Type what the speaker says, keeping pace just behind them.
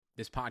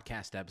This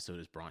podcast episode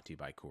is brought to you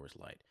by Coors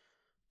Light.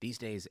 These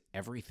days,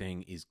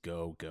 everything is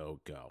go, go,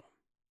 go.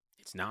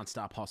 It's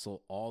nonstop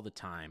hustle all the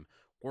time.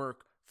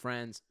 Work,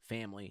 friends,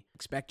 family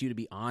expect you to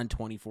be on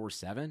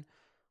 24/7.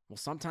 Well,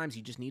 sometimes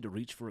you just need to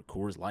reach for a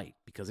Coors Light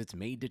because it's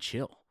made to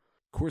chill.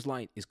 Coors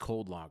Light is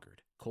cold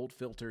lagered, cold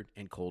filtered,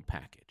 and cold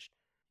packaged.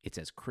 It's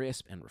as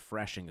crisp and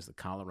refreshing as the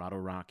Colorado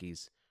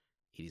Rockies.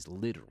 It is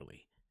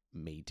literally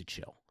made to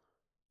chill.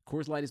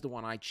 Coors Light is the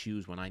one I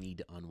choose when I need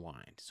to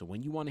unwind. So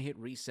when you want to hit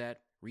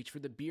reset, reach for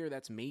the beer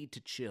that's made to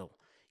chill.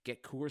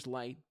 Get Coors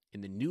Light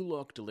in the new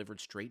look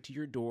delivered straight to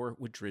your door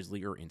with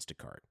Drizzly or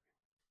Instacart.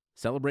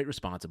 Celebrate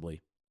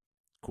responsibly.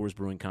 Coors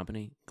Brewing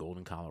Company,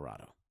 Golden,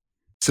 Colorado.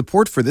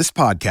 Support for this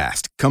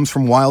podcast comes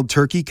from Wild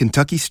Turkey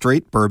Kentucky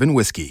Straight Bourbon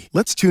Whiskey.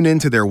 Let's tune in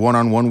to their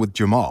one-on-one with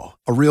Jamal,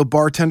 a real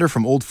bartender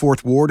from Old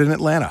Fourth Ward in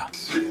Atlanta.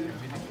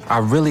 I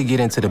really get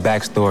into the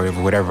backstory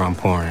of whatever I'm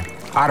pouring,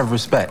 out of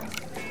respect.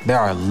 There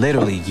are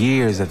literally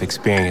years of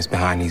experience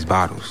behind these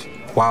bottles.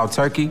 Wild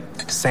Turkey,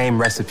 same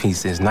recipe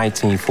since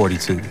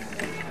 1942.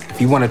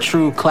 If you want a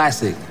true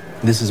classic,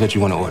 this is what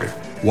you want to order.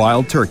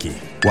 Wild Turkey.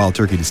 Wild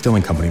Turkey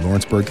Distilling Company,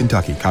 Lawrenceburg,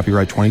 Kentucky.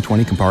 Copyright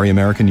 2020, Campari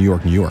American, New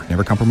York, New York.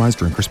 Never compromise,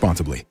 drink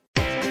responsibly.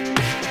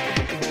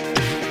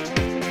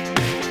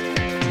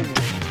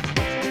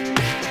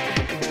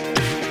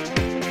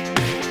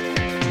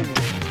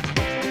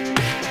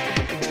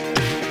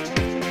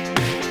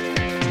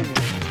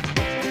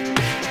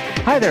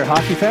 Hi there,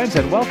 hockey fans,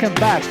 and welcome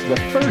back to the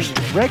first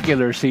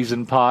regular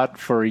season pod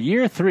for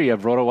year 3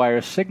 of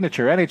RotoWire's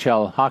signature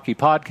NHL hockey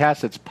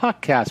podcast. It's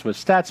Puckcast with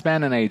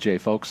Statsman and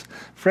AJ, folks.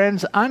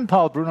 Friends, I'm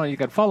Paul Bruno. You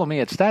can follow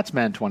me at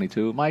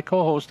Statsman22. My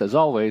co-host, as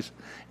always,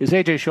 is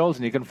AJ Scholz,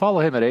 and you can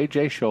follow him at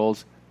AJ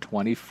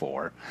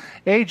Scholz24.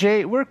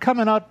 AJ, we're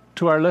coming out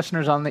to our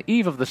listeners on the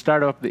eve of the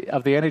start of the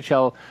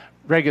NHL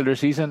regular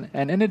season,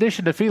 and in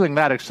addition to feeling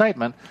that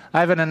excitement,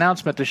 I have an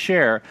announcement to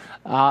share.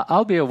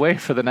 I'll be away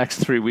for the next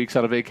 3 weeks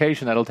on a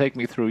vacation that'll take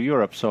me through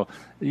Europe, so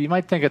you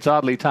might think it's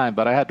oddly timed,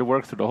 but I had to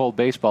work through the whole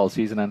baseball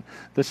season, and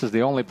this is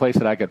the only place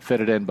that I could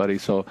fit it in, buddy.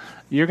 So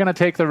you're going to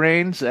take the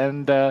reins,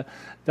 and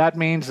that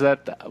means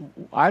that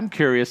I'm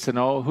curious to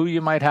know who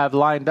you might have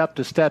lined up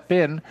to step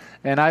in,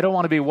 and I don't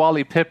want to be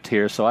Wally pipped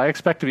here, so I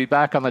expect to be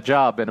back on the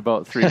job in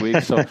about 3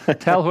 weeks, so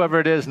tell whoever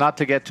it is not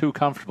to get too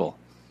comfortable.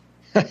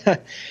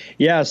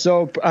 Yeah,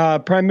 so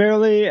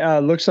primarily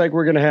looks like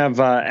we're going to have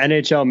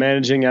NHL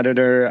managing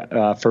editor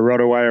for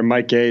RotoWire,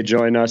 Mike Gay,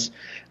 join us.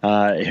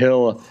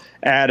 He'll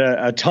add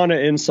a ton of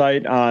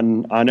insight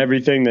on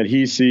everything that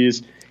he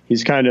sees.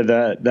 He's kind of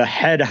the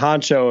head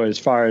honcho as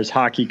far as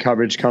hockey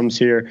coverage comes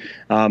here.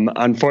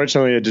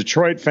 Unfortunately, a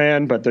Detroit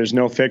fan, but there's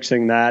no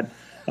fixing that.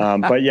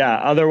 But yeah,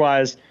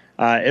 otherwise,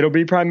 it'll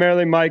be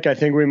primarily Mike. I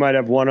think we might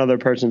have one other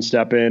person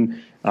step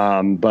in.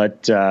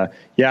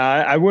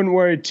 Yeah, I wouldn't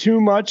worry too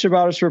much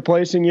about us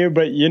replacing you,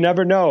 but you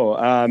never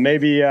know.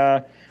 Maybe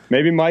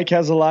Mike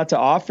has a lot to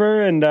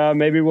offer, and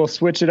maybe we'll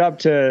switch it up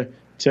to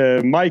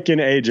Mike and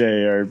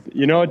AJ, or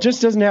it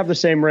just doesn't have the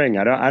same ring.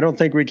 I don't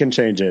think we can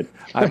change it.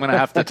 I'm going to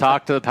have to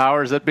talk to the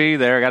powers that be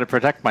there. I got to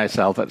protect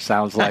myself, it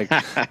sounds like.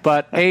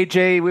 But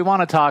AJ, we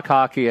want to talk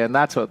hockey, and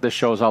that's what this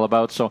show is all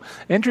about. So,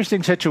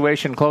 interesting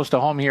situation close to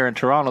home here in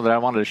Toronto that I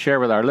wanted to share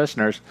with our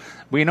listeners.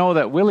 We know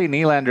that Willie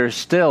Nylander is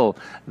still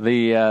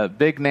the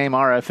big-name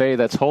RFA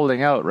that's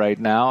holding out right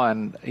now,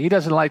 and he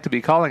doesn't like to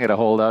be calling it a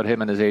holdout,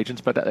 him and his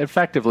agents, but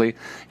effectively,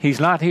 he's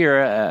not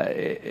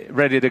here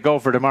ready to go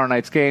for tomorrow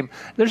night's game.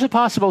 There's a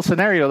possible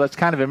scenario that's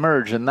kind of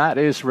emerged, and that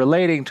is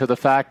relating to the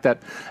fact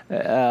that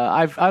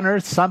I've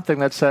unearthed something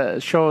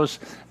that shows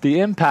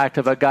the impact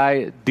of a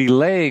guy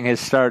delaying his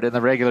start in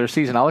the regular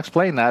season. I'll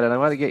explain that, and I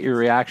want to get your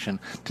reaction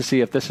to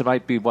see if this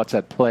might be what's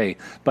at play.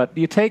 But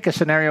you take a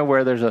scenario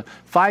where there's a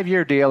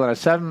 5-year deal and a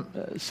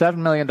 $7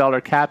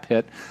 million cap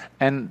hit,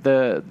 and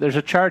there's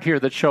a chart here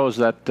that shows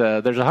that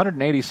there's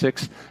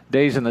 186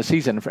 days in the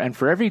season, and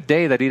for every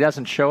day that he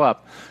doesn't show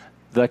up,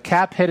 the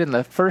cap hit in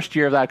the first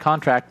year of that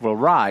contract will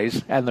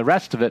rise, and the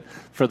rest of it,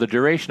 for the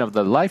duration of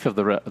the life of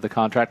the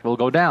contract, will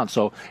go down.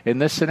 So in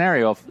this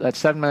scenario, at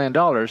 $7 million,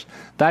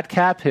 that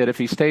cap hit, if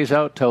he stays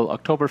out till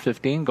October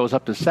 15, goes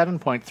up to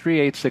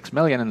 $7.386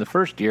 million in the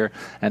first year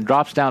and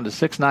drops down to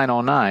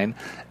 $6,909.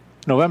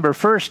 November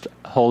 1st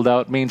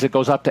holdout means it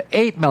goes up to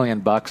 $8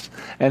 million,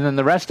 and then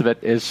the rest of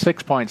it is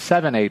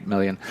 $6.78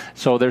 million.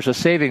 So there's a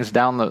savings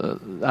on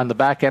the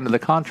back end of the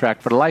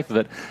contract for the life of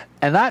it,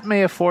 and that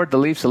may afford the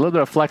Leafs a little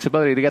bit of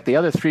flexibility to get the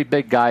other 3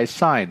 big guys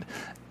signed.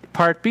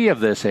 Part B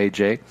of this,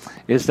 AJ,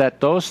 is that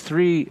those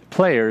 3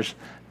 players,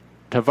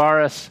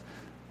 Tavares,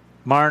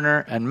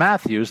 Marner, and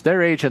Matthews,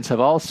 their agents have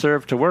all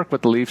served to work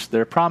with the Leafs.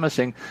 They're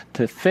promising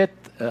to fit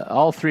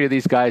all 3 of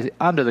these guys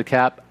under the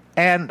cap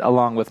and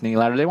along with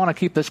Nylander. They want to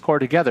keep this core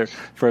together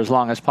for as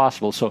long as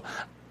possible. So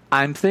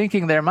I'm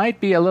thinking there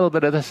might be a little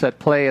bit of this at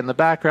play in the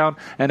background,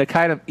 and it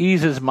kind of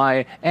eases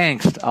my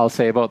angst, I'll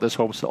say, about this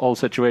whole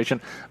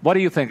situation. What do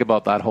you think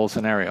about that whole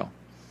scenario?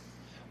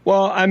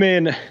 Well, I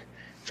mean,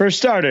 for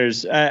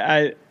starters,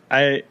 I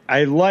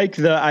I like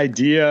the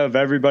idea of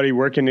everybody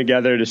working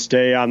together to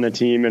stay on the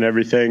team and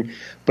everything.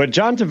 But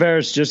John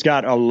Tavares just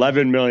got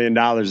 $11 million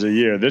a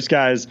year. This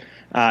guy's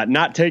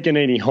not taking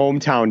any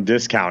hometown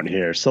discount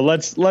here. So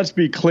let's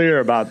be clear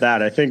about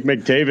that. I think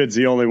McDavid's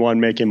the only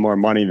one making more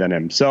money than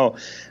him. So,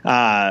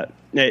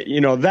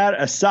 that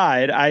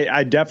aside,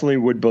 I definitely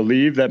would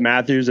believe that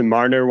Matthews and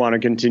Marner want to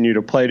continue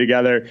to play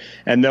together,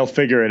 and they'll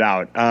figure it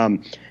out.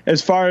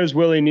 As far as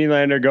Willie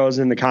Nylander goes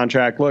in the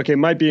contract, look, it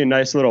might be a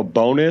nice little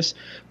bonus,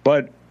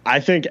 but I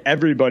think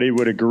everybody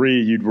would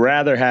agree you'd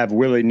rather have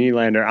Willie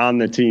Nylander on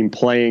the team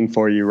playing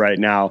for you right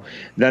now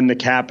than the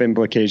cap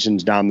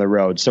implications down the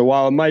road. So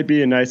while it might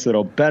be a nice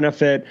little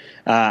benefit,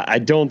 I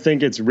don't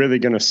think it's really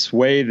going to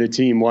sway the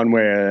team one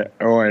way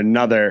or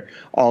another.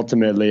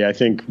 Ultimately, I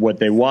think what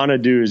they want to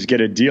do is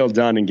get a deal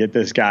done and get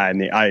this guy on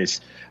the ice.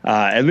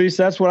 At least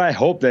that's what I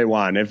hope they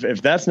want.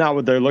 If that's not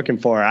what they're looking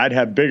for, I'd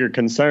have bigger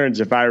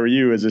concerns if I were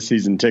you as a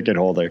season ticket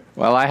holder.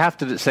 Well, I have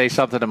to say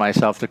something to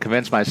myself to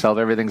convince myself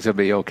everything's going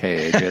to be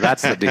okay, AJ.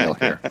 That's the deal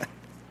here.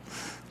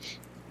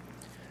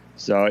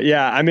 So,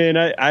 yeah, I mean,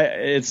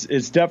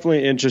 it's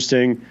definitely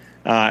interesting.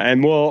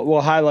 And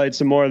we'll highlight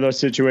some more of those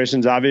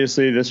situations.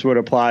 Obviously, this would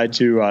apply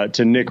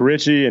to Nick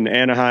Ritchie in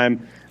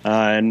Anaheim.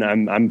 And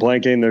I'm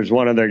blanking. There's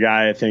one other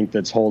guy, I think,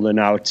 that's holding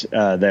out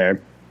there.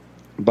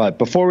 But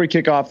before we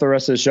kick off the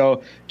rest of the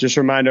show, just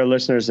remind our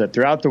listeners that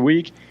throughout the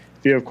week,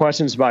 if you have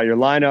questions about your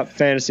lineup,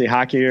 fantasy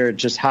hockey, or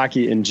just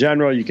hockey in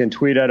general, you can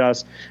tweet at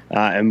us,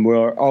 and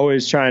we're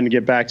always trying to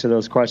get back to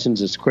those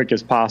questions as quick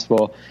as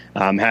possible.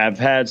 Have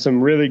had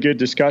some really good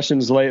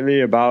discussions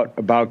lately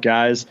about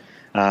guys.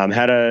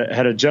 Had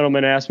a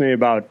gentleman ask me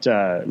about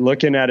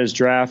looking at his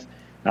draft.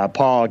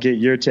 Paul, I'll get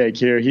your take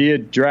here. He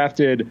had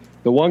drafted,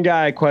 the one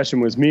guy I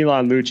questioned was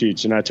Milan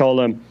Lucic, and I told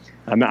him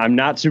I'm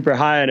not super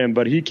high on him,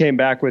 but he came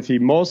back with he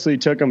mostly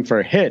took him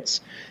for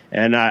hits.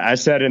 And I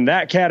said, in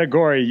that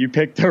category, you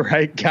picked the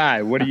right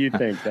guy. What do you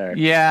think there?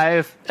 Yeah,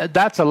 if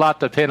that's a lot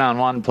to pin on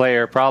one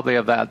player, probably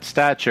of that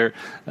stature.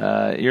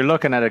 You're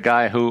looking at a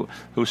guy who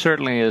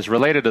certainly is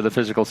related to the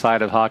physical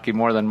side of hockey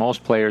more than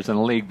most players in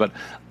the league. But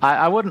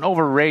I wouldn't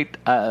overrate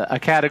a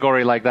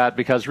category like that,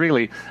 because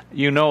really,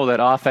 that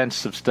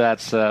offensive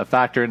stats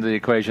factor into the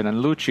equation.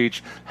 And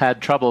Lucic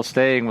had trouble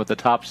staying with the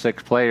top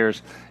 6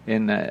 players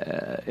in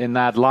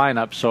that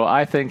lineup, so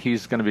I think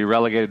he's going to be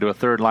relegated to a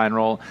third-line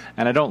role,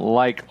 and I don't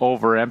like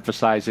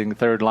overemphasizing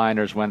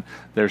third-liners when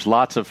there's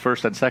lots of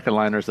first- and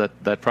second-liners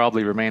that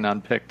probably remain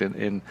unpicked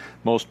in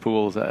most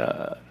pools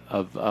of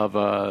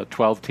a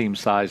 12-team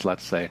size,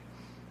 let's say.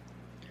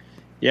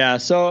 Yeah,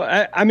 so,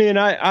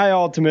 I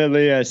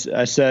ultimately, I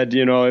said,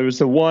 it was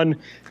the one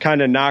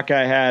kind of knock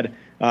I had,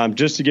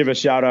 just to give a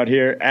shout-out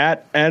here,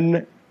 at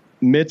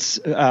Mitz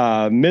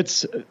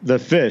the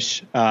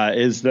Fish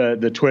is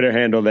the Twitter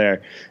handle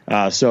there.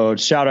 So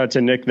shout out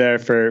to Nick there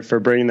for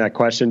bringing that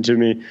question to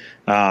me.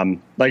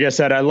 Like I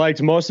said, I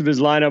liked most of his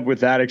lineup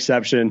with that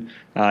exception.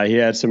 He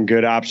had some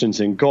good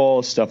options in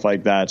goal, stuff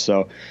like that.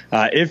 So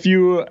if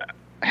you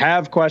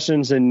have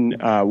questions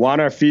and want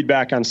our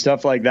feedback on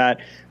stuff like that,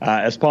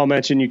 as Paul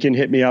mentioned, you can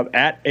hit me up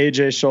at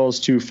AJ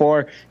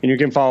Scholes24, and you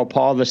can follow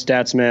Paul the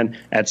Statsman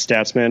at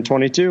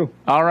Statsman22.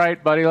 All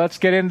right, buddy, let's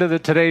get into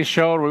today's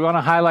show. We want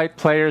to highlight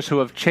players who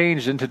have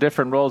changed into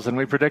different roles than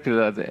we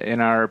predicted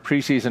in our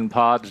preseason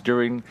pods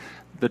during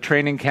the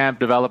training camp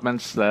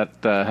developments that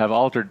have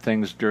altered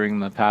things during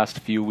the past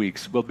few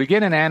weeks. We'll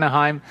begin in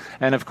Anaheim,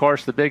 and of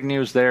course the big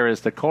news there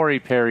is the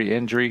Corey Perry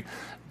injury.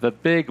 The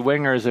big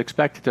winger is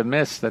expected to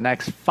miss the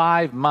next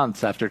 5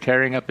 months after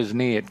tearing up his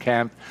knee at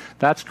camp.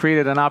 That's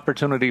created an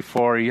opportunity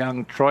for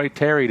young Troy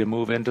Terry to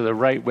move into the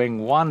right wing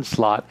 1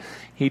 slot.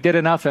 He did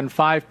enough in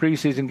 5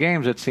 preseason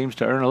games, it seems,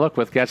 to earn a look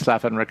with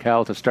Getzlaf and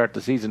Raquel to start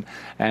the season.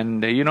 And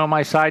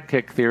my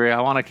sidekick theory,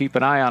 I want to keep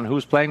an eye on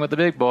who's playing with the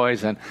big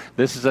boys, and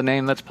this is a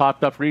name that's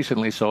popped up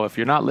recently, so if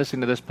you're not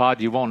listening to this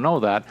pod, you won't know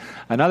that.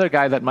 Another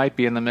guy that might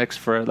be in the mix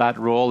for that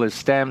role is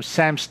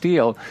Sam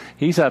Steele.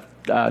 He's a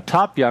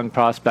top young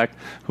prospect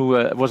who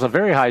was a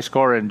very high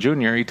scorer in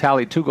junior. He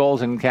tallied 2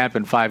 goals in camp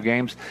in 5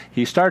 games.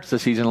 He starts the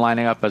season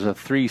lining up as a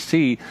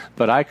 3C,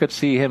 but I could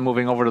see him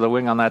moving over to the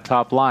wing on that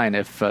top line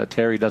if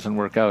Terry doesn't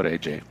work out,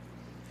 AJ.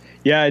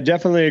 Yeah, I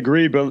definitely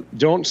agree, but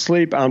don't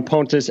sleep on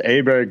Pontus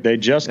Aberg. They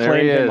just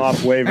claimed him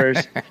off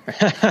waivers.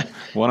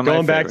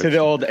 Going back to the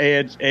old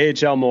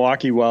AHL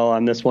Milwaukee well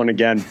on this one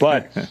again,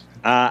 but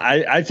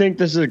I think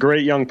this is a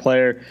great young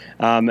player.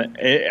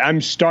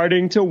 I'm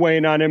starting to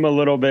wane on him a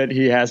little bit.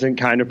 He hasn't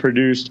kind of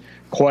produced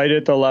quite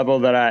at the level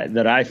that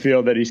I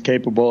feel that he's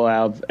capable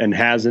of and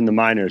has in the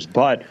minors.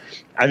 But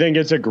I think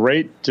it's a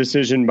great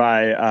decision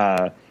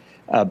by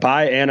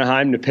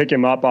Anaheim to pick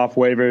him up off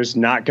waivers.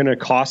 Not going to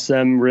cost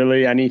them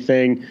really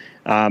anything.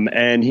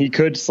 And he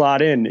could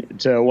slot in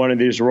to one of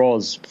these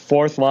roles.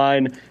 4th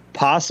line,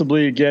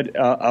 possibly get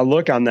a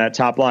look on that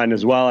top line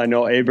as well. I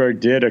know Aberg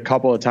did a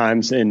couple of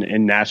times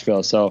in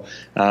Nashville. So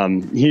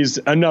he's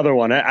another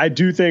one. I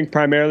do think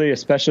primarily,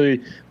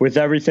 especially with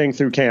everything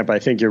through camp, I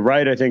think you're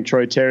right. I think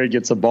Troy Terry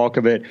gets the bulk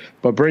of it.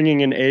 But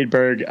bringing in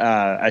Aberg,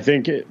 I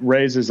think it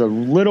raises a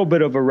little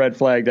bit of a red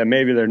flag that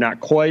maybe they're not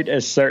quite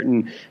as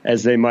certain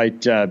as they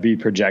might be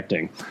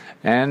projecting.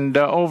 And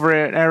over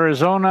in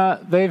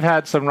Arizona, they've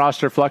had some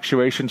roster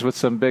fluctuations with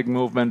some big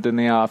movement in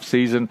the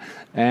offseason.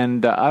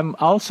 And I'm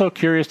also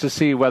curious to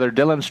see whether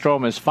Dylan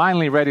Strome is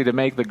finally ready to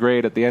make the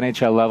grade at the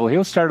NHL level.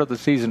 He'll start out the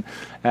season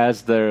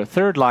as their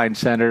third-line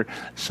center,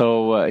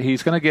 so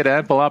he's going to get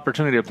ample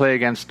opportunity to play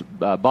against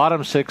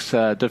bottom six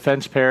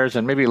defense pairs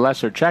and maybe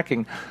lesser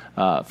checking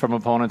from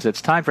opponents.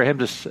 It's time for him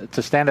to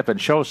stand up and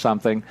show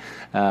something.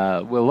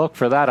 We'll look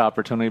for that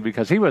opportunity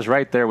because he was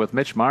right there with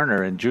Mitch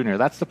Marner and Jr.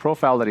 That's the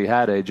profile that he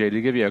had, AJ,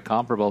 to give you a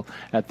comparable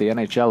at the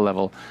NHL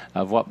level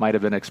of what might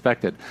have been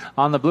expected.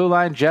 On the blue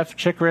line, Jeff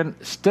Chychrun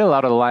still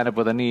out of the lineup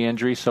with a knee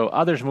injury, so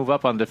others move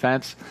up on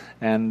defense,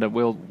 and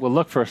we'll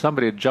look for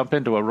somebody to jump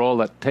into a role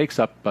that takes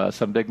up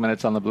some big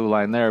minutes on the blue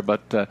line there,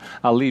 but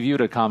I'll leave you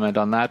to comment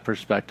on that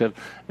perspective.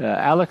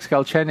 Alex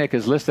Galchenyuk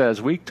is listed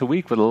as week to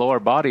week with a lower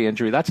body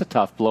injury. That's a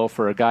tough blow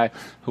for a guy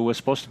who was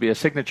supposed to be a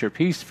signature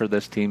piece for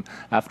this team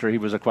after he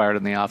was acquired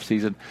in the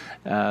offseason.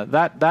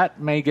 That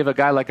may give a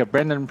guy like a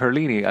Brendan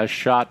Perlini a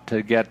shot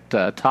to get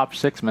top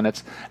 6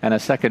 minutes and a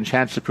second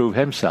chance to prove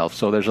himself.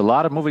 So there's a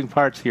lot of moving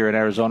parts here in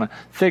Arizona,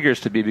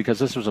 figures to be, because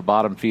this was a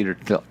bottom feeder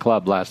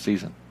club last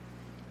season.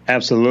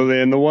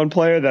 Absolutely. And the one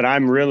player that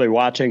I'm really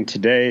watching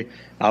today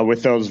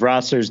with those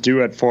rosters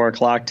due at 4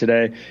 o'clock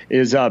today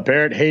is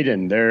Barrett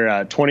Hayton,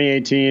 their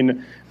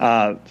 2018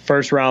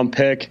 first-round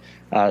pick,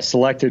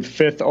 selected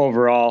 5th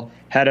overall.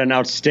 Had an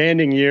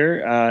outstanding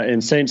year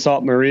in St.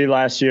 Sault Marie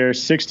last year,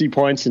 60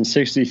 points in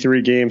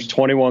 63 games,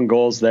 21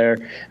 goals there.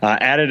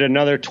 Added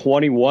another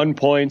 21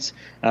 points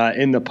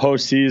in the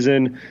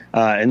postseason.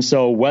 And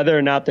so whether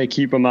or not they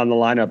keep him on the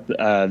lineup,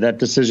 that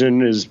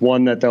decision is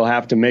one that they'll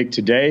have to make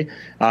today.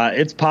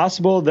 It's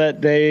possible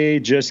that they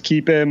just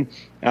keep him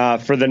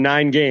for the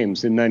 9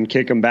 games and then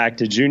kick him back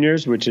to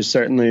juniors, which is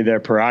certainly their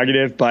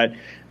prerogative. But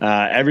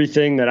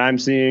everything that I'm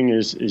seeing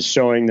is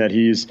showing that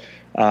he's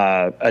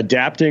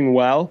adapting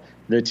well.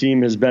 The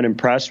team has been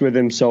impressed with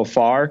him so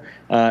far,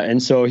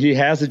 and so he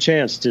has a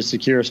chance to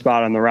secure a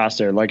spot on the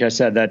roster. Like I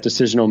said, that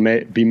decision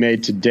will be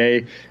made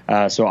today,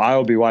 so I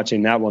will be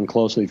watching that one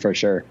closely for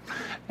sure.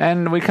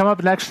 And we come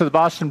up next to the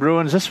Boston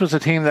Bruins. This was a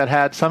team that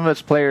had some of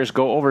its players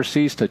go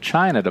overseas to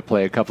China to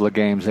play a couple of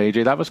games,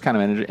 AJ. That was kind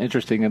of an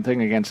interesting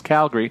thing against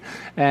Calgary.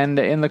 And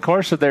in the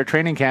course of their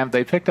training camp,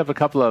 they picked up a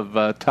couple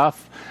of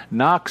tough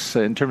knocks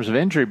in terms of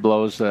injury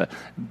blows.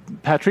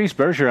 Patrice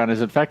Bergeron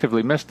has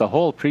effectively missed the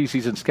whole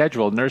preseason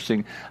schedule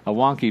nursing a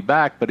wonky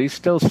back, but he's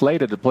still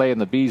slated to play in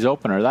the Bees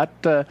opener.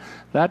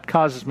 That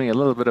causes me a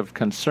little bit of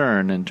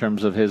concern in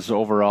terms of his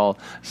overall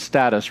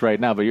status right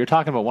now. But you're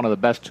talking about one of the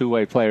best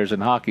two-way players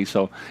in hockey,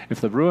 so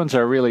if the Bruins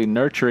are really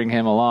nurturing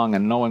him along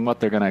and knowing what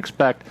they're going to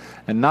expect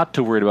and not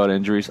too worried about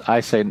injuries, I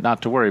say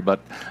not to worry,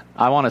 but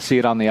I want to see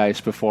it on the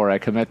ice before I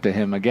commit to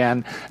him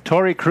again.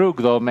 Torrey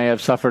Krug, though, may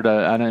have suffered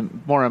a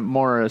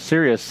more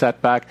serious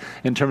setback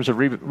in terms of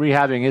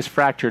rehabbing his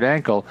fractured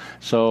ankle,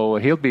 so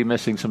he'll be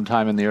missing some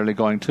time in the early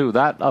going, too.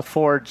 That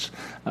affords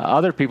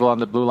other people on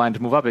the blue line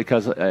to move up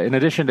because, in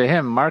addition to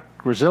him, Mark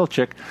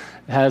Grzelcyk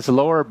has a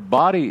lower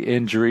body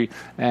injury,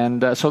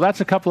 and so that's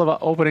a couple of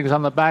openings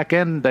on the back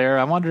end there.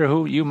 I wonder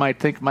who you might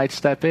think might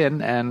step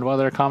in and what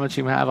other comments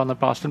you have on the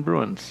Boston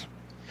Bruins.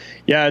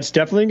 Yeah, it's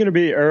definitely going to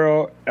be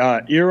Eero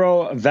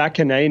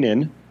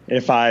Vakanainen,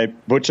 if I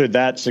butchered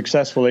that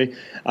successfully.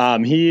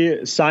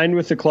 He signed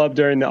with the club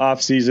during the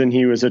offseason.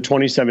 He was a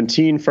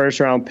 2017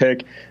 first-round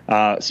pick,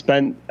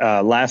 spent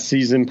last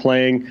season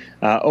playing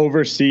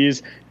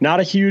overseas. Not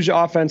a huge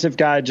offensive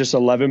guy, just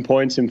 11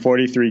 points in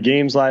 43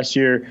 games last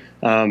year.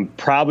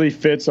 Probably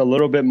fits a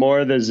little bit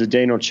more the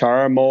Zdeno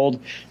Chara mold.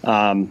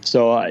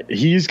 So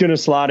he's going to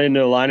slot into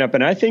the lineup,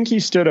 and I think he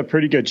stood a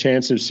pretty good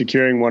chance of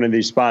securing one of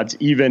these spots,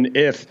 even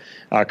if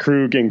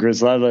Krug and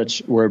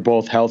Grzelcyk were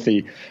both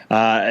healthy.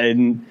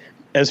 And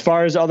as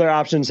far as other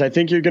options, I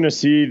think you're going to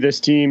see this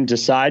team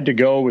decide to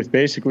go with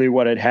basically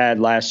what it had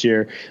last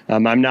year.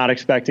 I'm not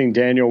expecting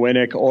Daniel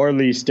Winnick or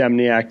Lee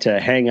Stemniak to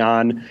hang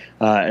on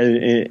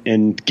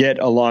and get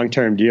a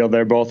long-term deal.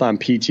 They're both on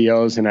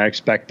PTOs, and I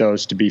expect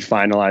those to be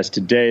finalized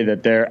today,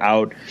 that they're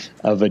out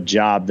of a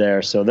job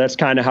there. So that's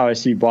kind of how I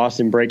see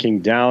Boston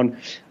breaking down.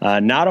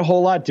 Not a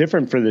whole lot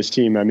different for this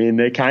team. I mean,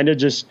 they kind of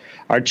just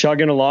are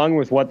chugging along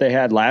with what they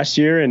had last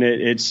year, and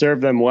it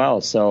served them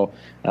well. So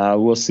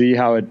we'll see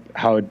how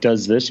it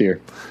does this year.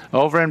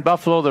 Over in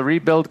Buffalo, the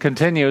rebuild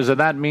continues, and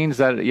that means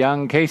that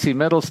young Casey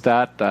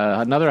Middlestat,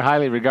 another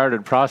highly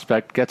regarded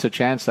prospect, gets a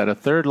chance at a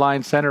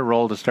third-line center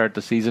role to start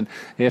the season.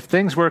 if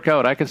things work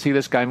out, I can see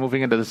this guy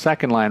moving into the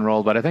second-line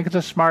role, but I think it's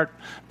a smart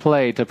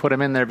play to put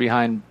him in there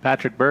behind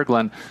Patrick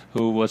Berglund,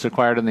 who was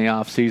acquired in the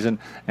offseason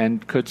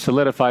and could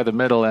solidify the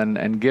middle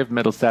and give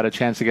Mittelstadt a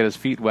chance to get his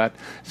feet wet.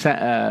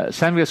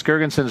 Semgus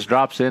Girgensons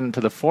drops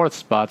into the fourth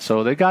spot,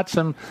 so they got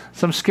some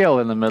skill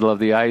in the middle of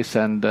the ice,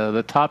 and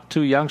the top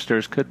two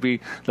youngsters could be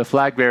the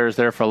flag bearers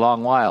there for a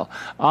long while.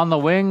 On the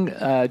wing,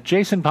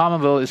 Jason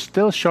Pominville is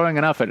still showing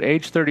enough at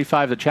age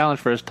 35 to challenge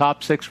for his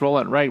top six role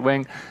at right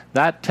wing.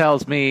 That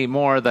tells me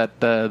more that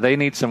they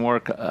need some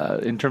work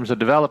in terms of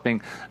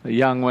developing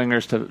young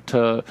wingers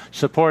to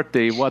support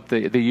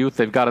the youth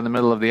they've got in the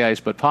middle of the ice.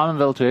 But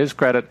Pominville, to his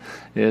credit,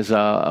 is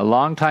a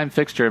long-time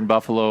fixture in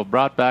Buffalo,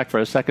 brought back for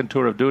a second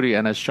tour of duty,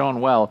 and has shown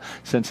well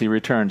since he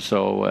returned.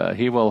 So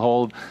he will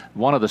hold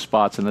one of the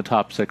spots in the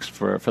top six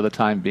for the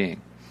time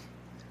being.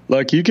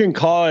 Look, you can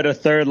call it a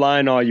third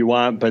line all you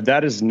want, but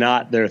that is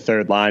not their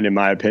third line, in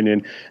my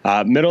opinion.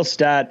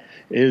 Mittelstadt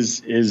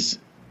is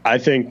I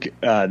think,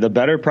 the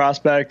better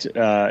prospect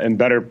and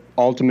better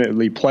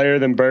ultimately player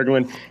than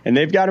Berglund. And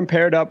they've got him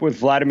paired up with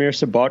Vladimir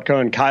Sobotka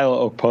and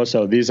Kyle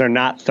Okposo. These are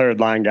not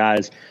third-line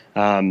guys.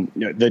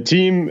 The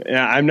team,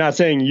 I'm not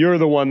saying you're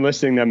the one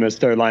listing them as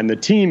third line. The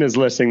team is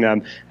listing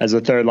them as a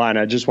third line.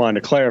 I just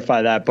wanted to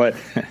clarify that, but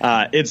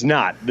it's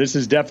not. This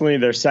is definitely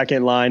their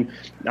second line.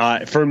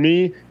 For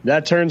me,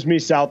 that turns me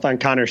south on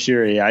Connor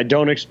Sheary. I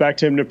don't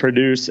expect him to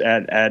produce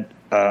at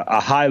a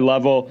high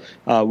level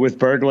with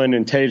Berglund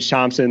and Tage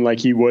Thompson like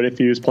he would if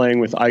he was playing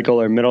with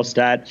Eichel or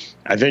Mittelstadt.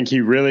 I think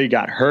he really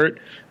got hurt,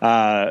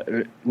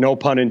 no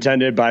pun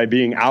intended, by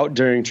being out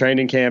during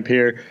training camp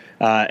here.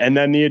 And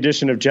then the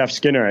addition of Jeff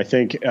Skinner, I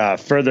think,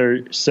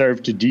 further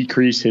served to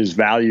decrease his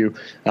value.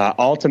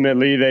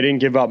 Ultimately, they didn't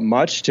give up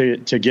much to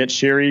get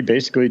Sheary,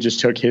 basically just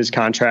took his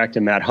contract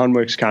and Matt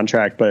Hunwick's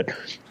contract, but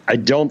I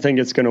don't think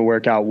it's going to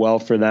work out well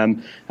for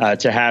them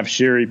to have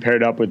Sheary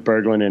paired up with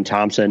Berglund and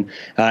Thompson.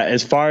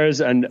 As far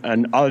as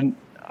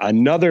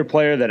another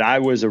player that I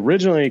was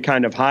originally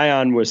kind of high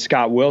on was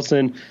Scott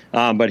Wilson,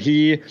 but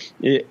he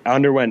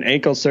underwent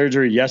ankle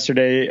surgery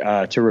yesterday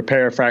to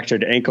repair a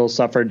fractured ankle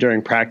suffered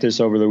during practice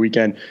over the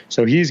weekend.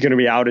 So he's going to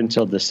be out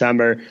until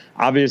December.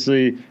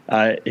 Obviously,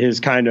 his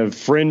kind of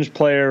fringe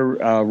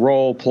player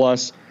role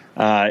plus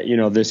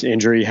this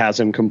injury has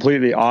him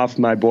completely off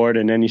my board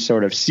in any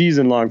sort of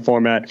season-long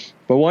format.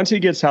 But once he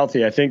gets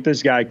healthy, I think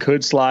this guy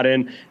could slot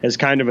in as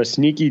kind of a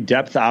sneaky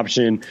depth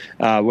option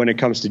when it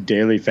comes to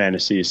daily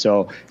fantasy.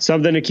 So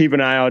something to keep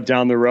an eye out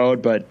down the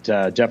road, but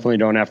definitely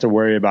don't have to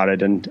worry about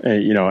it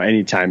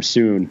anytime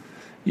soon.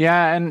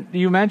 Yeah, and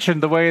you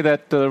mentioned the way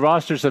that the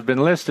rosters have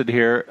been listed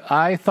here.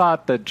 I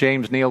thought that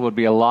James Neal would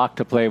be a lock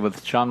to play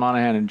with Sean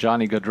Monahan and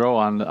Johnny Gaudreau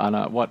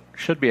on what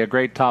should be a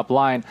great top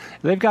line.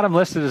 They've got him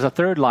listed as a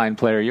third-line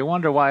player. You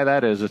wonder why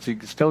that is. Is he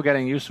still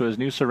getting used to his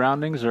new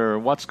surroundings, or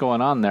what's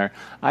going on there?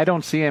 I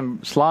don't see him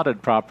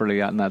slotted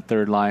properly on that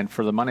third line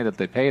for the money that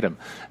they paid him.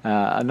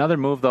 Another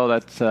move, though,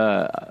 that's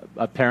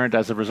apparent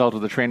as a result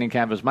of the training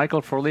camp is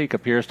Michael Frolik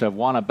appears to have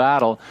won a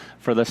battle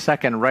for the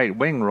second right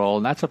wing role,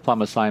 and that's a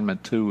plum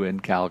assignment, too, in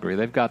Calgary.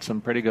 They've got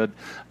some pretty good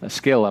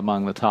skill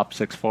among the top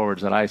six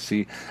forwards that I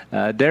see.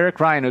 Derek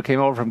Ryan, who came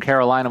over from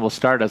Carolina, will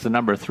start as the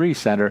number 3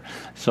 center,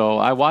 so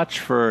I watch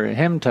for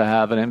him to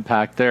have an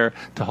impact there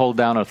to hold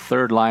down a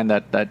third line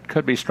that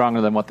could be stronger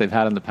than what they've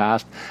had in the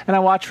past. And I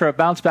watch for a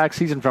bounce-back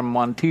season from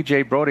one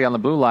TJ Brody on the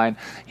blue line.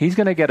 He's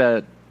going to get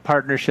a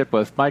partnership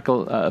with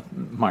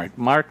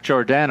Mark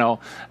Giordano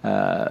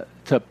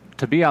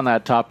to be on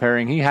that top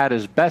pairing. He had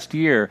his best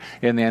year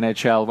in the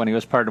NHL when he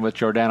was partnered with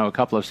Giordano a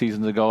couple of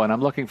seasons ago, and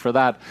I'm looking for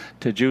that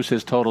to juice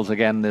his totals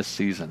again this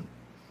season.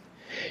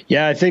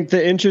 Yeah, I think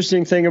the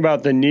interesting thing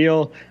about the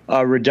Neal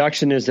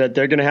reduction is that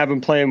they're going to have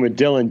him playing with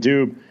Dylan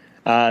Dube.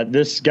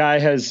 This guy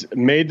has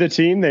made the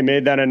team. They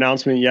made that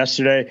announcement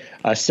yesterday.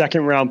 A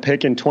second-round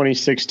pick in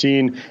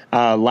 2016.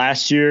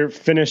 Last year,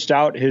 finished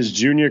out his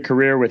junior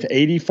career with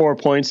 84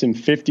 points in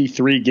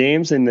 53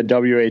 games in the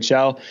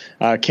WHL.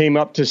 Came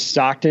up to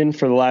Stockton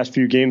for the last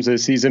few games of the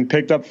season.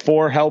 Picked up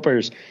 4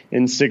 helpers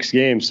in 6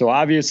 games. So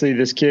obviously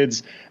this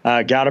kid's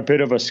got a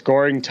bit of a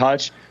scoring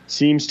touch.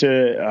 Seems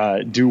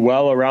to do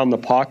well around the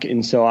puck.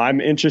 And so I'm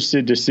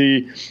interested to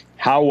see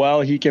how well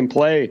he can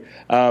play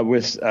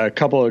with a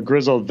couple of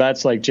grizzled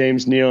vets like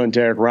James Neal and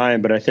Derek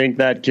Ryan. But I think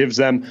that gives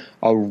them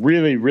a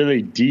really,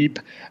 really deep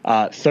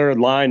third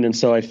line. And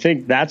so I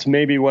think that's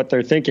maybe what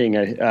they're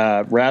thinking.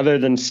 Rather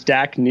than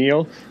stack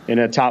Neal in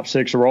a top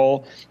 6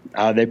 role,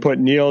 they put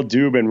Neal,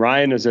 Dube, and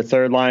Ryan as a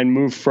third line,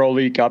 move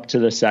Frolik up to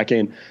the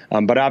second.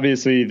 But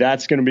obviously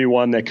that's going to be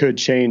one that could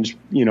change,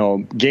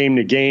 game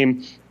to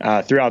game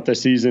throughout the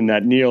season,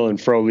 that Neal and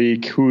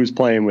Frolik, who's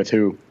playing with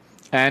who.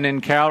 And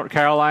in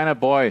Carolina,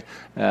 boy,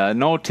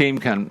 no team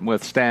can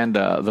withstand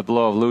the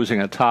blow of losing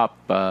a top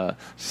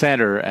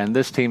center, and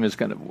this team is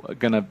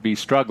going to be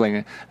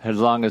struggling as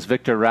long as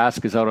Victor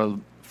Rask is out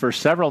for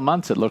several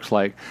months, it looks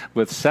like,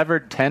 with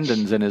severed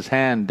tendons in his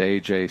hand.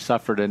 AJ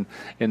suffered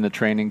in the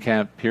training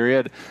camp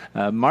period.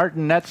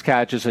 Martin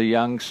Netzkatch is a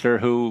youngster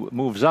who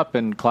moves up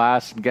in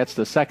class and gets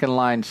the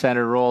second-line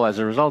center role as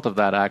a result of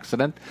that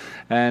accident.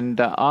 And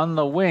on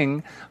the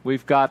wing,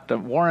 we've got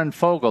Warren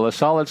Fogle, a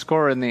solid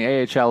scorer in the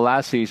AHL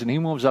last season. He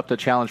moves up to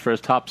challenge for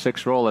his top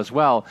six role as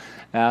well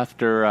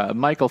after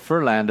Michael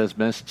Furland has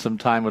missed some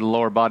time with a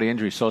lower body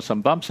injury. So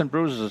some bumps and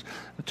bruises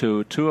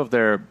to two of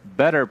their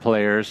better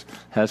players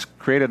has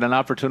created an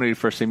opportunity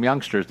for some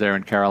youngsters there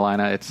in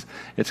Carolina. It's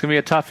going to be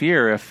a tough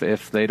year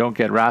if they don't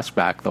get Rask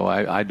back, though,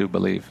 I do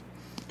believe.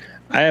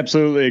 I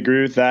absolutely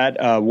agree with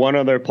that. One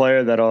other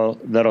player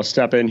that'll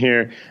step in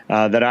here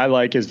that I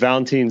like is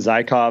Valentin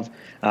Zykov.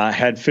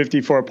 Had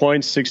 54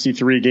 points,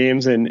 63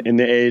 games in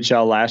the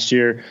AHL last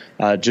year.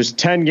 Just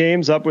 10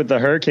 games up with the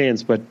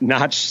Hurricanes, but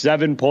notched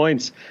 7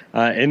 points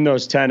in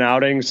those 10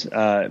 outings.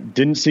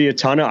 Didn't see a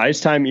ton of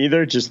ice time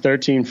either, just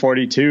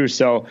 13:42.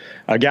 So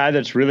a guy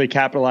that's really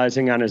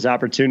capitalizing on his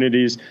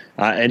opportunities,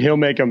 and he'll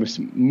make a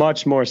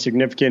much more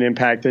significant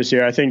impact this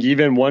year. I think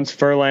even once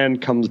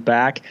Furland comes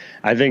back,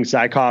 I think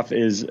Zykov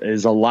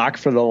is a lock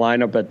for the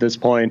lineup at this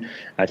point.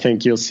 I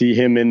think you'll see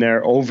him in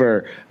there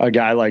over a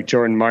guy like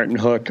Jordan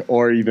Martin-Hook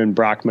or even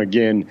Brock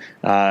McGinn,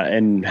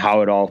 and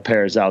how it all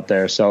pairs out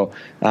there. So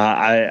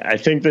I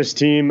think this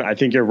team, I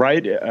think you're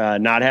right,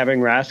 not having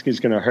Rask is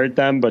going to hurt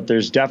them, but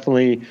there's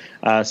definitely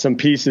some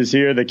pieces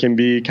here that can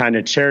be kind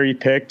of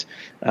cherry-picked,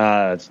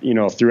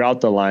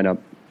 throughout the lineup.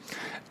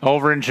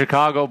 Over in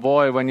Chicago,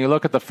 boy, when you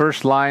look at the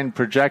first line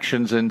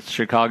projections in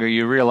Chicago,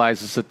 you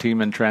realize it's a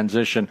team in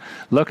transition.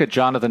 Look at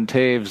Jonathan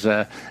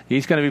Toews.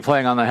 He's going to be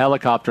playing on the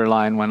helicopter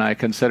line when I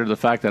consider the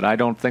fact that I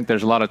don't think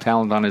there's a lot of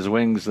talent on his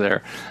wings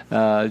there.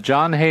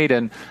 John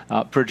Hayden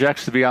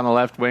projects to be on the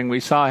left wing.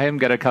 We saw him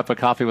get a cup of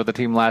coffee with the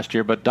team last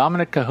year, but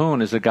Dominic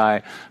Cahoon is a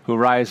guy who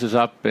rises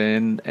up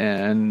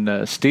and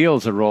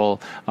steals a role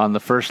on the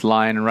first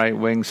line right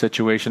wing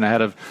situation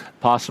ahead of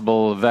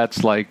possible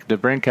vets like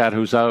DeBrincat,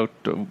 who's out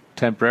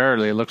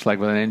temporarily, it looks like,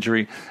 with an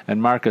injury,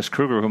 and Marcus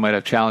Kruger, who might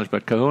have challenged.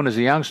 But Cahoon is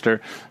a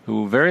youngster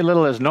who very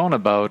little is known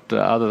about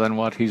other than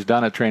what he's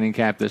done at training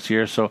camp this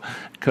year. So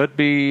could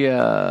be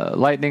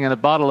lightning in a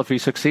bottle if he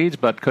succeeds,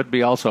 but could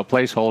be also a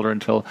placeholder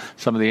until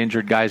some of the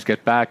injured guys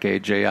get back,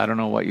 AJ. I don't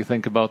know what you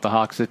think about the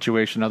Hawks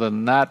situation other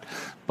than that,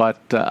 but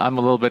I'm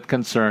a little bit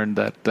concerned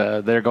that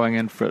they're going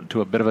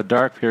into a bit of a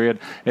dark period.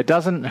 It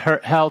doesn't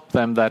help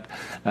them that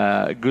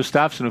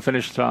Gustafsson, who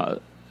finished...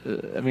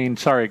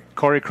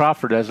 Corey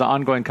Crawford has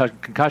ongoing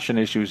concussion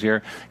issues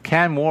here.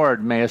 Cam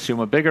Ward may assume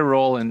a bigger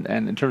role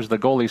in terms of the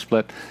goalie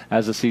split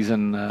as the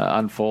season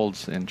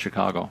unfolds in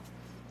Chicago.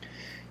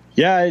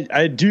 Yeah,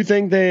 I do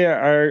think they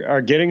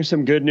are getting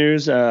some good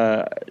news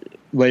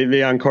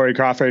lately on Corey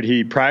Crawford.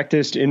 He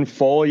practiced in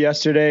full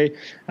yesterday,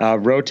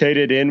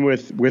 rotated in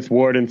with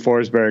Ward and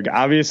Forsberg.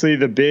 Obviously,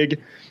 the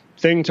big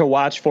thing to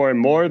watch for, and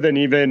more than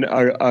even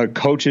a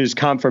coach's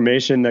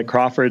confirmation that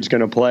Crawford's going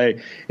to play,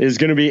 is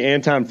going to be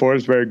Anton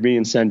Forsberg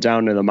being sent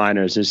down to the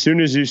minors. As soon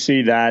as you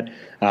see that,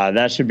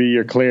 that should be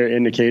your clear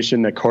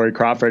indication that Corey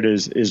Crawford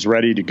is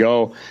ready to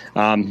go.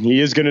 He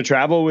is going to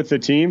travel with the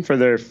team for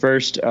their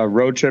first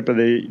road trip of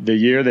the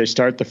year. They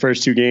start the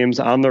first 2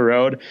 games on the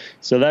road,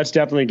 so that's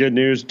definitely good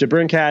news.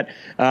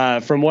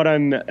 DeBrincat, from what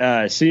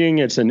I'm seeing,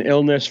 it's an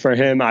illness for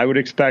him. I would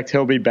expect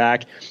he'll be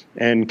back,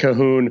 and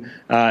Cahoon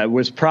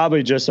was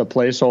probably just a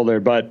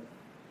placeholder, but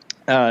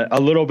a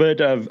little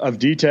bit of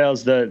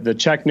details. The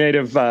Czech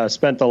native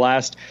spent the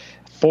last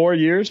 4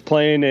 years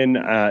playing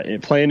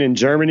in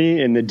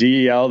Germany in the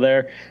DEL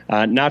there.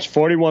 Notched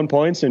 41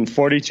 points in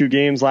 42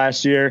 games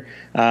last year.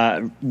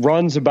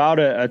 Runs about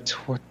a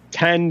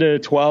 10 to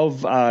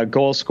 12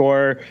 goal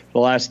scorer the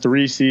last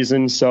 3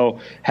 seasons. So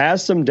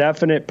has some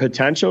definite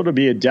potential to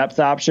be a depth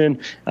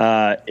option.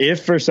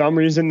 If for some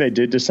reason they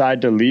did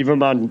decide to leave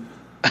him on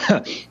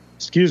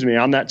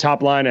on that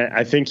top line,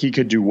 I think he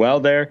could do well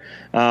there.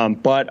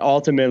 But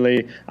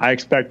ultimately, I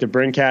expect the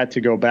DeBrincat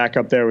to go back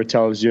up there with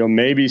Toews.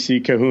 Maybe see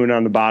Cahoon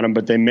on the bottom,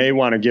 but they may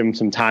want to give him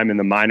some time in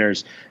the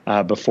minors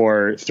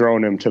before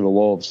throwing him to the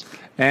Wolves.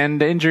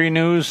 And injury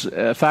news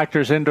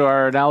factors into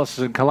our analysis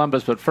in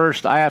Columbus. But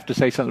first, I have to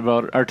say something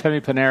about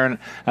Artemi Panarin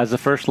as the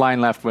first-line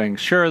left wing.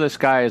 Sure, this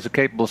guy is a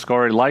capable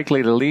scorer,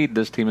 likely to lead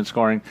this team in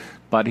scoring,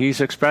 but he's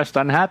expressed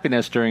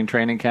unhappiness during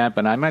training camp,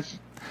 and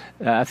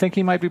I think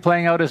he might be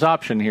playing out his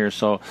option here,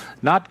 so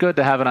not good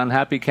to have an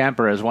unhappy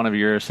camper as one of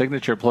your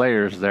signature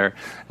players there.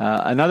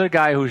 Another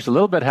guy who's a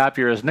little bit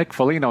happier is Nick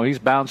Foligno. He's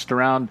bounced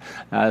around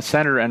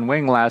center and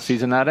wing last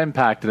season. That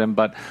impacted him,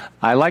 but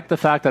I like the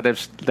fact that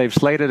they've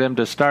slated him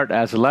to start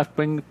as a left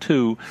wing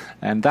 2,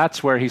 and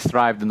that's where he's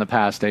thrived in the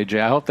past,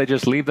 AJ. I hope they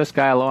just leave this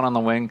guy alone on the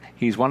wing.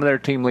 He's one of their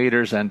team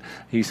leaders, and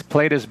he's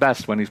played his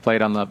best when he's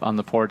played on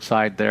the port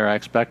side there. I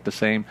expect the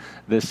same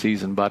this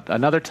season, but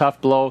another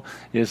tough blow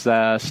is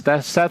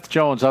Seth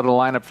Jones out of the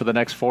lineup for the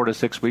next 4 to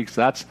 6 weeks.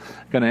 That's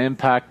going to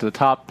impact the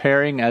top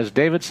pairing as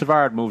David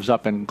Savard moves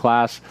up in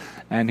class,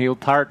 and he'll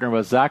partner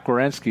with Zach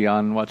Werenski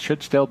on what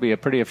should still be a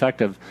pretty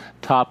effective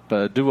top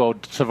duo.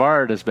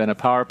 Savard has been a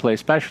power play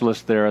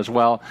specialist there as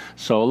well,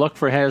 so look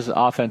for his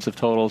offensive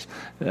totals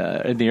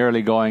in the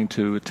early going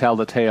to tell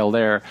the tale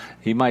there.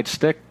 He might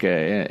stick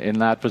in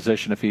that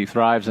position if he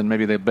thrives, and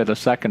maybe they bid a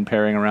second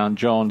pairing around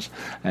Jones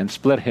and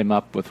split him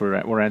up with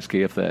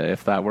Werenski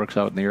if that works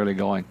out in the early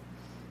going.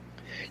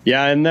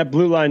 Yeah, and that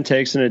blue line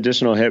takes an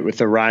additional hit with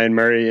the Ryan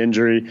Murray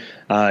injury.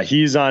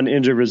 He's on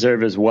injured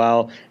reserve as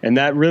well, and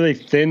that really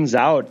thins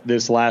out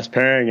this last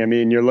pairing. I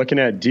mean, you're looking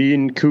at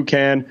Dean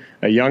Kukan,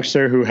 a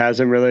youngster who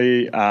hasn't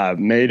really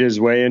made his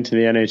way into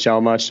the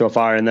NHL much so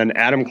far, and then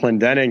Adam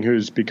Clendening,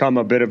 who's become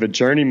a bit of a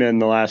journeyman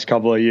the last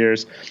couple of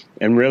years,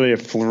 and really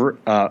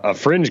a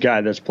fringe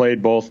guy that's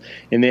played both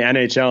in the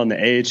NHL and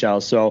the AHL.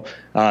 So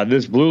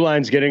this blue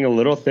line's getting a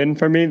little thin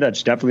for me.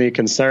 That's definitely a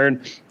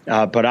concern.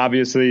 But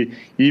obviously,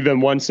 even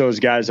once those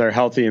guys are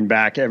healthy and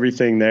back,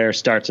 everything there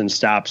starts and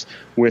stops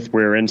with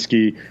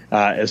Werenski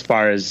as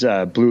far as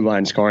blue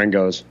line scoring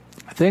goes.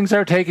 Things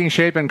are taking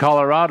shape in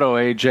Colorado,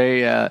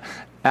 AJ.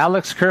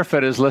 Alex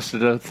Kerfoot is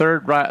listed a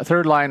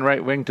third line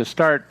right wing to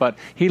start, but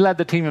he led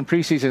the team in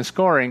preseason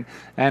scoring,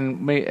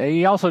 and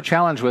he also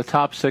challenged with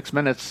top 6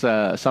 minutes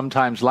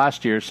sometimes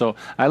last year. So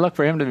I look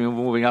for him to be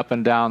moving up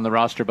and down the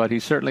roster, but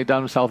he's certainly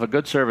done himself a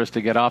good service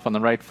to get off on the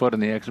right foot in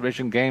the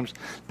exhibition games.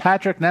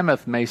 Patrick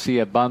Nemeth may see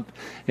a bump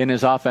in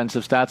his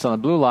offensive stats on the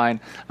blue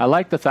line. I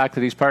like the fact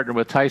that he's partnered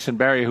with Tyson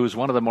Barrie, who's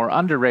one of the more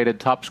underrated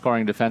top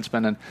scoring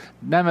defensemen, and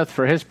Nemeth,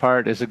 for his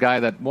part, is a guy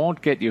that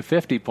won't get you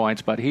 50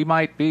 points, but he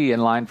might be in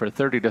line for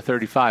 30 to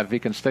 35 if he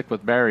can stick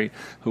with Barrie,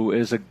 who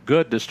is a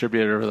good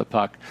distributor of the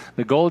puck.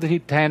 The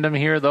goalie tandem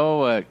here,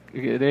 though,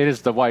 it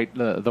is the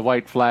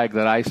white flag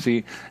that I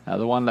see,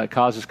 the one that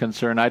causes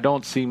concern. I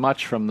don't see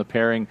much from the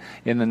pairing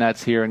in the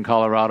nets here in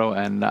Colorado,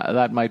 and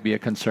that might be a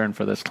concern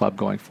for this club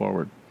going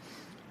forward.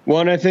 Well,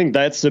 and I think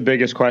that's the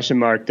biggest question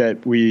mark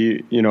that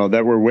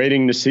we're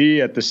waiting to see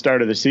at the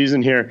start of the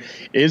season here.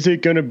 Is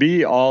it going to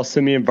be all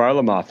Semyon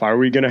Varlamov? Are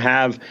we going to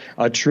have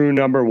a true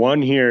number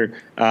one here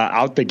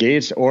out the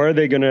gates, or are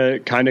they going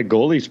to kind of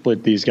goalie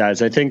split these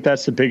guys? I think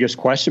that's the biggest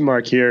question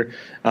mark here.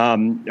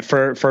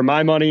 For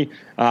my money,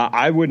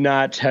 I would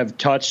not have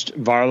touched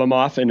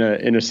Varlamov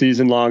in a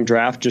season-long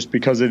draft just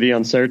because of the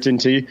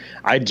uncertainty.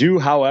 I do,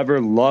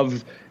 however,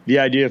 love the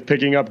idea of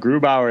picking up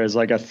Grubauer as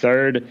like a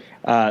third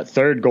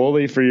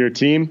goalie for your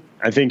team.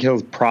 I think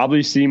he'll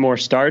probably see more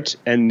starts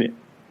and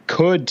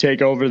could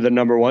take over the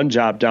number one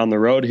job down the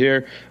road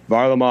here.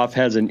 Varlamov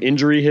has an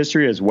injury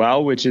history as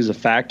well, which is a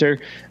factor.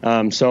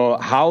 So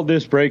how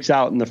this breaks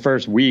out in the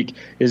first week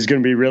is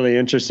going to be really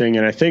interesting,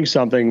 and I think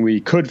something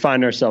we could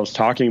find ourselves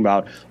talking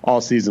about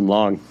all season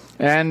long.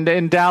 And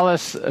in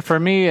Dallas, for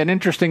me, an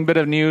interesting bit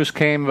of news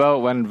came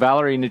about when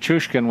Valeri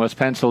Nichushkin was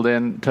penciled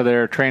in to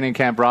their training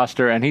camp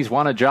roster, and he's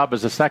won a job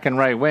as a second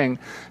right wing.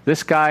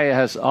 This guy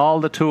has all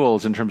the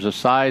tools in terms of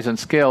size and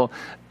skill.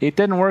 It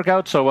didn't work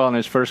out so well in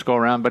his first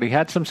go-around, but he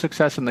had some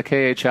success in the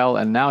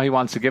KHL, and now he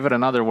wants to give it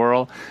another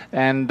whirl.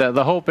 And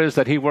the hope is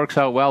that he works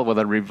out well with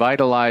a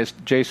revitalized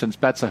Jason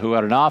Spezza, who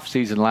had an off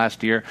season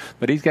last year,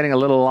 but he's getting a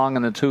little long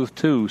in the tooth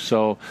too.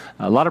 So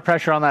a lot of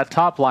pressure on that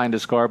top line to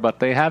score, but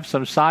they have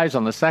some size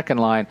on the second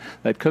line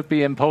that could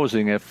be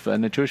imposing if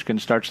Nichushkin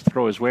starts to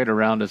throw his weight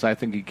around, as I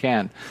think he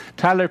can.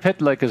 Tyler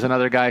Pitlick is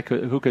another guy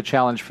who could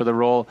challenge for the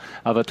role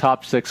of a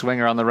top six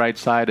winger on the right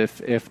side if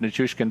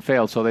Nichushkin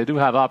fails. So they do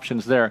have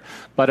options there.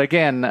 But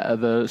again,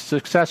 the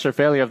success or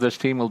failure of this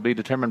team will be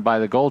determined by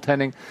the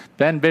goaltending.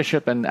 Ben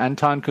Bishop and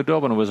Anton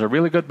Khudobin was a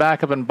really good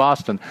backup in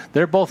Boston.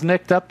 They're both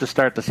nicked up to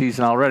start the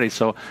season already,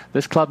 so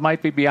this club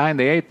might be behind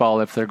the eight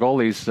ball if their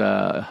goalie's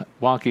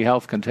wonky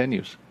health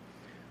continues.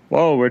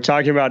 Whoa, we're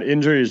talking about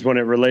injuries when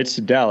it relates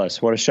to Dallas.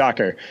 What a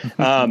shocker.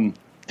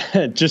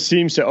 It just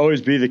seems to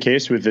always be the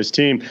case with this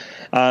team.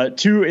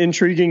 Two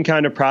intriguing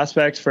kind of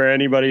prospects for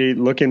anybody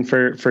looking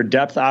for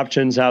depth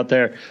options out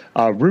there.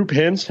 Roop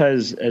Hintz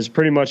has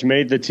pretty much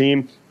made the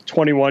team.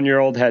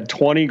 21-year-old had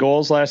 20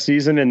 goals last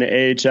season in the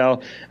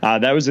AHL.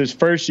 That was his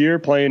first year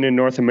playing in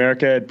North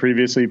America. Had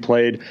previously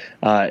played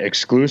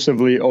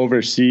exclusively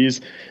overseas.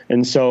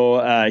 And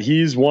so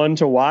he's one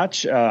to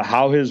watch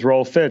how his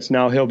role fits.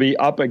 Now he'll be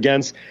up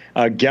against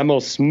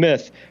Gemel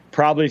Smith,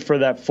 probably for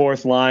that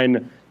fourth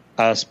line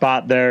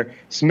spot there.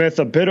 Smith,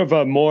 a bit of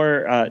a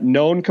more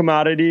known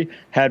commodity,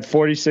 had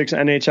 46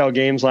 NHL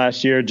games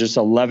last year, just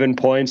 11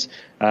 points.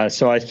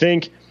 So I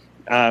think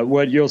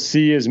what you'll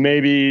see is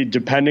maybe,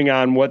 depending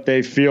on what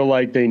they feel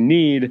like they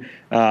need,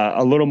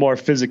 a little more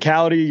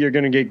physicality. You're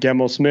going to get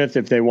Gemel Smith.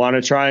 If they want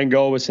to try and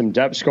go with some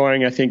depth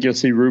scoring, I think you'll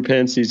see Roop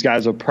Hintz. These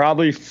guys will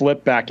probably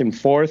flip back and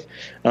forth,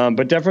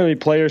 but definitely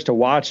players to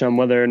watch on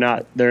whether or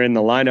not they're in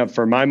the lineup.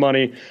 For my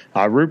money,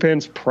 Roop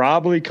Hintz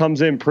probably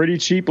comes in pretty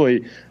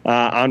cheaply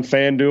on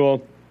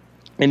FanDuel.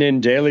 And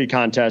in daily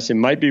contests, it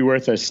might be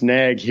worth a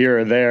snag here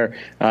or there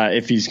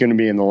if he's going to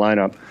be in the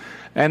lineup.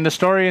 And the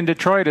story in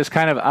Detroit is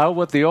kind of out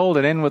with the old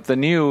and in with the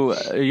new.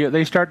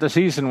 They start the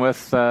season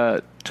with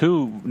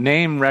two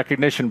name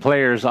recognition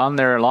players on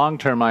their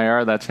long-term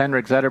IR. That's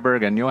Henrik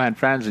Zetterberg and Johan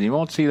Franzen. You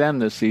won't see them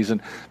this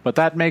season, but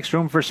that makes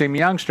room for some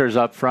youngsters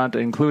up front,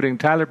 including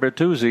Tyler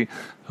Bertuzzi,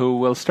 who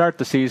will start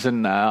the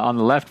season on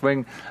the left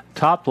wing,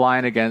 top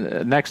line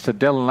again next to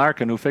Dylan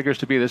Larkin, who figures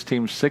to be this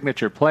team's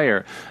signature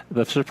player.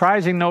 The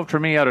surprising note for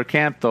me out of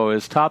camp, though,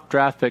 is top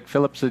draft pick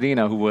Filip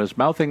Zadina, who was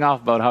mouthing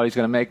off about how he's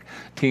going to make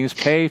teams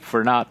pay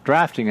for not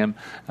drafting him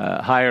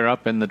higher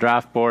up in the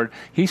draft board.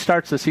 He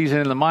starts the season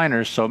in the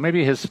minors, so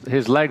maybe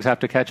his legs have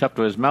to catch up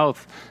to his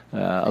mouth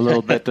a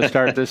little bit to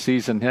start this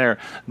season here.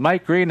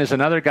 Mike Green is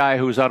another guy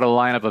who's out of the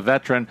lineup, a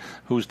veteran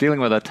who's dealing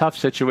with a tough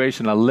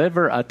situation, a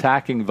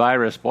liver-attacking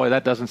virus. Boy,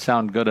 that doesn't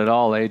sound good at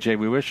all, AJ.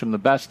 We wish him the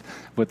best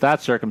with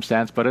that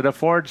circumstance, but it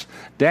affords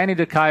Danny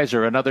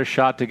DeKeyser another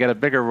shot to get a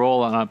bigger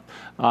role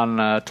on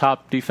a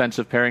top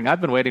defensive pairing. I've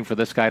been waiting for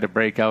this guy to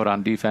break out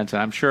on defense,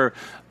 and I'm sure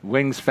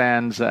Wings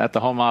fans at the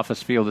home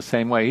office feel the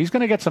same way. He's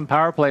going to get some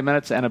power play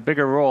minutes and a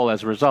bigger role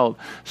as a result,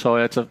 so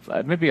it's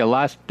maybe a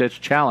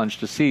last-ditch challenge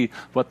to see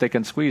what they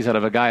can squeeze out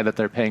of a guy that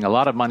they're paying a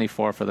lot of money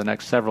for the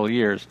next several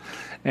years.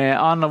 And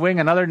on the wing,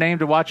 another name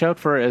to watch out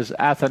for is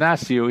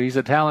Athanasiou. He's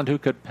a talent who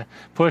could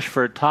push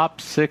for top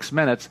 6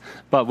 minutes,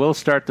 but will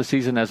start the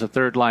season as a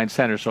third-line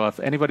center. So if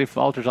anybody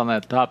falters on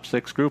that top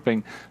 6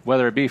 grouping,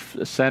 whether it be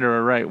center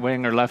or right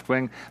wing or left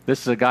wing,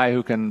 this is a guy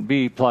who can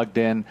be plugged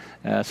in.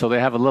 So they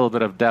have a little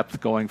bit of depth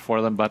going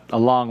for them, but a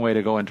long way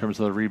to go in terms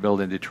of the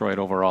rebuild in Detroit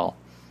overall.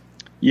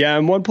 Yeah,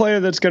 and one player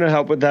that's going to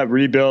help with that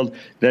rebuild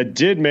that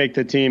did make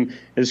the team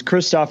is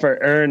Christopher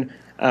Ehrn.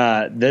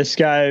 This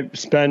guy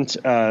spent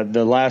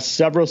the last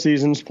several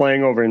seasons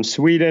playing over in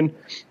Sweden,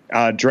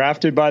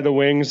 drafted by the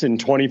Wings in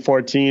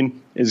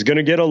 2014, is going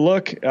to get a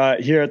look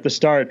here at the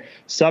start.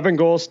 7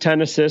 goals,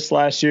 10 assists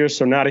last year,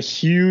 so not a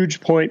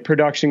huge point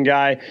production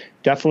guy,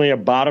 definitely a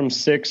bottom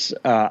 6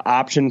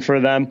 option for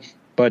them.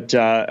 But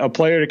a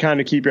player to kind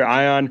of keep your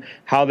eye on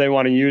how they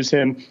want to use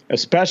him,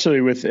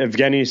 especially with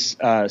Evgeny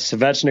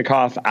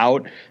Svechnikov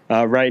out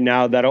right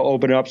now. That'll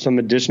open up some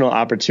additional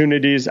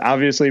opportunities.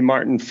 Obviously,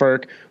 Martin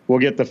Frk will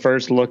get the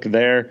first look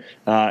there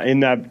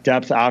in that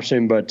depth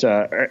option, but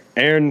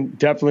Aaron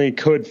definitely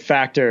could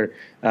factor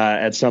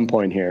at some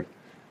point here.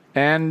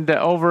 And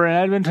over in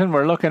Edmonton,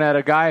 we're looking at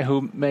a guy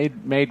who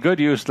made good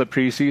use of the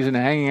preseason,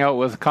 hanging out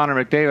with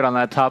Connor McDavid on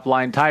that top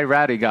line. Ty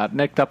Rattie got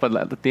nicked up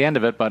at the end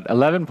of it, but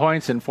 11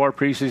 points in 4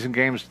 preseason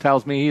games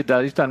tells me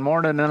he's done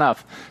more than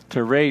enough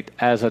to rate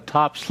as a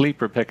top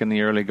sleeper pick in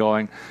the early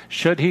going.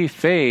 Should he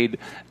fade,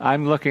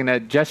 I'm looking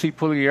at Jesse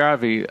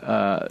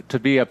Puljujarvi to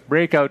be a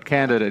breakout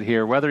candidate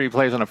here, whether he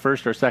plays on a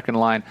first or second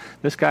line.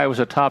 This guy was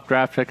a top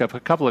draft pick a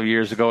couple of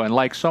years ago, and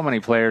like so many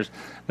players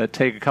that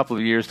take a couple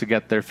of years to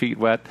get their feet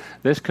wet,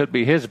 this could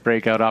be his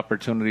breakout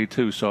opportunity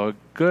too. So a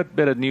good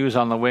bit of news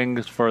on the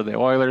wings for the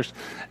Oilers.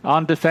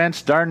 On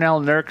defense,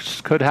 Darnell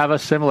Nurse could have a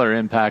similar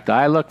impact.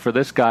 I look for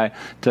this guy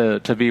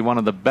to be one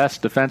of the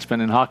best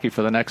defensemen in hockey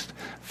for the next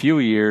few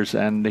years,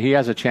 and he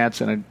has a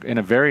chance in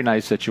a very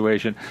nice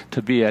situation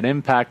to be an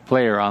impact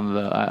player on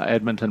the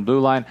Edmonton blue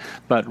line.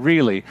 But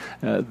really,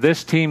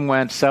 this team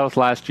went south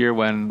last year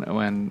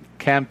when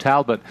Cam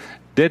Talbot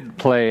did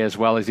play as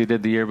well as he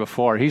did the year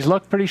before. He's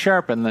looked pretty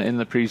sharp in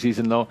the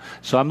preseason, though.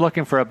 So I'm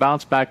looking for a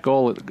bounce-back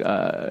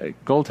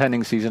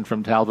goaltending season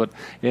from Talbot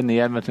in the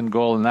Edmonton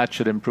goal, and that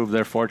should improve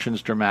their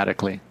fortunes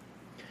dramatically.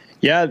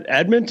 Yeah,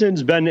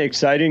 Edmonton's been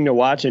exciting to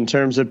watch in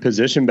terms of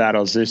position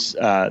battles this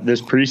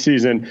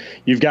preseason.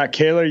 You've got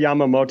Kailer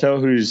Yamamoto,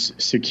 who's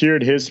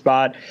secured his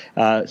spot,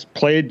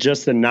 played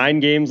just the 9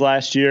 games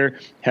last year,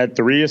 had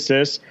 3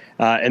 assists,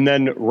 and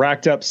then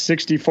racked up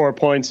 64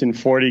 points in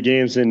 40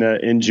 games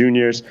in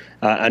juniors.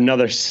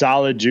 Another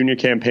solid junior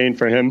campaign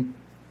for him.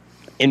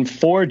 In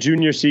 4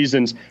 junior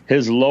seasons,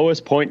 his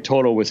lowest point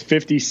total was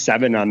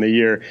 57 on the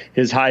year,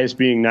 his highest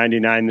being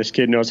 99. This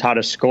kid knows how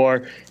to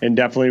score and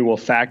definitely will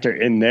factor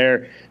in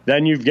there.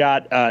 Then you've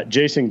got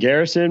Jason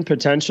Garrison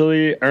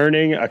potentially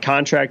earning a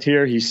contract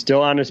here. He's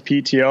still on his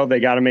PTO. They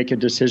got to make a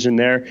decision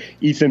there.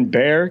 Ethan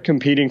Bear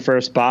competing for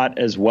a spot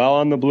as well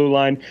on the blue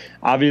line.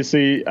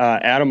 Obviously,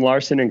 Adam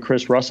Larson and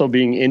Chris Russell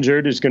being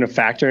injured is going to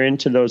factor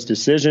into those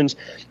decisions.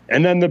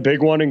 And then the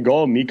big one in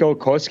goal, Mikko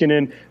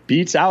Koskinen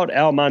beats out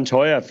Al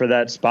Montoya for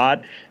that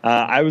spot.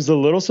 I was a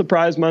little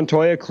surprised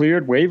Montoya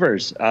cleared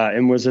waivers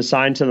and was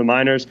assigned to the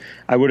minors.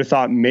 I would have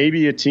thought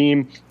maybe a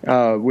team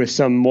with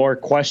some more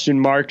question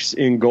marks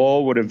in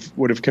goal would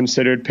have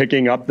considered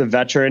picking up the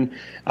veteran,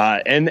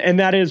 and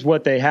that is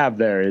what they have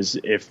there. Is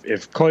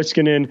if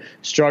Koskinen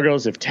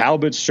struggles, if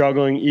Talbot's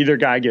struggling, either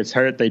guy gets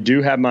hurt, they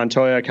do have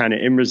Montoya kind of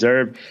in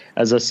reserve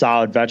as a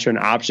solid veteran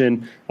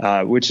option,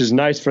 which is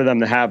nice for them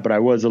to have. But I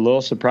was a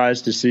little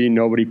surprised to see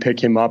nobody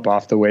pick him up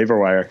off the waiver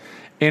wire.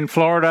 In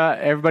Florida,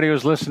 everybody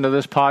who's listened to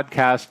this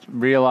podcast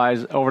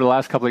over the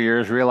last couple of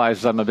years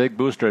realizes I'm a big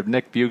booster of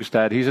Nick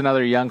Bjugstad. He's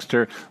another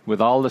youngster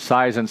with all the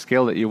size and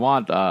skill that you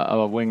want of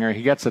a winger.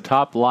 He gets a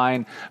top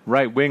line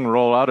right wing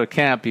roll out of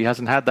camp. He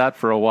hasn't had that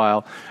for a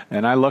while,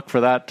 and I look for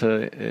that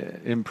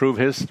to improve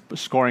his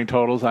scoring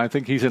totals. I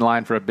think he's in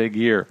line for a big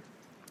year.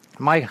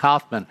 Mike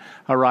Hoffman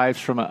arrives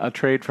from a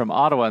trade from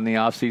Ottawa in the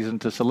offseason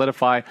to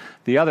solidify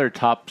the other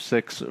top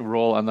 6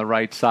 role on the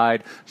right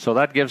side. So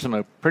that gives him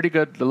a pretty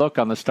good look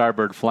on the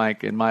starboard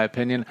flank, in my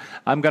opinion.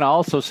 I'm going to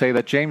also say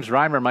that James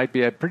Reimer might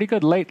be a pretty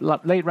good late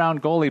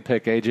round goalie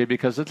pick, AJ,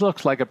 because it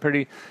looks like a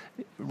pretty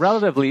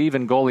relatively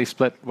even goalie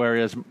split,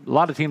 whereas a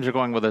lot of teams are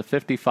going with a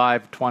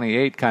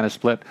 55-28 kind of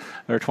split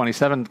or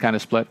 27 kind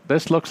of split.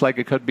 This looks like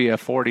it could be a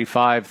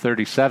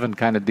 45-37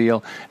 kind of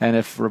deal. And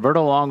if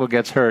Roberto Luongo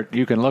gets hurt,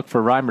 you can look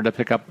for Reimer to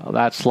pick up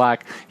that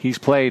slack. He's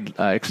played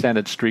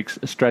extended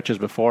stretches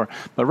before.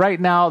 But right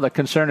now, the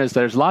concern is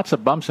there's lots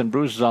of bumps and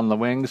bruises on the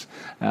wings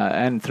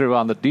and through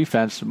on the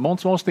defense,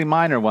 mostly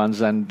minor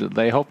ones, and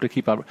they hope to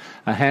keep a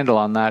handle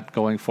on that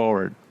going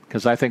forward,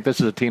 because I think this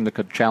is a team that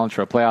could challenge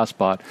for a playoff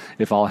spot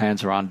if all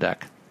hands are on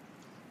deck.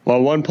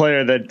 Well, one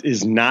player that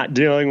is not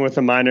dealing with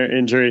a minor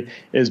injury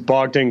is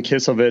Bogdan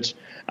Kiselvic.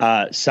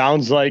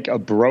 Sounds like a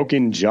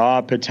broken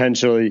jaw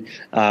potentially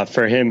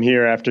for him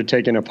here after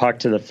taking a puck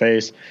to the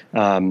face.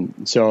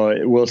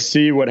 So we'll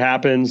see what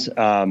happens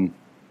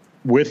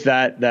with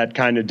that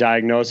kind of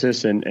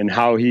diagnosis and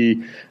how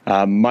he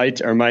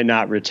might or might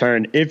not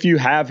return. If you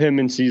have him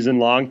in season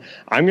long,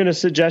 I'm going to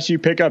suggest you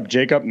pick up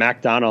Jacob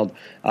MacDonald.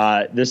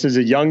 This is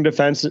a young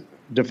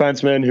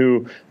defenseman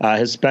who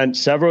has spent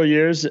several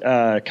years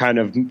kind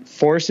of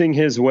forcing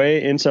his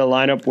way into a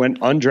lineup,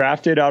 went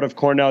undrafted out of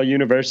Cornell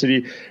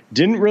University,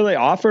 didn't really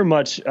offer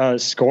much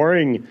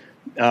scoring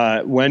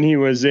when he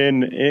was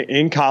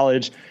in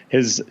college.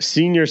 His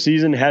senior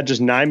season had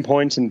just 9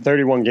 points in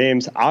 31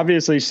 games.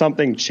 Obviously,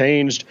 something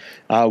changed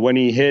when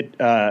he hit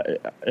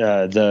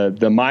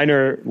the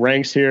minor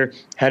ranks here.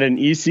 Had an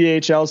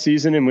ECHL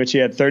season in which he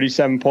had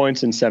 37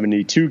 points in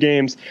 72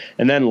 games.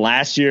 And then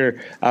last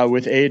year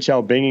with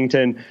AHL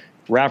Binghamton,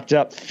 wrapped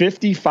up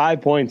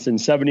 55 points in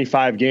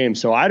 75 games.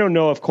 So I don't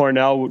know if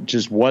Cornell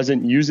just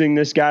wasn't using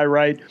this guy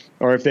right,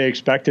 or if they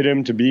expected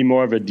him to be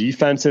more of a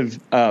defensive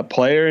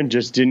player and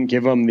just didn't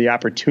give him the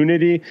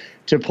opportunity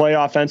to play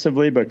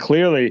offensively. But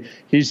clearly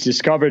he's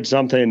discovered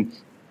something,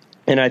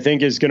 and I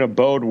think is going to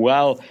bode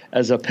well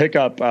as a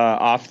pickup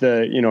off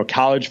the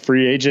college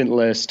free agent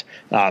list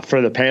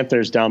for the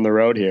Panthers down the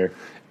road here.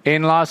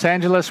 In Los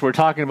Angeles, we're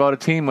talking about a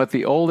team with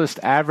the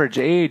oldest average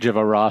age of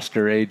a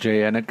roster,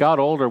 AJ, and it got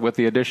older with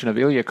the addition of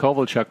Ilya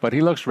Kovalchuk, but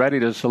he looks ready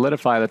to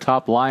solidify the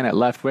top line at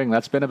left wing.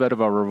 That's been a bit of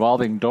a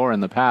revolving door in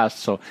the past,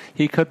 so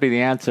he could be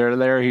the answer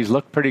there. He's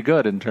looked pretty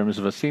good in terms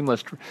of a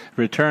seamless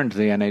return to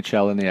the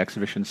NHL in the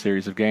exhibition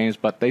series of games,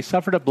 but they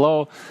suffered a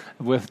blow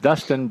with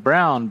Dustin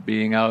Brown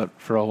being out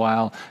for a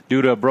while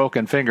due to a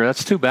broken finger.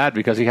 That's too bad,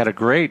 because he had a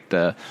great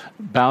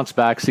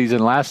bounce-back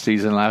season last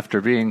season after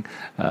being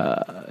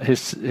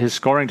his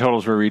scoring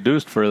totals were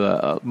reduced for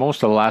the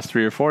most of the last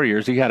 3 or 4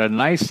 years. He had a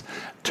nice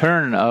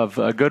turn of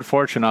good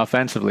fortune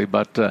offensively,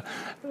 but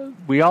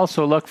we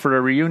also look for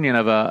a reunion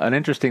of an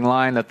interesting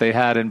line that they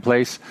had in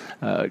place.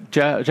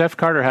 Jeff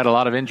Carter had a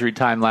lot of injury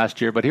time last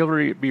year, but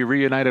he'll be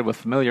reunited with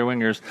familiar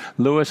wingers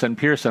Lewis and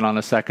Pearson on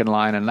the second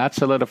line, and that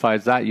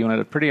solidifies that unit.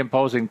 A pretty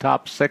imposing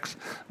top 6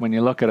 when you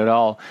look at it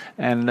all.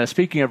 And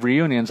speaking of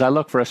reunions, I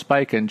look for a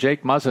spike in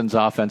Jake Muzzin's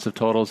offensive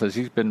totals as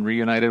he's been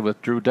reunited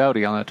with Drew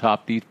Doughty on the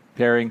top D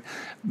pairing.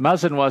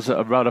 Muzzin was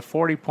about a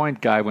 40-point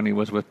guy when he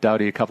was with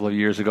Doughty a couple of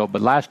years ago, but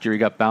last year he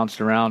got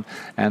bounced around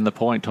and the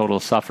point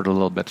total suffered a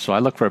little bit. So I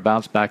look for a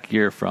bounce-back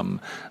year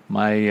from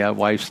my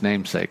wife's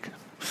namesake.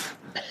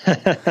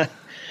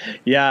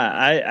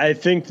 Yeah, I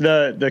think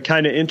the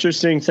kind of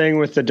interesting thing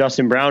with the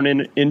Dustin Brown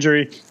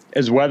injury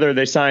is whether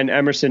they sign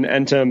Emerson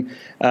Entum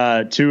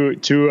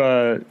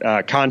to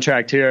a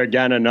contract here.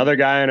 Again, another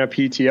guy on a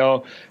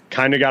PTO.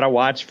 Kind of got to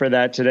watch for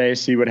that today,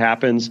 see what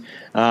happens.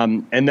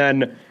 And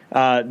then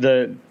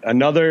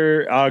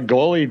another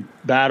goalie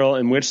battle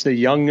in which the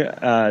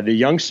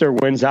youngster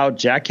wins out.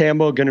 Jack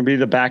Campbell going to be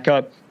the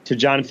backup to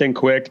Jonathan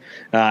Quick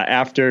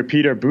after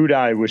Peter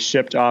Budaj was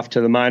shipped off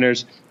to the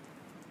minors.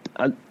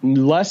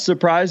 Less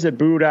surprised that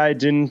Budaj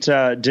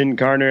didn't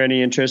garner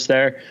any interest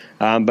there,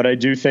 but I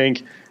do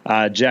think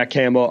Jack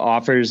Campbell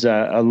offers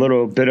a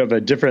little bit of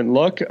a different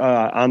look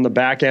on the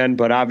back end.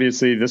 But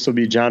obviously, this will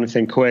be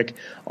Jonathan Quick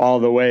all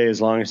the way as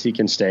long as he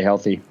can stay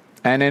healthy.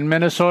 And in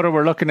Minnesota,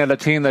 we're looking at a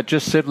team that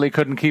just simply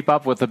couldn't keep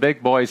up with the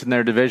big boys in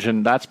their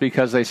division. That's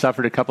because they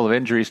suffered a couple of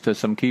injuries to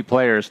some key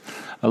players.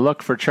 A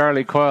look for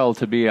Charlie Coyle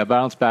to be a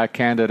bounce-back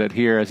candidate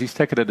here, as he's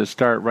ticketed to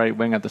start right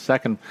wing at the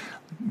second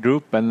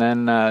group. And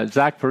then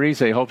Zach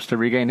Parise hopes to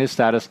regain his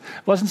status.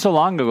 It wasn't so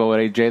long ago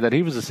at AJ that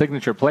he was a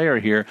signature player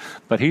here,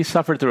 but he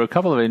suffered through a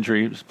couple of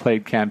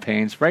injury-plagued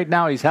campaigns. Right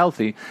now he's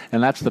healthy,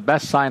 and that's the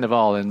best sign of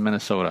all in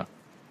Minnesota.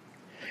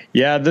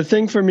 Yeah, the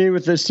thing for me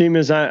with this team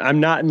is I'm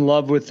not in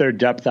love with their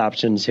depth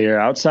options here.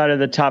 Outside of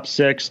the top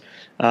 6,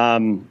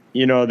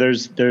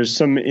 there's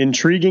some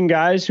intriguing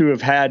guys who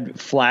have had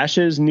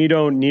flashes.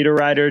 Nito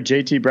Niederreiter,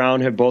 JT Brown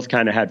have both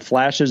kind of had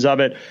flashes of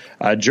it.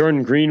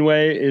 Jordan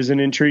Greenway is an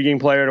intriguing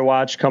player to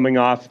watch coming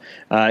off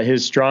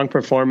his strong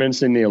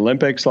performance in the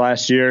Olympics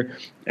last year.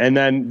 And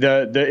then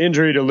the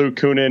injury to Luke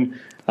Kunin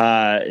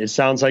It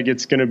sounds like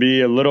it's going to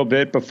be a little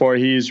bit before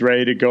he's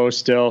ready to go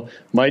still.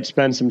 Might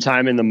spend some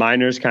time in the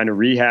minors kind of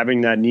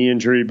rehabbing that knee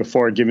injury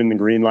before giving the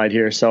green light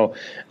here. So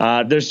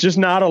there's just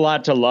not a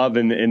lot to love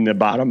in the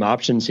bottom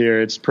options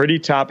here. It's pretty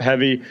top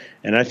heavy,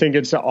 and I think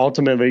it's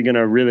ultimately going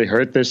to really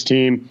hurt this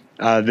team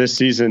this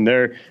season.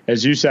 They're,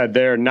 as you said,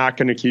 they're not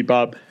going to keep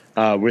up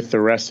with the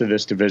rest of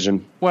this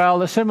division.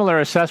 Well, a similar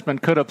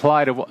assessment could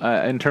apply to,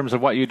 in terms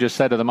of what you just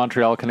said to the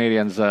Montreal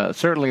Canadiens.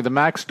 Certainly the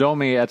Max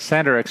Domi at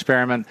center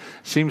experiment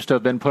seems to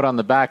have been put on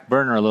the back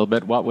burner a little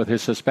bit, what with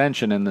his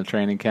suspension in the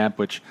training camp,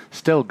 which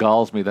still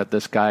galls me that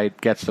this guy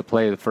gets to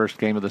play the first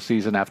game of the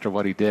season after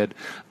what he did.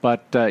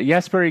 But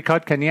Jesperi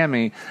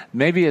Kotkaniemi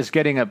maybe is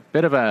getting a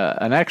bit of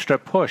an extra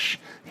push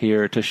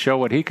here to show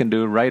what he can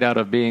do right out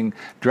of being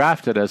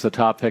drafted as the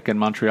top pick in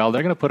Montreal.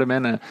 They're going to put him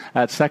in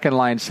at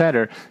second-line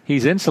center.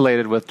 He's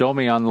insulated with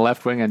Domi on the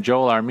left wing and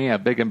Joel Armia, a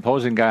big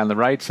imposing guy on the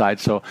right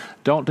side, so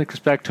don't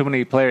expect too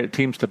many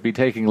teams to be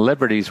taking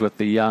liberties with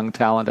the young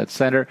talent at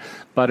center,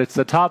 but it's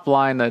the top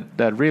line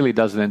that really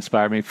doesn't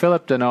inspire me.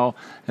 Philip Deneau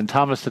and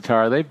Thomas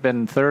Tatar, they've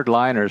been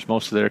third-liners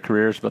most of their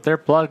careers, but they're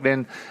plugged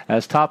in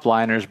as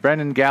top-liners.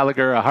 Brendan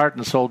Gallagher, a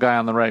heart-and-soul guy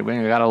on the right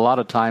wing. I got a lot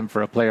of time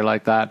for a player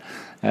like that,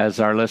 as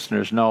our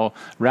listeners know,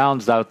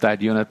 rounds out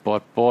that unit.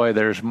 But, boy,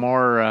 there's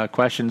more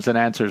questions than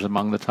answers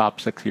among the top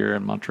six here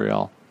in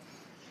Montreal.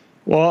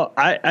 Well,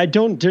 I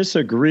don't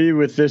disagree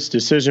with this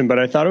decision, but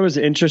I thought it was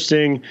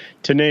interesting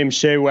to name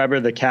Shea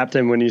Weber the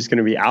captain when he's going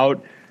to be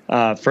out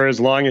for as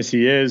long as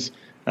he is,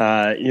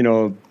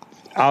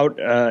 out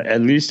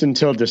at least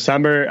until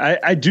December.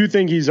 I do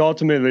think he's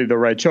ultimately the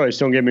right choice.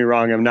 Don't get me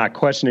wrong. I'm not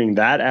questioning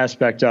that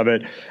aspect of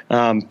it.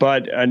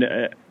 But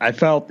I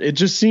felt it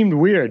just seemed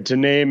weird to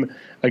name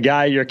a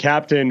guy your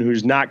captain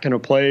who's not going to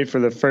play for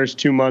the first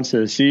 2 months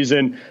of the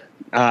season.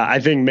 I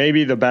think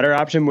maybe the better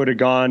option would have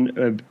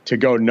gone to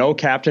go no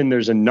captain.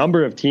 There's a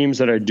number of teams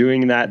that are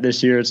doing that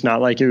this year. It's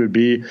not like it would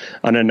be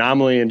an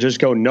anomaly, and just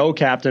go no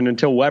captain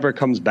until Weber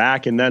comes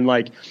back. And then,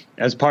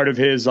 as part of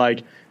his,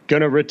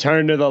 going to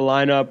return to the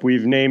lineup,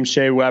 we've named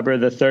Shea Weber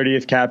the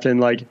 30th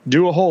captain.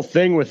 Do a whole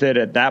thing with it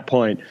at that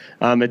point.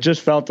 It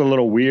just felt a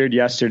little weird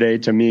yesterday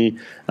to me.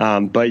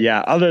 But yeah,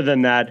 other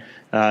than that,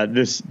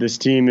 this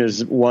team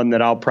is one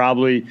that I'll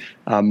probably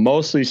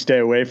mostly stay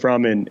away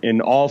from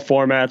in all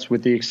formats,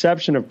 with the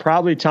exception of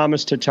probably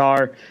Thomas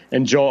Tatar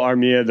and Joel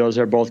Armia. Those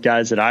are both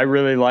guys that I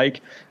really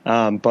like,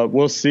 but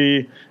we'll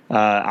see.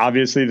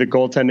 Obviously, the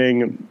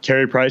goaltending,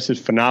 Carey Price is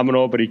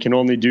phenomenal, but he can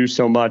only do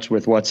so much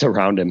with what's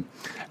around him.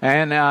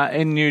 And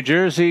in New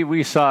Jersey,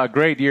 we saw a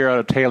great year out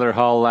of Taylor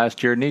Hall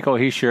last year. Nico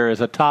Hischier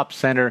is a top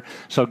center.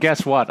 So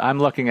guess what? I'm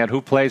looking at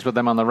who plays with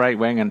them on the right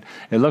wing, and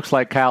it looks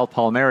like Kyle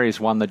Palmieri's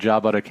won the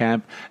job out of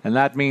camp. And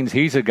that means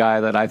he's a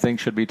guy that I think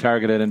should be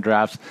targeted in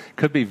drafts.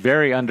 Could be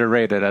very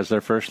underrated as their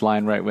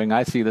first-line right wing.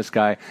 I see this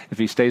guy, if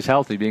he stays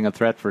healthy, being a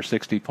threat for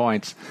 60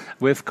 points.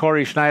 With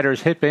Corey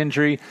Schneider's hip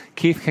injury,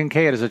 Keith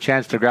Kincaid has a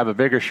chance to grab a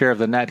bigger share of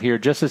the net here,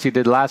 just as he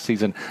did last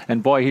season.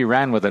 And boy, he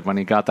ran with it when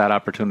he got that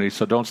opportunity.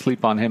 So don't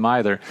sleep on him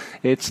either.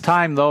 It's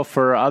time, though,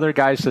 for other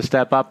guys to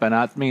step up, and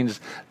that means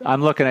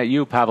I'm looking at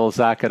you, Pavel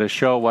Zacha, to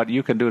show what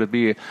you can do to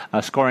be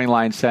a scoring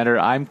line center.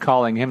 I'm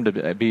calling him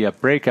to be a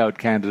breakout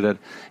candidate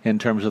in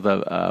terms of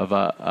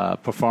a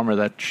performer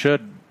that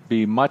should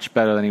be much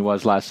better than he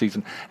was last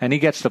season. And he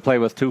gets to play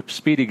with two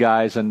speedy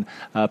guys and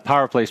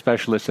power play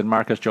specialists in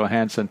Marcus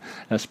Johansson,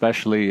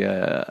 especially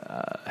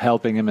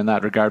helping him in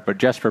that regard. But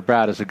Jesper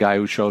Bratt is a guy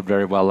who showed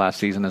very well last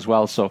season as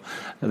well. So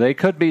they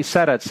could be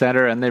set at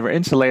center, and they were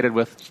insulated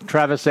with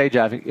Travis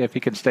Zajac if he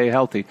can stay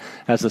healthy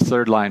as the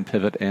third-line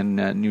pivot in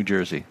New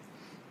Jersey.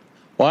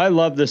 Well, I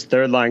love this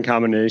third-line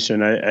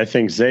combination. I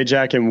think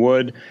Zajac and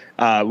Wood,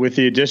 with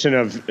the addition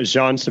of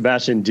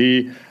Jean-Sebastien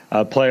Dea,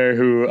 a player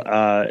who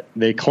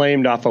they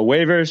claimed off of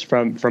waivers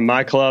from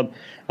my club.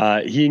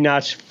 He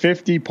notched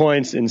 50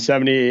 points in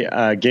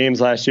 70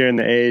 games last year in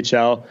the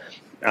AHL.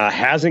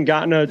 Hasn't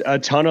gotten a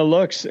ton of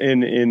looks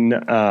in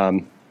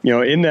the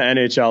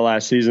NHL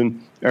last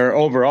season, or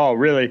overall,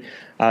 really,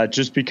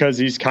 just because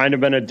he's kind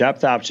of been a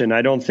depth option.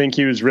 I don't think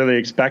he was really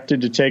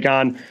expected to take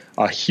on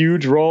a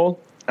huge role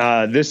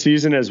this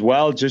season as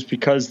well, just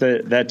because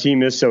that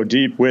team is so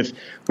deep. With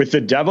the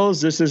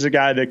Devils, this is a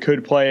guy that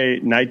could play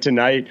night to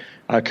night,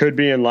 could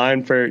be in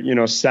line for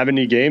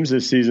 70 games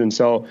this season.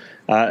 So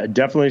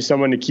definitely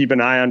someone to keep an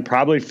eye on.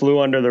 Probably flew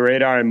under the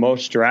radar in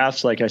most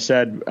drafts, like I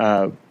said,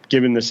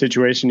 given the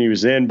situation he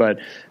was in. But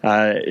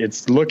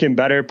it's looking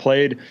better.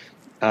 Played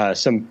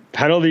some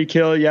penalty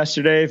kill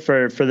yesterday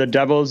for the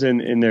Devils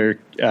in their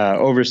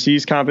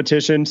overseas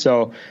competition.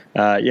 So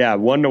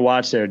one to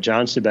watch there,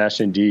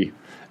 Jean-Sebastien Dea.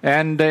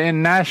 And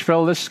in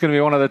Nashville, this is going to be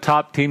one of the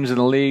top teams in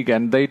the league,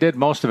 and they did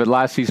most of it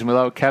last season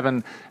without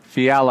Kevin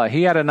Fiala.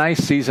 He had a nice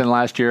season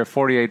last year,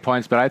 48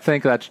 points, but I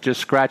think that's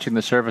just scratching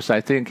the surface. I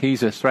think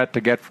he's a threat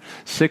to get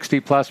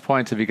 60-plus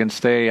points if he can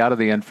stay out of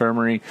the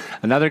infirmary.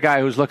 Another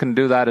guy who's looking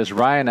to do that is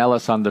Ryan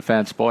Ellis on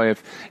defense. Boy,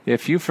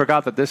 if you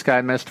forgot that this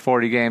guy missed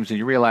 40 games and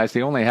you realized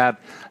he only had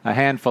a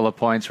handful of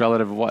points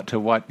relative to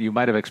what you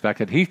might have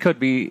expected, he could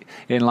be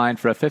in line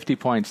for a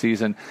 50-point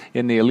season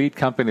in the elite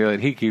company that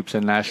he keeps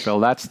in Nashville.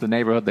 That's the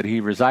neighborhood that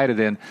he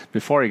resided in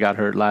before he got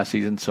hurt last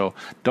season, so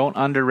don't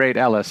underrate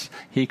Ellis.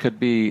 He could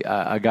be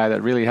a guy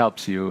that really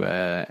helps you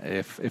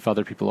if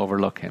other people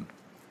overlook him.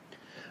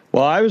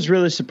 Well, I was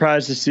really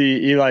surprised to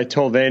see Eli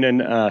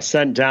Tolvanen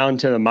sent down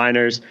to the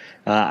minors.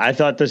 I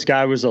thought this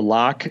guy was a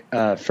lock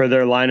for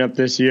their lineup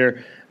this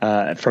year.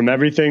 From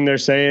everything they're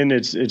saying,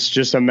 it's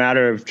just a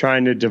matter of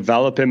trying to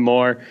develop him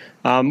more,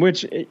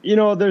 which,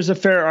 there's a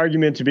fair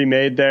argument to be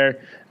made there.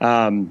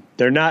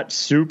 They're not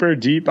super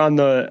deep on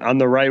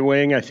the right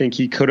wing. I think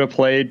he could have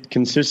played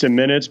consistent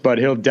minutes, but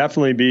he'll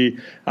definitely be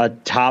a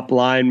top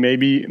line,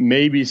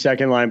 maybe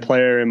second line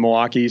player in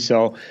Milwaukee.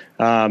 So,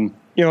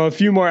 a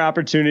few more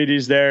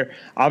opportunities there.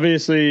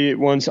 Obviously,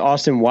 once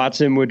Austin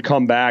Watson would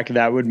come back,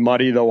 that would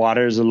muddy the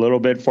waters a little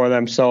bit for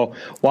them. So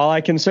while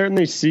I can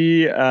certainly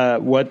see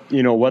what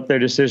their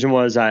decision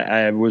was,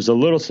 I was a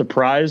little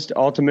surprised.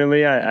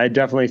 Ultimately, I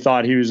definitely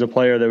thought he was a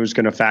player that was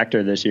going to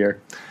factor this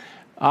year.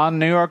 On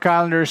New York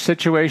Islanders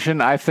situation,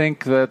 I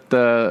think that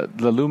the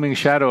looming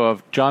shadow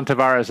of John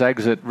Tavares'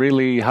 exit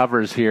really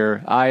hovers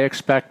here. I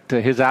expect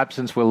his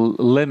absence will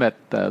limit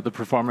the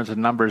performance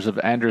and numbers of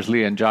Anders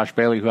Lee and Josh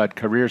Bailey, who had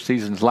career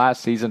seasons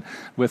last season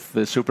with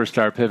the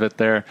superstar pivot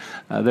there.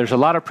 There's a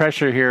lot of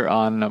pressure here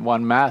on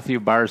one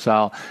Matthew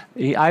Barzal.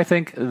 I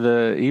think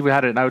he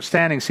had an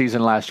outstanding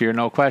season last year,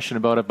 no question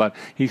about it, but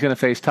he's going to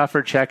face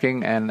tougher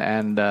checking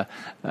and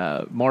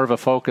more of a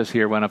focus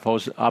here when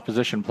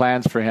opposition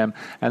plans for him,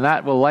 and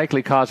that will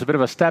likely cause a bit of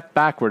a step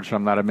backwards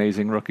from that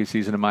amazing rookie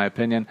season, in my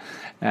opinion.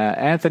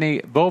 Anthony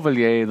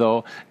Beauvillier,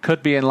 though,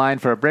 could be in line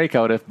for a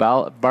breakout if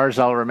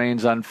Barzal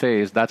remains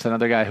unfazed. That's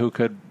another guy who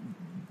could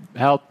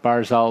help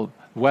Barzal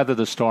weather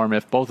the storm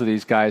if both of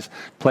these guys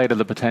play to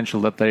the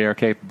potential that they are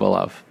capable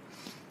of.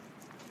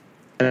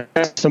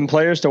 Some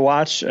players to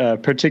watch,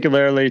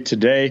 particularly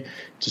today,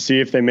 to see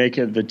if they make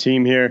the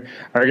team here,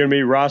 are going to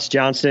be Ross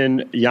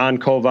Johnston, Jan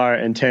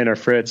Kovar, and Tanner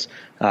Fritz.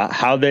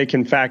 How they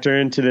can factor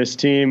into this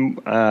team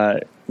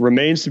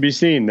remains to be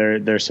seen.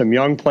 There's some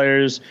young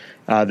players.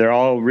 They're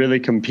all really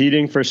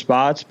competing for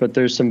spots, but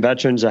there's some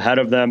veterans ahead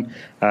of them,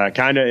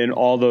 kind of in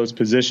all those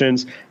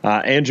positions.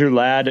 Andrew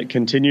Ladd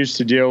continues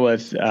to deal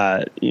with,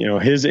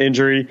 his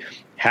injury.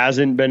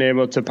 Hasn't been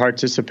able to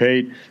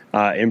participate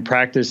in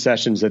practice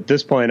sessions. At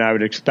this point, I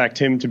would expect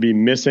him to be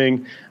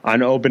missing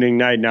on opening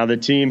night. Now, the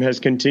team has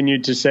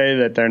continued to say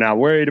that they're not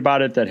worried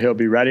about it, that he'll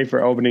be ready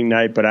for opening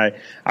night, but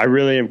I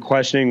really am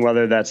questioning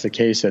whether that's the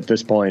case at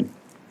this point.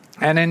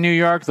 And in New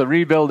York, the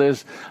rebuild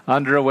is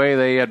underway.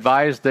 They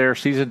advised their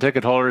season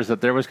ticket holders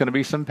that there was going to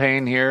be some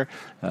pain here,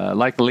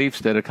 like the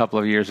Leafs did a couple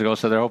of years ago,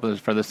 so they're hoping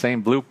for the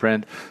same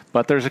blueprint.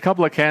 But there's a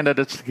couple of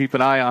candidates to keep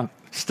an eye on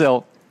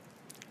still.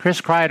 Chris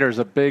Kreider is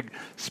a big,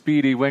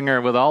 speedy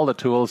winger with all the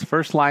tools.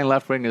 First line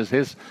left wing is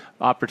his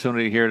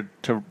opportunity here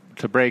to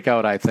break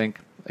out, I think.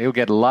 He'll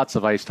get lots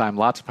of ice time,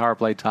 lots of power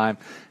play time,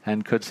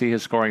 and could see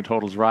his scoring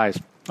totals rise.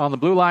 On the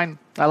blue line,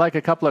 I like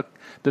a couple of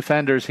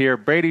defenders here.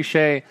 Brady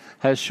Shea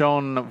has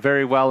shown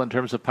very well in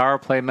terms of power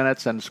play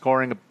minutes and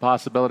scoring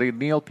possibility.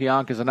 Neil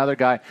Pionk is another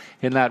guy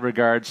in that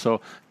regard,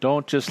 so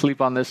don't just sleep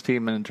on this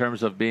team in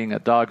terms of being a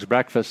dog's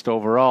breakfast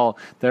overall.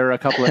 There are a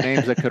couple of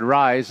names that could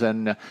rise,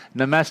 and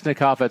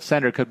Nemesnikov at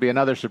center could be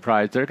another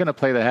surprise. They're going to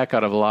play the heck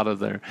out of a lot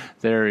of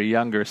their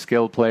younger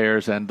skilled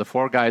players, and the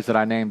four guys that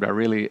I named are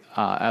really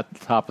at the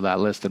top of that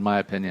list, in my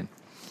opinion.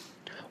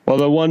 Well,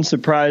 the one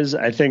surprise,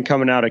 I think,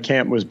 coming out of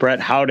camp was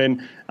Brett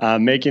Howden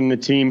making the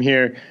team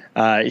here.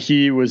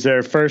 He was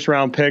their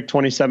first-round pick,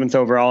 27th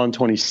overall in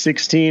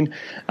 2016.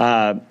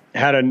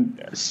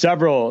 Had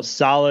several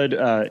solid,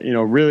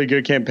 really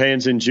good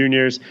campaigns in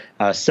juniors,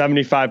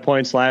 75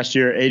 points last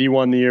year,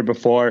 81 the year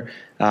before.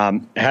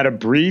 Had a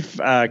brief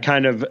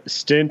kind of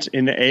stint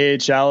in the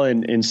AHL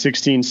in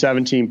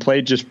 16-17,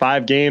 played just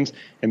 5 games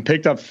and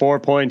picked up 4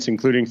 points,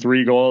 including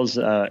 3 goals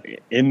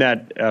in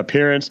that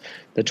appearance.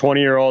 The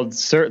 20-year-old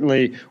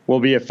certainly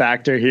will be a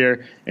factor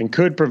here and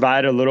could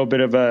provide a little bit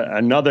of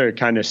another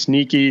kind of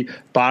sneaky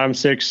bottom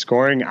 6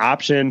 scoring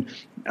option.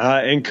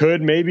 And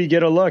could maybe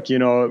get a look.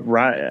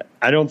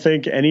 I don't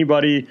think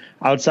anybody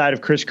outside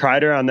of Chris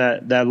Kreider on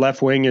that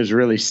left wing is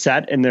really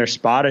set in their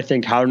spot. I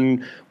think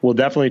Howden will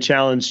definitely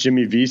challenge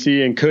Jimmy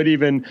Vesey and could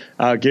even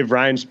give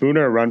Ryan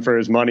Spooner a run for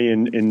his money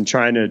in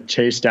trying to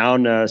chase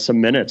down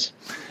some minutes.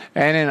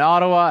 And in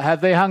Ottawa,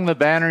 have they hung the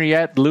banner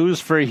yet? Lose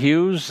for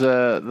Hughes,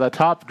 the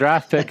top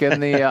draft pick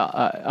in the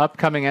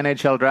upcoming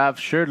NHL draft,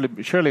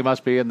 surely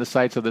must be in the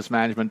sights of this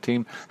management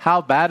team.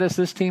 How bad is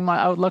this team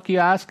outlook, you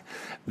ask?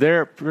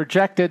 Their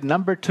projected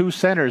number 2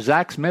 center,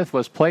 Zach Smith,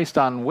 was placed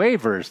on way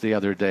waivers the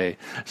other day.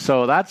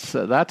 So that's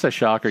a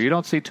shocker. You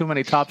don't see too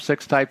many top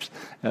 6 types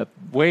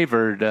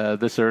wavered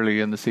this early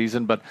in the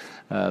season, but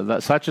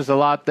such is a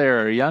lot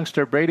there.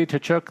 Youngster Brady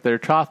Tkachuk, their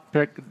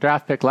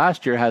draft pick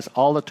last year, has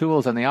all the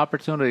tools and the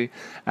opportunity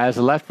as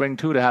a left wing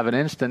too to have an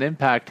instant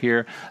impact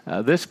here.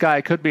 This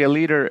guy could be a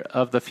leader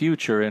of the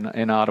future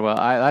in Ottawa.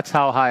 That's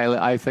how high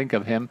I think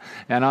of him.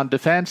 And on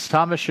defense,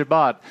 Thomas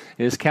Chabot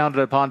is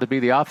counted upon to be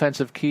the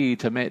offensive key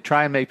to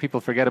try and make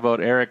people forget about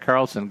Erik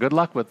Karlsson. Good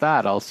luck with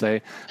that, I'll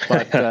say.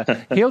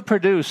 But he'll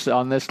produce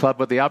on this club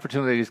with the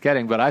opportunity he's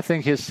getting. But I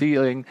think his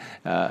ceiling,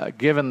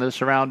 given the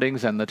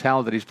surroundings and the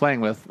talent that he's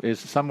playing with, is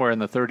somewhere in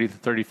the 30 to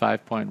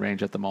 35 point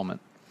range at the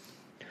moment.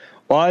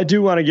 Well, I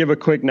do want to give a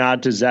quick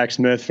nod to Zach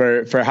Smith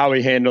for how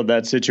he handled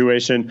that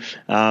situation.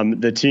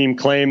 The team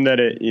claimed that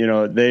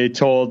they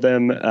told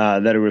them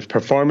that it was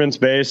performance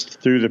based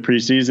through the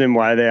preseason,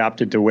 why they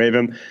opted to waive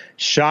him.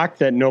 Shocked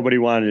that nobody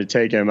wanted to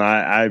take him.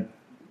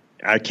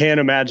 I can't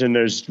imagine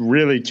there's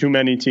really too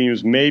many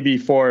teams, maybe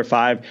 4 or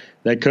 5,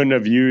 that couldn't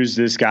have used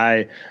this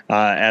guy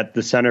at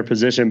the center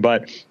position,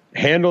 but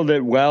handled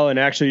it well and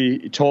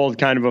actually told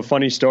kind of a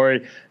funny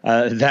story.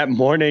 That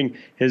morning,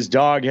 his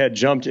dog had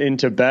jumped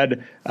into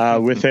bed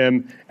with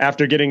him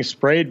after getting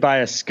sprayed by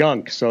a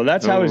skunk. So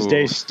that's how his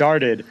day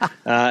started.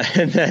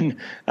 And then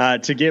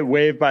to get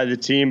waived by the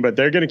team, but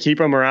they're going to keep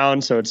him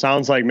around. So it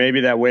sounds like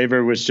maybe that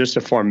waiver was just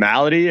a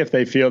formality if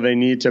they feel they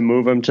need to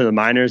move him to the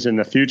minors in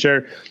the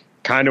future.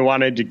 Kind of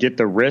wanted to get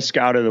the risk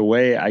out of the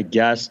way, I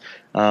guess.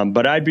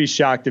 But I'd be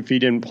shocked if he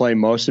didn't play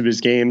most of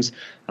his games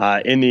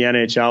in the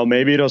NHL.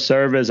 Maybe it'll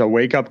serve as a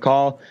wake-up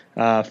call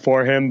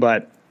for him.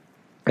 But,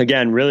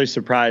 again, really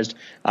surprised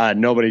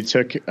nobody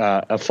took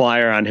a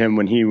flyer on him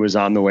when he was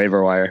on the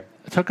waiver wire.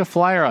 Took a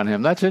flyer on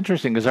him. That's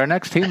interesting because our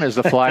next team is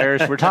the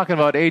Flyers. We're talking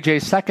about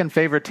AJ's second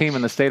favorite team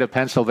in the state of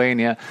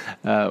Pennsylvania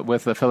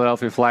with the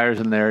Philadelphia Flyers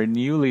and their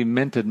newly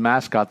minted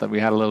mascot that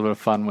we had a little bit of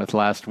fun with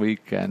last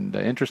week. And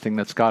interesting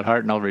that Scott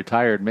Hartnell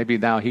retired. Maybe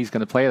now he's going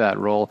to play that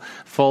role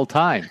full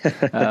time.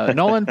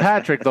 Nolan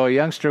Patrick, though, a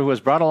youngster who was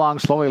brought along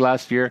slowly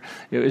last year,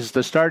 is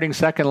the starting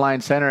second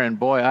line center. And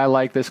boy, I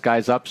like this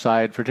guy's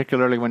upside,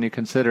 particularly when you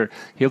consider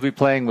he'll be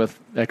playing with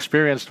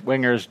experienced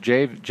wingers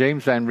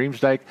James Van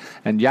Riemsdyk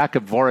and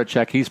Jakub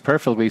Voracek. He's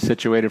perfectly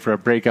situated for a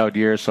breakout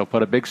year, so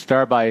put a big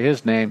star by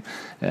his name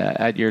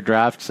at your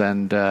drafts,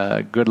 and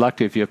good luck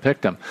to you if you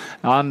picked him.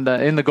 In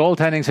the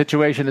goaltending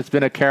situation, it's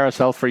been a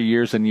carousel for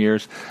years and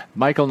years.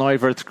 Michael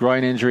Neuwirth's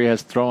groin injury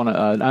has thrown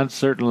an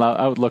uncertain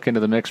outlook into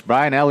the mix.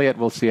 Brian Elliott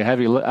will see a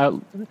heavy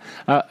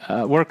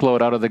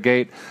workload out of the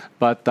gate,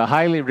 but the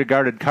highly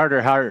regarded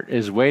Carter Hart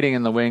is waiting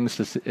in the wings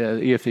to see,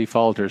 if he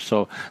falters.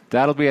 So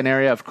that'll be an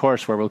area, of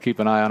course, where we'll keep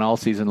an eye on all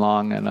season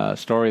long, and a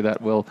story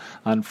that will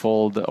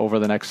unfold over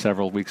the next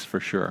several weeks for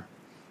sure.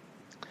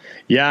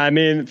 Yeah, I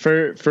mean,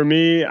 for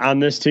me on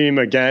this team,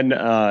 again,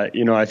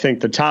 I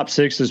think the top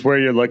 6 is where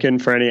you're looking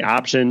for any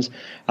options.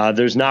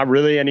 There's not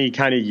really any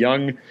kind of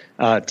young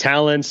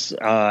talents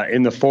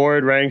in the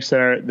forward ranks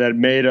that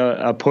made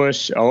a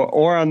push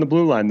or on the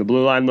blue line. The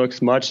blue line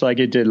looks much like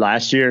it did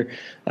last year.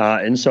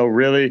 And so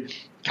really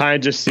kind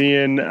of just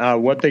seeing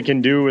what they can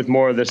do with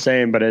more of the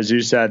same. But as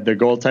you said, the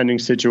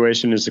goaltending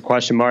situation is a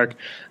question mark.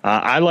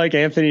 I like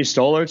Anthony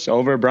Stolarz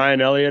over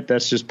Brian Elliott.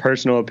 That's just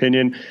personal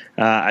opinion.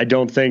 I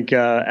don't think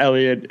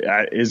Elliott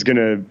is going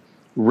to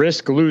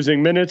risk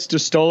losing minutes to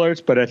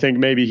Stolarz, but I think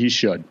maybe he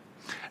should.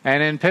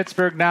 And in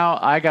Pittsburgh now,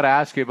 I got to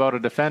ask you about a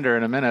defender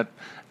in a minute.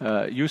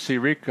 Juuso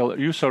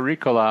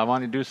Riikola, I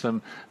want to do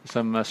some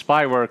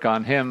spy work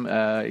on him.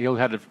 He'll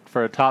head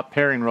for a top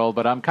pairing role,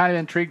 but I'm kind of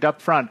intrigued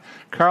up front.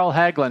 Carl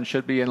Hagelin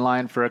should be in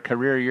line for a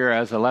career year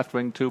as a left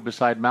wing too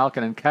beside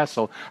Malkin and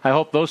Kessel. I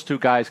hope those two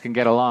guys can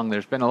get along.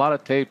 There's been a lot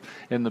of tape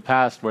in the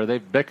past where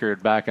they've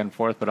bickered back and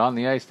forth, but on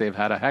the ice they've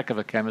had a heck of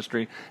a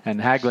chemistry, and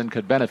Hagelin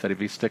could benefit if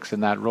he sticks in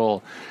that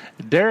role.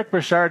 Derek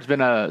Brassard's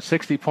been a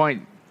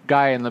 60-point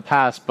guy in the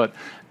past, but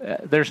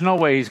there's no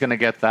way he's going to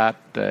get that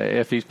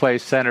if he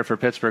plays center for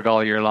Pittsburgh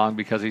all year long,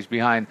 because he's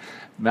behind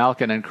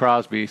Malkin and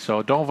Crosby.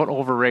 So don't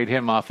overrate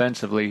him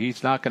offensively.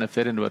 He's not going to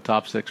fit into a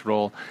top 6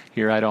 role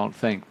here, I don't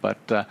think.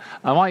 But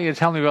I want you to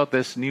tell me about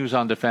this news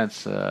on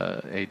defense,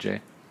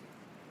 AJ.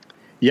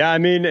 Yeah, I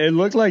mean, it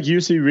looked like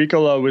Juuso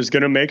Riikola was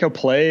going to make a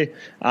play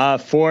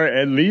for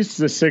at least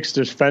the 6th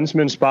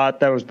defenseman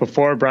spot. That was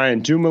before Brian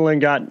Dumoulin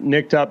got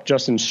nicked up.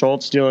 Justin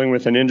Schultz dealing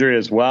with an injury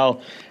as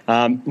well.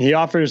 He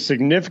offers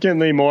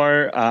significantly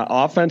more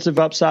offensive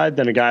upside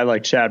than a guy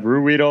like Chad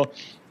Ruhwedel.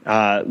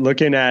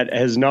 Looking at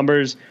his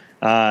numbers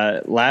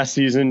last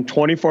season,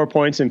 24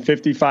 points in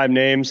 59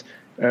 games,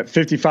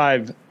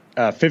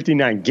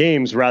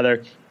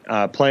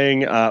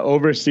 playing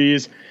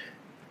overseas.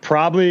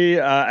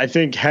 Probably, I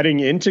think, heading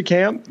into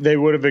camp, they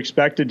would have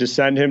expected to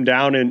send him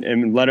down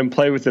and let him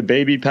play with the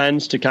baby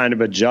pens to kind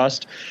of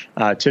adjust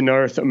to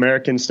North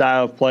American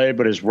style of play,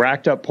 but has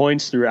racked up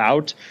points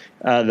throughout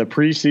the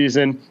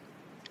preseason.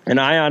 And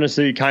I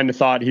honestly kind of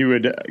thought he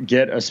would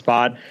get a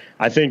spot.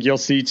 I think you'll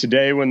see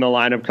today when the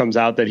lineup comes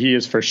out that he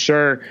is for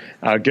sure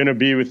going to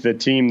be with the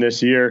team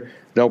this year.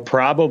 they'll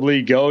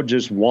probably go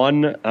just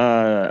one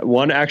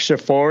extra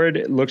forward.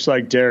 It looks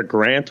like Derek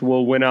Grant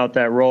will win out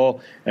that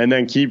role, and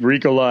then keep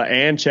Riikola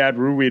and Chad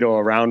Ruhwedel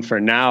around for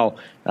now.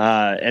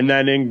 And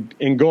then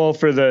in goal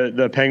for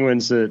the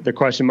Penguins, the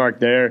question mark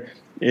there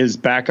is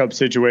backup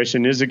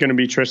situation. Is it going to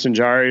be Tristan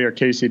Jarry or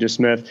Casey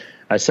DeSmith?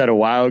 I said a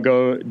while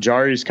ago,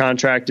 Jarry's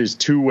contract is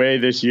two-way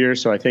this year,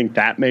 so I think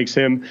that makes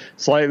him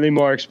slightly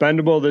more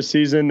expendable this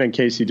season than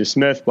Casey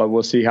DeSmith, but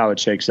we'll see how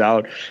it shakes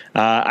out.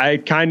 I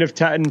kind of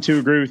tend to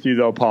agree with you,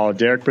 though, Paul.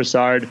 Derek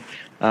Brassard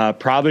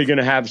probably going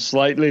to have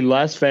slightly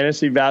less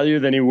fantasy value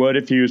than he would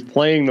if he was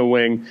playing the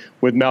wing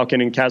with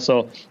Malkin and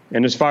Kessel.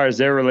 And as far as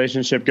their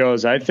relationship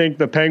goes, I think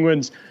the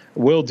Penguins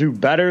will do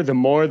better the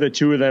more the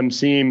two of them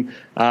seem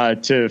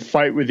to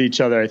fight with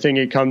each other. I think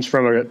it comes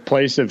from a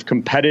place of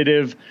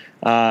competitive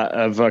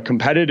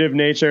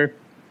nature.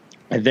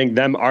 I think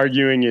them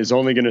arguing is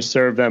only going to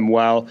serve them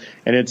well.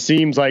 And it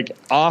seems like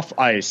off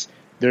ice,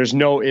 there's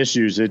no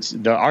issues.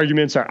 The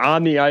arguments are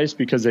on the ice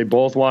because they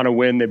both want to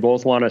win. They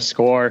both want to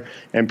score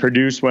and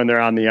produce when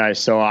they're on the ice.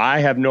 So I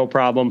have no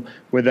problem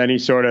with any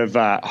sort of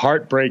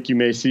heartbreak you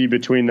may see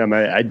between them.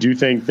 I do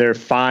think they're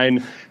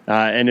fine,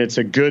 and it's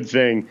a good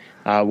thing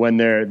when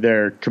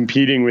they're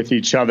competing with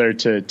each other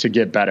to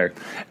get better.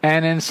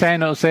 And in San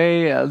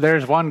Jose,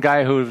 there's one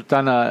guy who's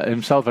done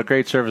himself a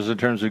great service in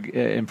terms of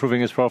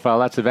improving his profile.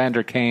 That's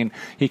Evander Kane.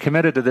 He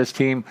committed to this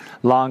team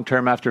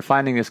long-term after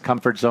finding his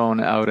comfort zone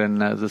out in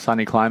the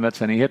sunny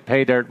climates, and he hit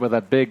pay dirt with a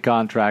big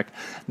contract.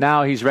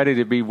 Now he's ready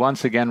to be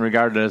once again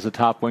regarded as a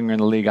top winger in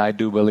the league, I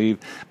do believe.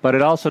 But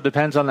it also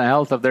depends on the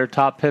health of their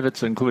top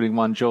pivots, including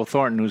one Joe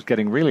Thornton, who's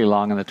getting really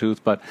long in the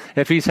tooth. But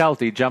if he's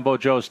healthy, Jumbo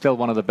Joe's still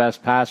one of the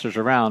best passers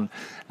around.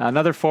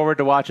 Another forward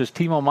to watch is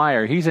Timo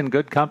Meier. He's in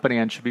good company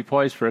and should be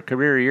poised for a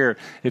career year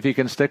if he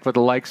can stick with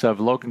the likes of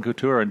Logan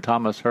Couture and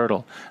Thomas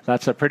Hertl.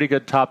 That's a pretty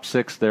good top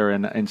six there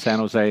in San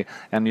Jose.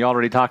 And you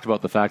already talked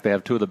about the fact they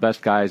have two of the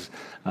best guys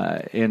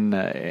in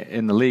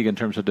the league in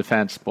terms of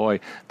defense. Boy,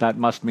 that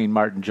must mean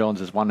Martin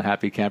Jones is one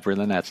happy camper in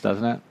the nets,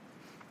 doesn't it?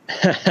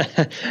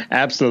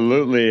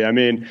 Absolutely. I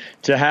mean,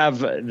 to have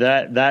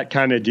that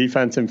kind of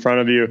defense in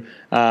front of you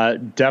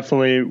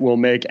definitely will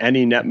make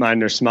any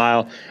netminder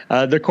smile.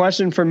 The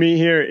question for me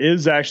here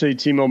is actually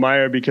Timo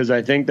Meier, because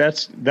I think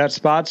that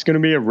spot's going to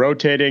be a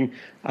rotating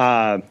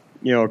kind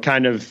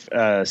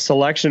of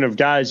selection of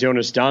guys.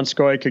 Jonas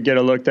Donskoy could get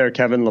a look there,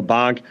 Kevin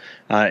LeBlanc,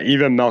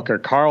 even Melker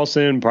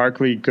Karlsson,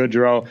 Barclay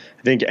Goodrow.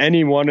 I think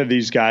any one of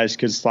these guys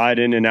could slide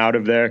in and out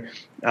of there.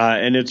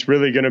 And it's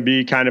really going to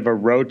be kind of a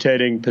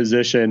rotating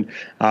position,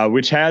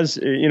 which has,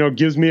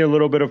 gives me a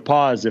little bit of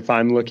pause if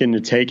I'm looking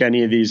to take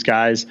any of these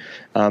guys.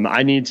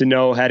 I need to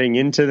know heading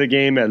into the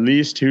game at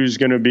least who's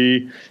going to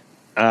be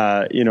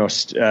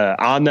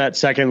on that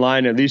second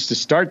line, at least to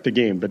start the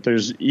game. But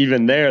there's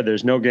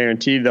no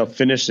guarantee they'll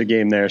finish the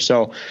game there.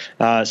 So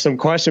some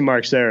question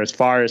marks there as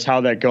far as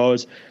how that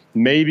goes.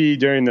 Maybe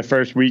during the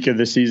first week of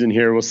the season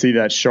here, we'll see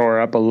that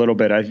shore up a little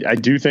bit. I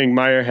do think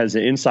Meier has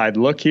an inside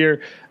look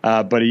here,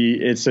 but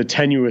it's a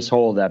tenuous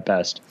hold at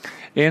best.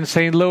 In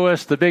St.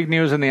 Louis, the big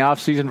news in the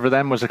offseason for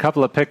them was a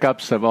couple of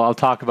pickups that I'll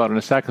talk about in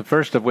a second.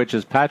 First of which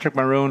is Patrick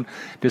Maroon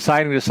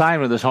deciding to sign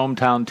with his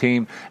hometown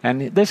team.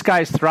 And this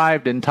guy's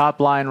thrived in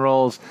top-line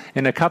roles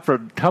in a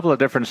couple of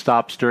different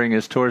stops during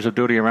his tours of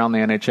duty around the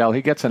NHL.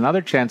 He gets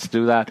another chance to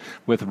do that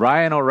with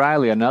Ryan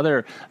O'Reilly,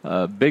 another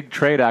big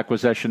trade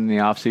acquisition in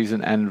the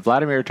offseason, and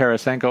Vladimir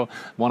Tarasenko,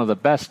 one of the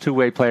best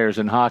two-way players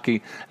in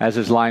hockey, as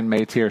his line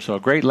mates here. So a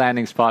great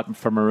landing spot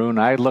for Maroon.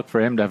 I look for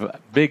him to have a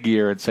big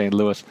year at St.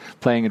 Louis,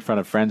 playing in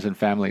front of friends and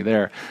family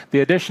there.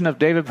 The addition of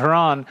David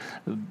Perron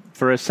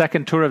for his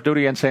second tour of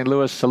duty in St.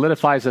 Louis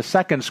solidifies a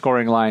second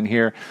scoring line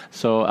here.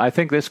 So I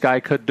think this guy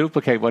could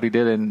duplicate what he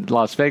did in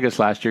Las Vegas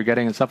last year,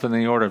 getting something in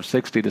the order of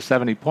 60 to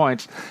 70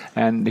 points,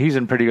 and he's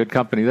in pretty good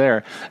company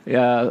there.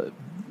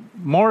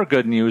 More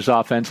good news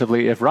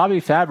offensively. If Robbie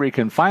Fabry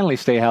can finally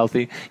stay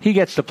healthy, he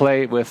gets to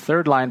play with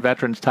third-line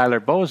veterans Tyler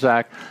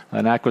Bozak,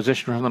 an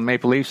acquisition from the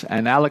Maple Leafs,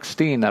 and Alex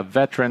Steen, a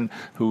veteran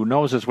who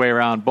knows his way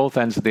around both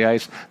ends of the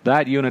ice.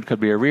 That unit could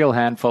be a real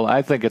handful.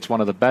 I think it's one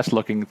of the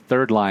best-looking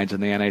third lines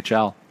in the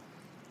NHL.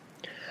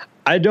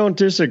 I don't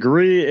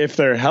disagree if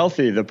they're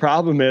healthy. The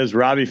problem is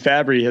Robbie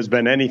Fabry has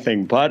been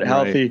anything but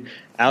healthy. Right.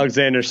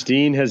 Alexander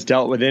Steen has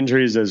dealt with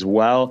injuries as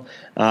well.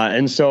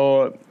 And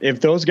so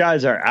if those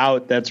guys are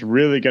out, that's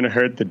really going to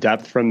hurt the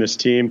depth from this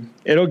team.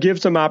 It'll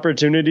give some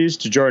opportunities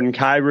to Jordan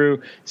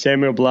Kyrou,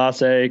 Samuel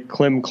Blase,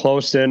 Klim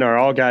Klostin are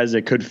all guys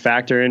that could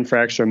factor in for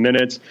extra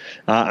minutes.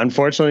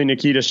 Unfortunately,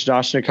 Nikita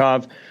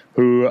Stoshnikov,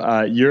 who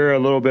you're a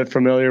little bit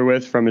familiar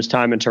with from his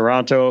time in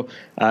Toronto,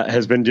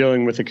 has been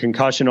dealing with a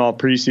concussion all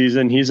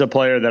preseason. He's a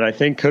player that I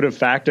think could have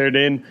factored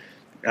in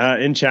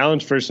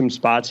challenge for some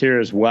spots here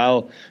as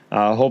well.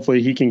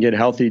 Hopefully he can get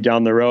healthy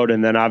down the road.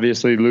 And then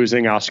obviously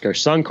losing Oscar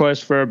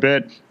Sundqvist for a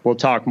bit. We'll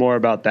talk more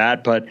about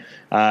that. But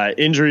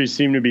injuries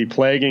seem to be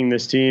plaguing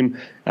this team,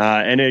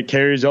 and it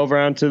carries over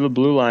onto the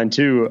blue line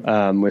too,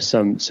 with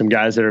some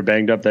guys that are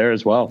banged up there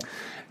as well.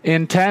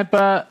 In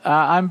Tampa,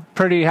 I'm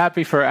pretty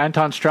happy for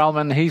Anton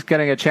Stralman. He's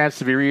getting a chance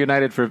to be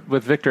reunited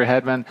with Victor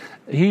Hedman.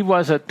 He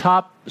was a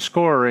top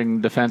scoring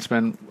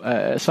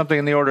defenseman, something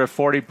in the order of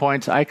 40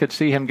 points. I could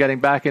see him getting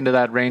back into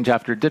that range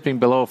after dipping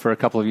below for a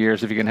couple of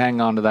years if he can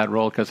hang on to that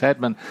role, because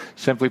Hedman,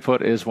 simply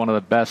put, is one of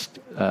the best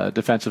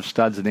defensive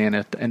studs in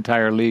the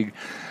entire league.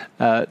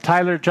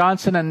 Tyler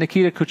Johnson and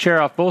Nikita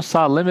Kucherov both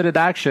saw limited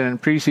action in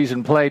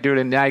preseason play due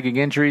to nagging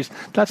injuries.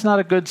 That's not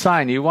a good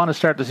sign. You want to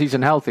start the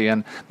season healthy,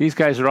 and these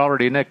guys are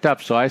already nicked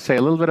up. So I say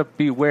a little bit of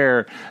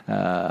beware.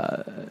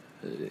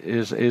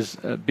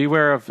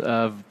 Beware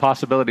of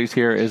possibilities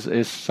here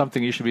is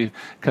something you should be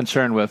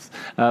concerned with.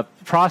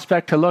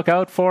 Prospect to look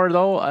out for,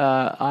 though,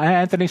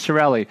 Anthony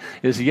Cirelli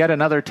is yet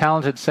another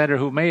talented center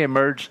who may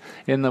emerge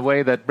in the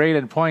way that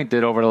Braden Point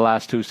did over the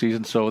last 2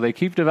 seasons. So they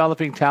keep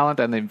developing talent,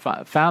 and they've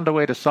found a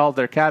way to solve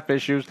their cap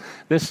issues.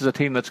 This is a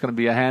team that's going to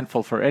be a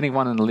handful for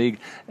anyone in the league,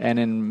 and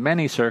in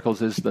many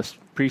circles is the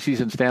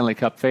preseason Stanley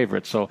Cup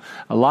favorite. So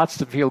lots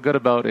to feel good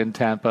about in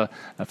Tampa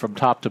from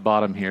top to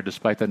bottom here,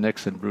 despite the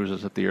nicks and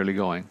bruises at the early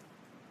going.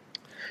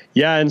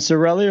 Yeah, and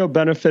Cirelli will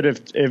benefit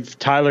if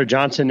Tyler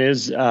Johnson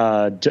is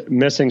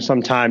missing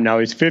some time. Now,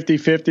 he's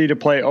 50-50 to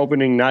play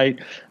opening night.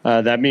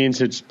 That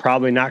means it's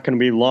probably not going to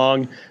be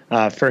long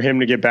for him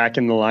to get back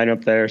in the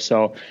lineup there.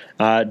 So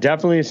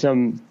definitely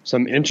some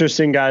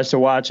interesting guys to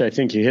watch. I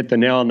think you hit the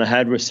nail on the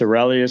head with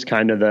Cirelli as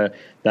kind of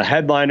the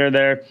headliner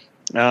there.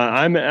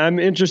 I'm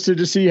interested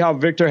to see how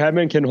Victor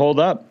Hedman can hold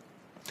up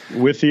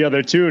with the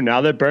other two. Now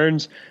that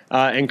Burns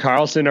and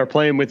Carlson are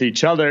playing with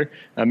each other,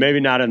 maybe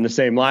not on the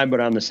same line, but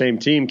on the same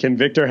team, can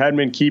Victor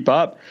Hedman keep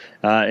up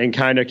and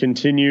kind of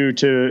continue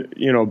to,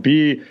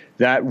 be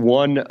that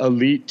one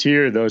elite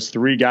tier, those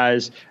three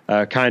guys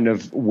kind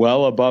of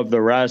well above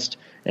the rest,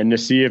 and to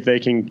see if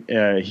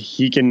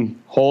he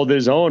can hold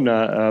his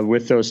own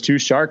with those two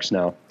Sharks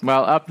now.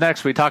 Well, up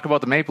next, we talk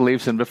about the Maple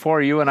Leafs, and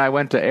before you and I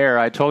went to air,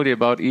 I told you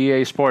about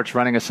EA Sports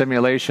running a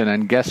simulation,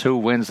 and guess who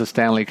wins the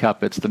Stanley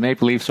Cup? It's the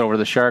Maple Leafs over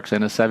the Sharks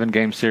in a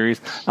 7-game series.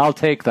 I'll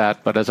take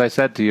that, but as I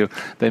said to you,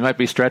 they might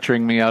be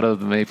stretching me out of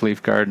the Maple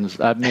Leaf Gardens,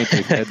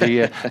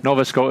 the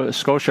Nova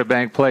Scotia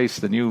Bank Place,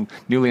 the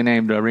newly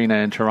named arena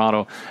in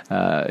Toronto,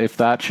 if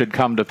that should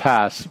come to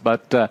pass.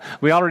 But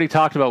we already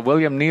talked about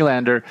William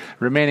Nylander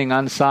remaining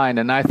unsigned,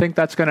 and I think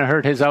that's going to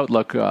hurt his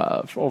outlook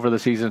over the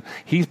season.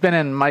 He's been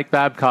in Mike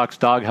Babcock's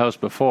doghouse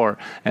before,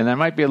 and there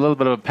might be a little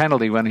bit of a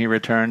penalty when he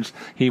returns.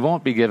 He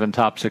won't be given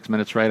top 6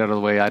 minutes right out of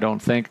the way, I don't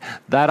think.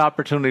 That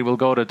opportunity will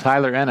go to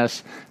Tyler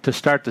Ennis to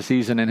start the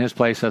season in his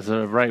place as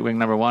a right wing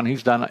number one.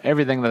 He's done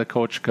everything that the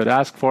coach could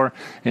ask for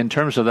in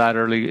terms of that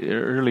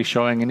early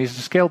showing, and he's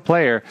a skilled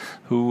player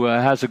who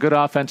has a good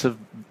offensive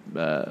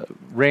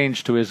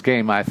range to his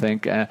game, I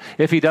think.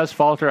 If he does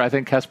falter, I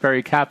think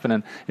Kasperi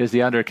Kapanen is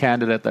the under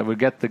candidate that would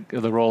get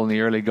the role in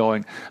the early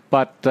going.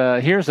 But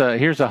here's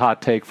a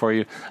hot take for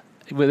you.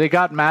 They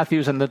got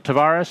Matthews and the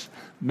Tavares.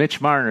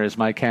 Mitch Marner is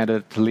my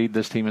candidate to lead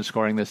this team in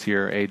scoring this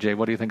year. AJ,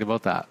 what do you think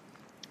about that?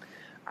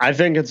 I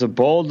think it's a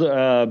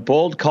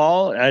bold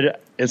call.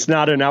 It's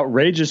not an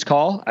outrageous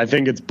call. I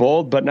think it's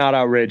bold, but not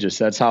outrageous.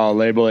 That's how I'll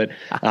label it.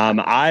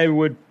 I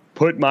would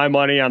put my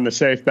money on the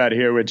safe bet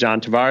here with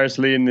John Tavares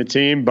leading the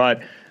team,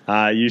 but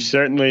you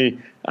certainly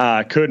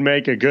could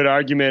make a good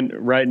argument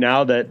right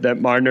now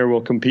that Marner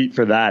will compete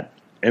for that.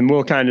 And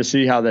we'll kind of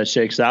see how that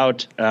shakes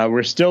out.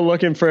 We're still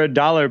looking for a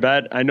dollar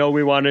bet. I know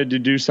we wanted to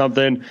do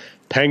something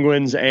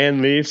Penguins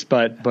and Leafs,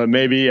 but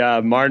maybe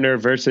Marner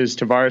versus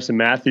Tavares and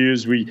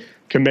Matthews, we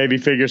can maybe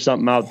figure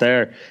something out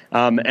there.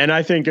 And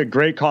I think a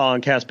great call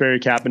on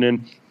Kasperi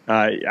Kapanen.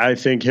 I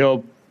think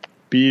he'll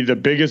be the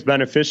biggest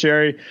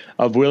beneficiary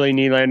of Willie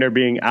Nylander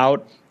being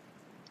out.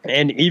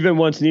 And even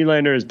once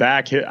Nylander is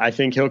back, I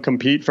think he'll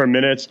compete for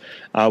minutes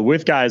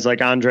with guys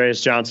like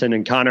Andreas Johnson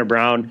and Connor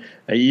Brown,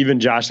 even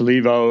Josh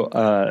Levo,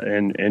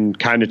 and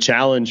kind of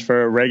challenge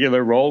for a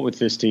regular role with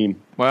this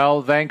team.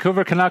 Well,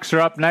 Vancouver Canucks are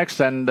up next,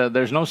 and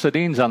there's no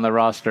Sedins on the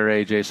roster,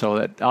 AJ, so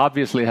it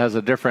obviously has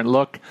a different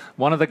look.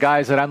 One of the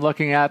guys that I'm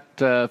looking at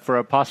for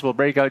a possible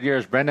breakout year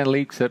is Brendan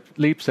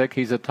Leipsic.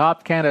 He's a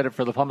top candidate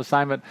for the plum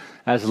assignment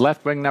as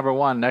left wing number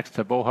one next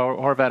to Bo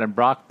Horvat and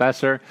Brock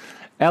Besser.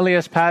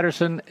 Elias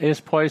Patterson is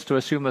poised to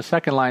assume the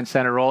second-line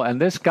center role, and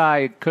this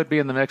guy could be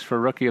in the mix for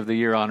Rookie of the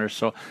Year honors.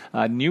 So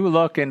a new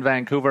look in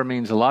Vancouver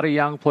means a lot of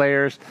young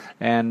players,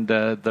 and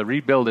the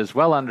rebuild is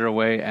well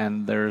underway,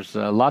 and there's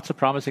lots of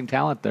promising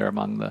talent there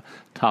among the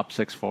top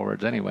six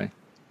forwards anyway.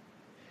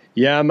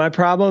 Yeah, my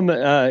problem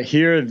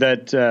here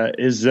that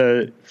is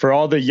for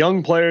all the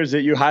young players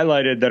that you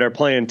highlighted that are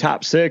playing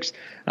top six,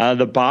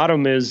 the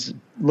bottom is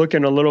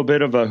looking a little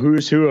bit of a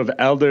who's who of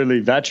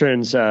elderly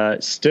veterans.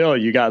 Still,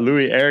 you got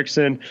Louis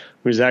Eriksson,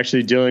 who's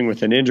actually dealing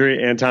with an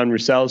injury. Anton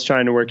Roussel's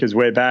trying to work his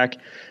way back.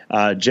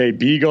 Jay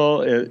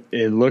Beagle,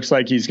 it looks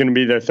like he's going to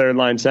be their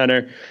third-line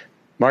center.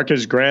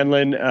 Marcus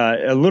Granlund,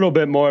 a little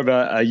bit more of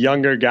a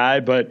younger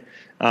guy, but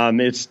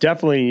it's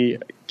definitely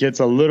gets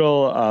a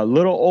little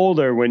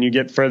older when you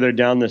get further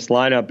down this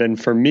lineup.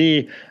 And for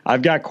me,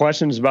 I've got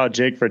questions about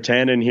Jake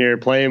Virtanen here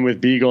playing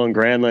with Beagle and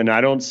Granlund.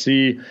 I don't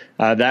see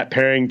that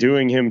pairing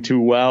doing him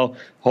too well.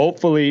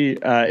 Hopefully,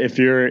 if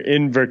you're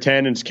in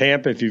Virtanen's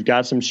camp, if you've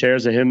got some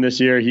shares of him this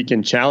year, he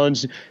can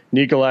challenge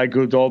Nikolai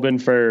Goldobin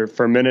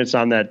for minutes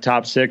on that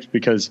top six,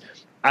 because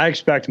I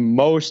expect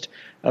most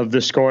of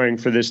the scoring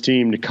for this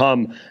team to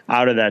come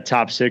out of that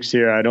top six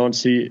here. I don't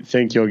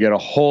think you'll get a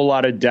whole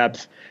lot of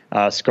depth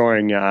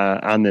scoring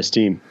on this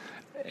team.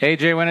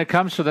 AJ, when it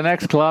comes to the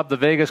next club, the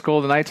Vegas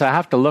Golden Knights, I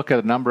have to look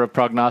at a number of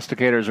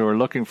prognosticators who are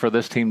looking for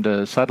this team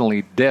to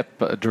suddenly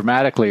dip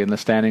dramatically in the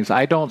standings.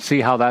 I don't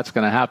see how that's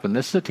going to happen.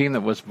 This is a team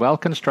that was well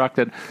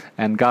constructed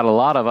and got a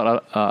lot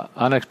of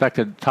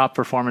unexpected top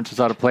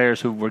performances out of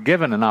players who were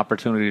given an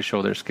opportunity to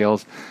show their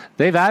skills.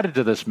 They've added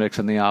to this mix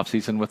in the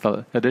offseason with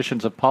the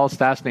additions of Paul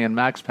Stastny and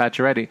Max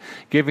Pacioretty,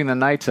 giving the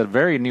Knights a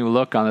very new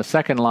look on the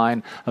second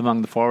line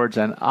among the forwards.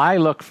 And I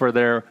look for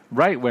their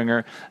right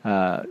winger,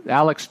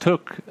 Alex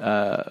Tuch,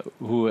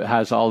 who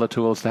has all the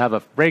tools to have a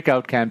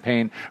breakout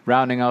campaign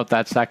rounding out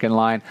that second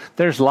line.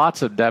 There's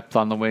lots of depth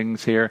on the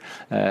wings here.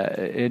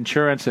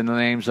 Insurance in the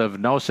names of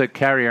Nosek,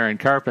 Carrier, and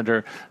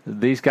Carpenter.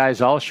 These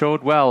guys all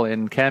showed well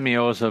in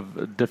cameos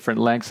of different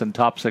lengths and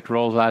top six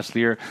roles last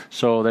year.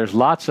 So there's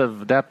lots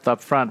of depth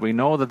up front. We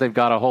know that they've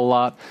got a whole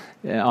lot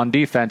on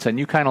defense, and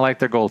you kind of like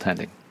their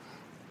goaltending.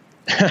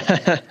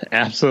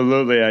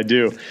 Absolutely, I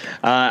do.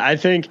 I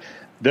think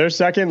their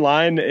second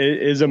line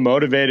is a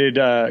motivated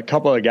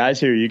couple of guys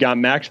here. You got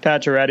Max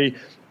Pacioretty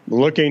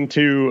looking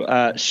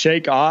to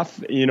shake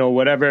off,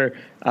 whatever,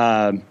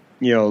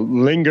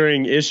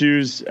 lingering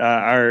issues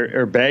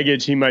or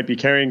baggage he might be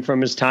carrying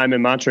from his time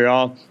in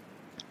Montreal.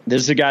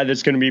 This is a guy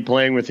that's going to be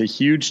playing with a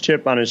huge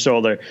chip on his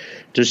shoulder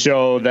to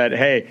show that,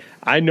 hey,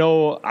 I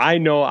know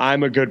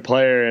I'm a good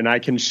player, and I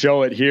can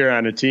show it here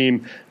on a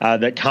team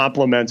that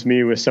complements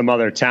me with some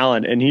other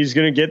talent. And he's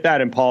going to get that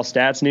in Paul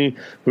Stastny,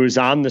 who's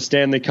on the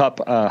Stanley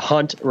Cup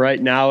hunt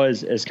right now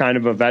as kind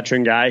of a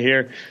veteran guy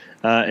here.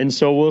 And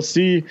so we'll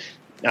see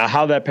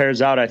how that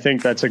pairs out. I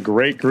think that's a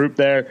great group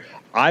there.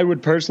 I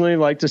would personally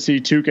like to see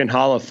Tuch and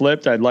Haula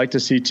flipped. I'd like to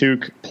see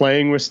Tuch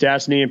playing with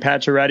Stastny and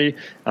Pacioretty,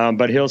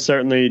 but he'll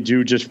certainly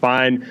do just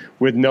fine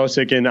with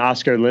Nosek and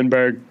Oscar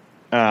Lindberg.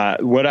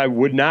 What I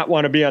would not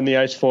want to be on the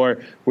ice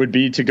for would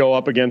be to go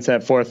up against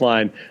that fourth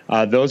line.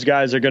 Those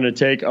guys are going to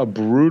take a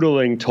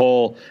brutaling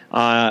toll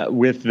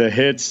with the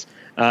hits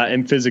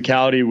and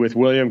physicality with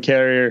William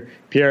Carrier,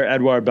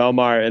 Pierre-Edouard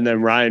Bellemare, and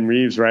then Ryan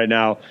Reeves right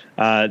now.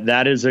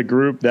 That is a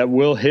group that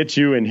will hit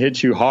you and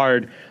hit you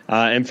hard.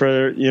 And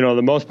for,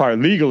 the most part,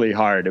 legally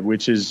hard,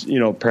 which is,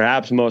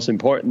 perhaps most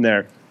important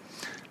there.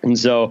 And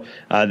so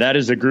that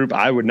is a group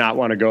I would not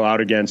want to go out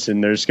against.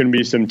 And there's going to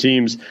be some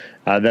teams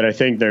that I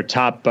think their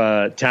top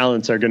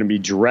talents are going to be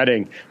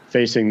dreading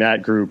facing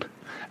that group.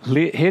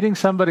 Hitting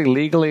somebody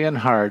legally and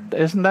hard,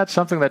 isn't that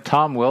something that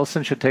Tom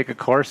Wilson should take a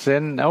course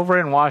in? Over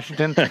in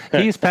Washington,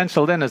 he's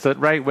penciled in as the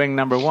right wing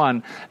number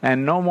one,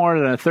 and no more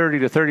than a 30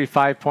 to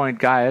 35 point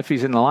guy if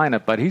he's in the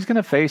lineup. But he's going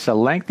to face a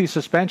lengthy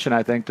suspension,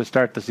 I think, to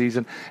start the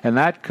season, and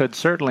that could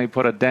certainly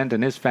put a dent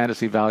in his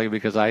fantasy value,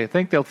 because I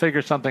think they'll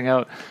figure something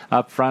out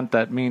up front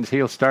that means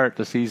he'll start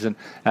the season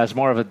as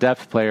more of a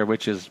depth player,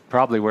 which is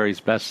probably where he's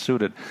best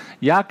suited.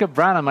 Jakob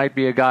Vrana might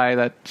be a guy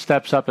that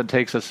steps up and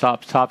takes a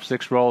top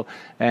six role,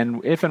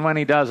 and if and when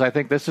he does, I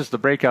think this is the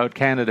breakout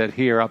candidate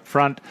here up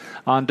front.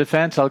 On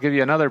defense, I'll give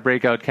you another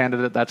breakout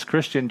candidate. That's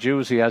Christian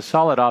Djoos. He has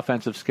solid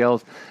offensive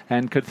skills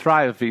and could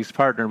thrive if he's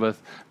partnered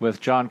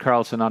with John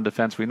Carlson on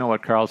defense. We know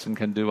what Carlson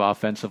can do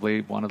offensively,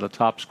 one of the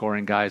top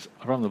scoring guys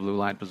from the blue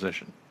line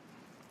position.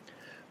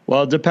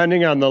 Well,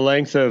 depending on the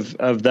length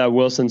of that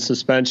Wilson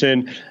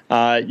suspension,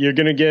 you're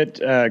going to get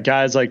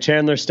guys like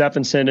Chandler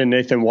Stephenson and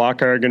Nathan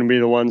Walker are going to be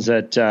the ones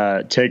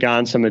that take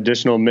on some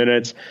additional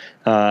minutes.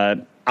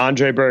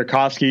 Andre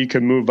Burakovsky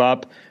could move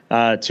up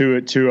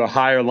to a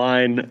higher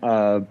line,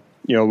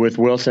 with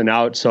Wilson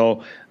out.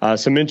 So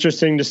some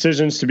interesting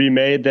decisions to be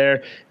made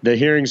there. The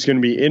hearing's going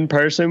to be in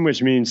person,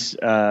 which means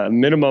a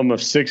minimum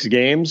of 6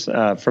 games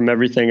from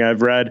everything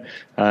I've read.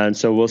 And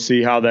so we'll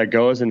see how that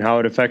goes and how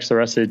it affects the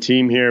rest of the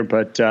team here.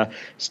 But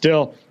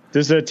still,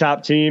 this is a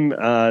top team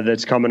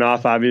that's coming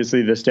off,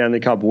 obviously, the Stanley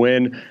Cup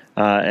win.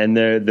 And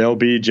they'll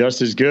be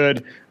just as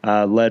good,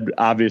 led,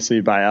 obviously,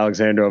 by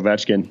Alexander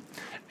Ovechkin.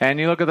 And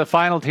you look at the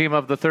final team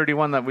of the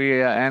 31 that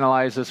we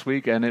analyzed this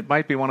week, and it's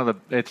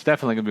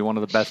definitely going to be one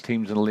of the best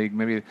teams in the league,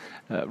 maybe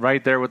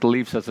right there with the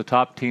Leafs as the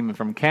top team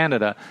from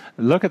Canada.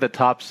 Look at the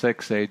top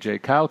 6,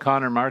 AJ. Kyle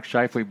Connor, Mark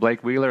Scheifele,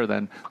 Blake Wheeler,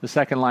 then the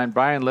second line,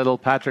 Brian Little,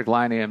 Patrick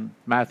Laine, and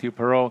Matthew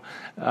Perreault.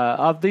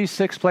 Of these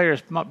 6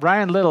 players,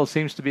 Brian Little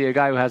seems to be a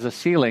guy who has a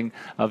ceiling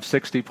of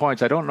 60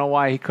 points. I don't know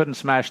why he couldn't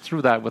smash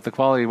through that with the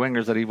quality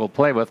wingers that he will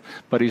play with,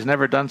 but he's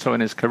never done so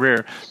in his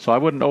career, so I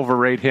wouldn't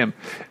overrate him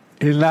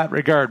in that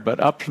regard. But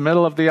up the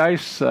middle of the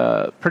ice,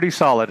 pretty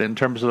solid in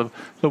terms of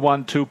the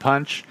 1-2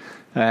 punch.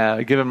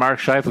 Given Mark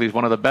Scheifele, he's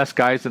one of the best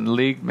guys in the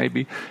league.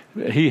 Maybe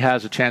he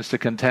has a chance to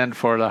contend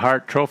for the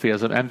Hart Trophy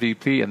as an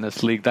MVP in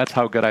this league. That's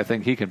how good I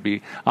think he can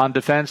be. On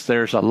defense,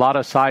 there's a lot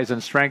of size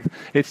and strength.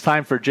 It's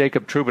time for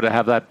Jacob Trouba to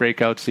have that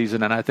breakout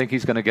season, and I think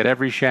he's going to get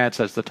every chance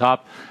as the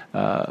top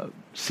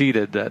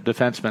seeded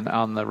defenseman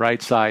on the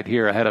right side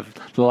here, ahead of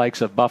the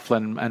likes of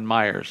Byfuglien and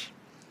Myers.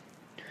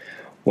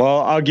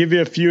 Well, I'll give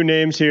you a few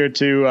names here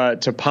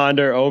to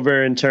ponder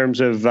over in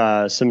terms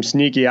of some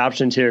sneaky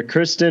options here.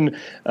 Kristen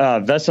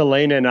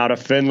Vesalainen out of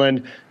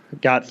Finland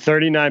got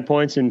 39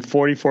 points in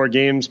 44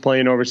 games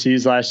playing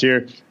overseas last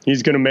year.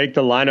 He's going to make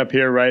the lineup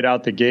here right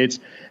out the gates.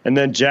 And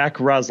then Jack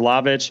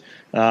Roslovic,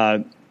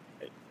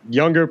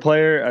 younger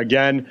player,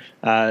 again,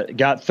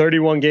 got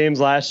 31 games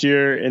last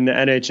year in the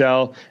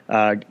NHL,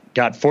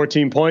 got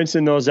 14 points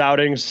in those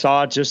outings,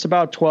 saw just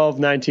about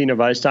 12-19 of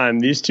ice time.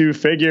 These two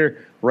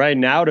figure right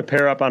now to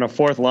pair up on a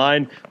fourth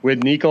line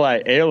with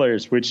Nikolai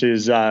Ehlers, which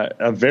is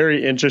a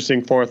very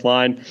interesting fourth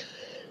line.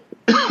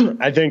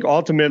 I think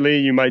ultimately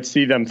you might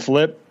see them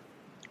flip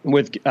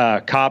with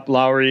Kopp,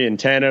 Lowry, and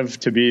Tanev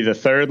to be the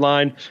third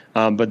line.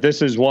 But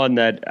this is one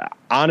that,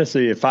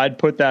 honestly, if I'd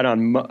put that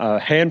on a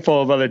handful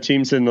of other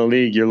teams in the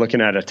league, you're looking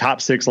at a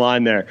top six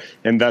line there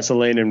in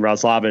Vesalainen,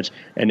 Roslovic,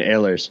 and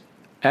Ehlers.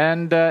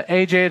 And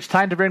AJ, it's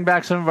time to bring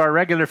back some of our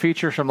regular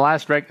features from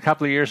last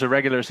couple of years of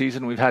regular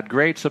season. We've had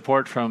great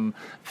support from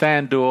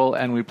FanDuel,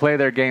 and we play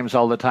their games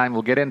all the time.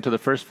 We'll get into the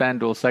first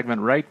FanDuel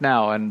segment right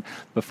now. And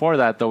before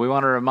that, though, we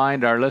want to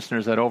remind our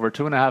listeners that over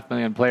 2.5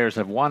 million players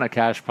have won a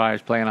cash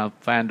prize playing on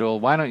FanDuel.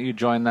 Why don't you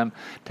join them?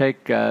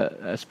 Take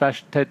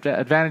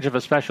advantage of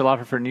a special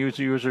offer for new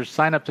users.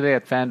 Sign up today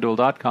at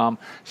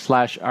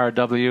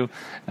FanDuel.com/RW.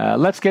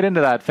 Let's get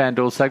into that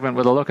FanDuel segment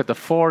with a look at the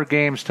 4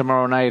 games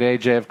tomorrow night,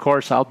 AJ. Of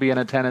course, I'll be in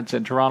attendance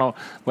in Toronto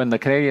when the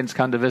Canadians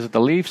come to visit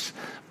the Leafs.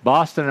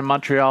 Boston and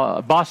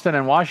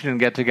Washington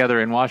get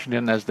together in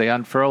Washington as they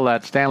unfurl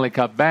that Stanley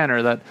Cup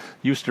banner that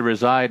used to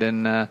reside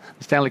in the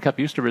Stanley Cup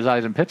used to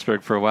reside in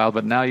Pittsburgh for a while,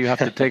 but now you have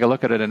to take a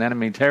look at it in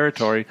enemy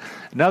territory.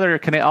 Another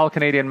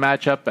all-Canadian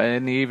matchup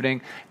in the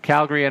evening: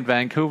 Calgary and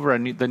Vancouver,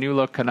 and the new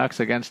look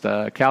Canucks against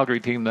a Calgary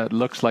team that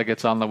looks like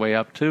it's on the way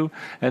up too.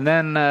 And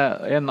then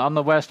on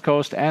the West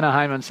Coast,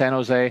 Anaheim and San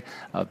Jose,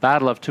 a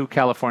battle of two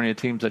California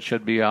teams that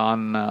should be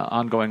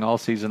ongoing all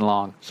season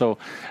long. So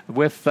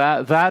with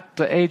that,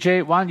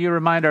 AJ, why don't you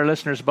remind our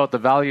listeners about the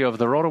value of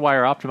the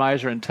RotoWire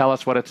Optimizer and tell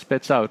us what it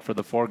spits out for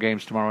the 4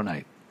 games tomorrow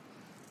night?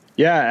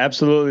 Yeah,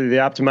 absolutely. The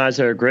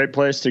Optimizer, a great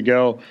place to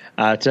go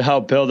to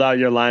help build out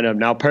your lineup.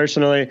 Now,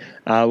 personally,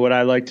 what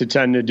I like to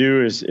tend to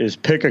do is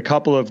pick a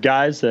couple of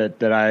guys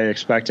that I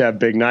expect to have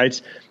big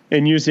nights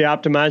and use the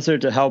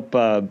Optimizer to help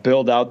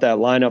build out that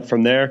lineup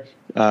from there.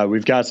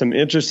 We've got some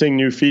interesting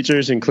new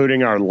features,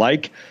 including our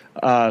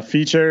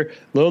feature, a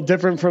little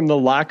different from the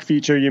lock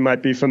feature you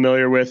might be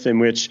familiar with, in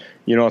which,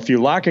 if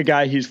you lock a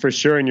guy, he's for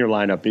sure in your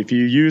lineup. If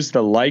you use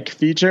the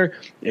feature,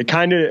 it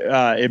kind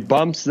of it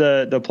bumps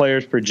the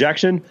player's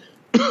projection.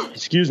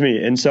 Excuse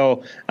me. And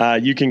so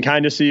you can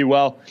kind of see,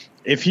 well,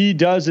 if he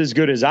does as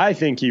good as I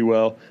think he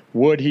will,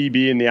 would he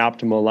be in the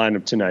optimal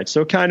lineup tonight?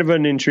 So kind of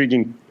an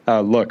intriguing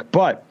look.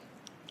 But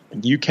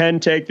you can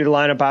take the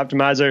lineup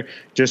optimizer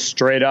just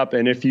straight up,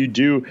 and if you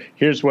do,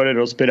 here's what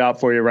it'll spit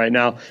out for you right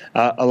now.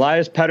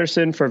 Elias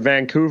Pettersson for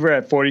Vancouver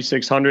at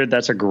 4,600.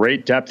 That's a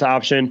great depth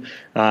option.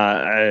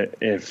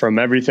 From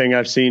everything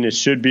I've seen, it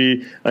should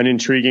be an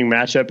intriguing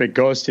matchup. It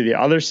goes to the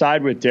other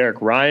side with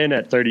Derek Ryan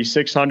at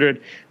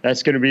 3,600.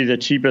 That's going to be the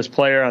cheapest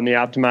player on the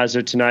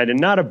optimizer tonight,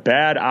 and not a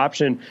bad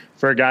option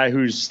for a guy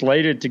who's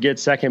slated to get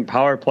second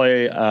power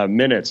play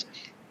minutes.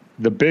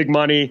 The big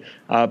money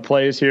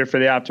plays here for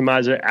the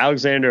Optimizer: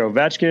 Alexander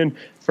Ovechkin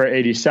for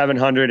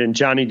 8,700 and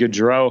Johnny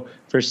Gaudreau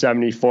for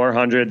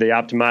 7,400. The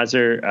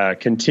Optimizer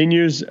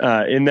continues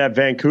in that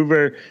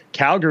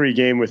Vancouver-Calgary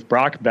game with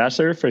Brock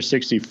Besser for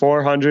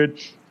 6,400.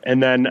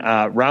 And then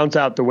rounds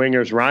out the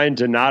wingers, Ryan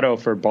Donato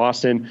for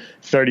Boston,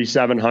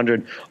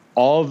 3,700.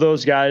 All of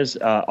those guys,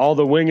 all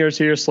the wingers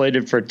here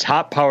slated for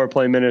top power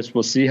play minutes.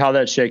 We'll see how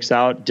that shakes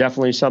out.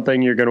 Definitely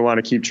something you're going to want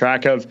to keep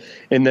track of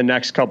in the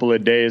next couple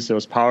of days.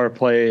 Those power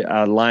play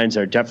lines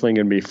are definitely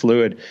going to be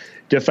fluid.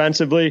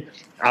 Defensively,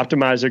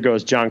 Optimizer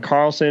goes John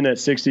Carlson at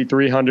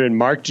 6,300,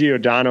 Mark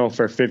Giordano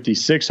for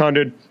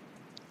 5,600.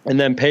 And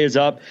then pays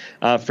up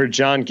for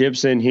John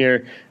Gibson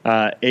here,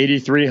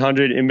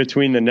 8,300 in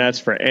between the nets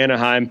for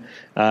Anaheim.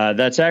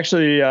 That's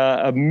actually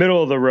a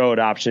middle-of-the-road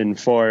option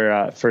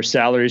for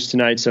salaries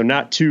tonight, so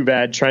not too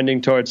bad, trending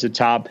towards the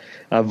top.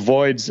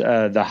 Avoids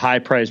the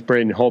high-priced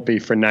Braden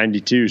Holtby for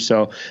 92.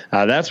 So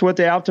that's what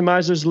the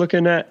Optimizer's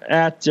looking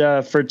at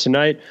for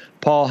tonight.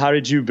 Paul, how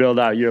did you build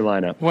out your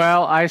lineup?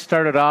 Well, I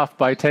started off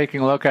by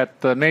taking a look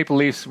at the Maple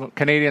Leafs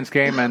Canadiens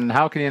game, and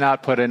how can you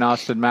not put in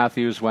Auston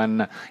Matthews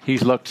when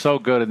he's looked so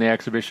good in the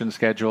exhibition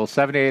schedule?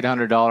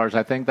 $7,800.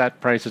 I think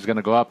that price is going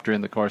to go up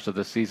during the course of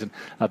the season.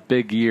 A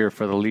big year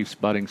for the Leafs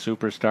budding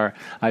superstar.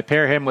 I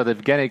pair him with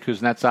Evgeny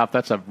Kuznetsov.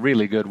 That's a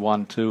really good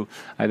one, too.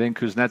 I think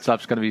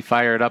Kuznetsov's going to be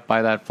fired up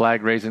by that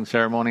flag-raising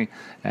ceremony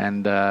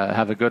and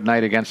have a good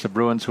night against the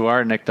Bruins, who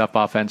are nicked up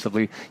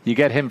offensively. You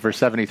get him for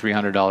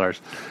 $7,300.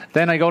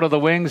 Then I go to the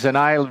wings, and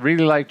I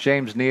really like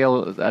James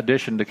Neal's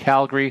addition to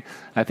Calgary.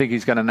 I think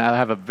he's going to now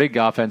have a big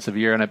offensive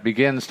year, and it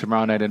begins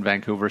tomorrow night in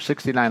Vancouver.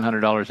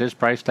 $6,900 his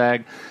price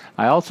tag.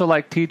 I also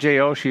like TJ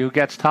Oshie, who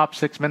gets top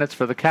 6 minutes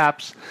for the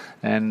Caps,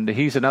 and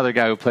he's another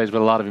guy who plays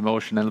with a lot of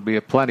emotion, and there'll be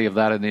plenty of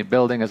that in the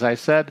building. As I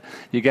said,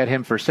 you get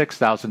him for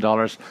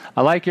 $6,000.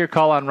 I like your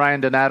call on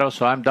Ryan Donato,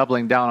 so I'm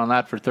doubling down on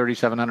that for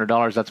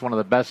 $3,700. That's one of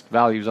the best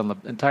values on the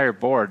entire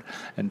board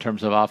in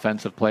terms of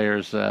offensive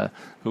players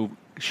who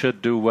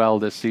should do well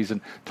this season.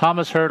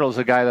 Thomas Hertl is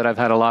a guy that I've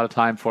had a lot of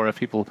time for. If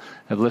people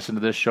have listened to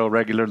this show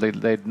regularly,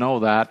 they'd know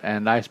that,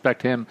 and I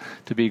expect him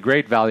to be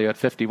great value at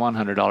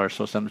 $5,100.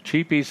 So some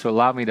cheapies to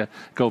allow me to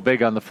go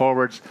big on the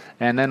forwards.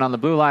 And then on the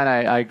blue line,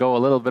 I go a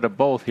little bit of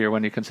both here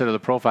when you consider the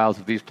profiles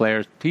of these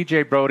players.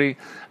 TJ Brody,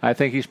 I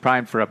think he's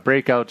primed for a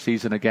breakout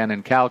season again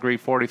in Calgary,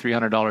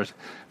 $4,300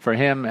 for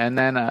him. And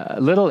then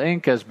little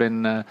ink has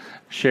been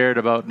shared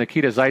about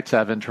Nikita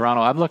Zaitsev in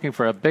Toronto. I'm looking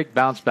for a big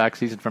bounce-back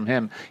season from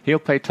him. He'll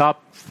play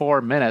top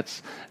 4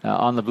 minutes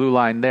on the blue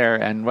line there,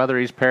 and whether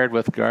he's paired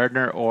with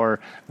Gardner or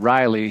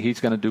Riley, he's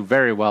going to do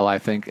very well, I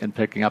think, in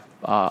picking up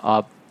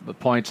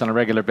points on a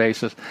regular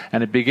basis.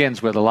 And it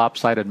begins with a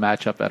lopsided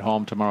matchup at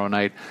home tomorrow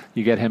night.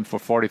 You get him for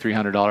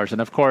 $4,300.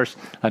 And, of course,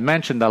 I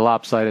mentioned the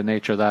lopsided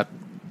nature of that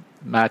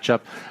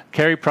matchup.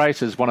 Carey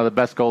Price is one of the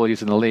best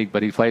goalies in the league,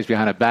 but he plays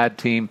behind a bad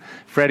team.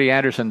 Freddie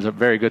Anderson's a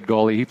very good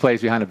goalie. He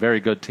plays behind a very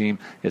good team.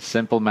 It's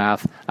simple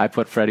math. I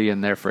put Freddie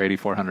in there for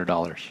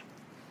 $8,400.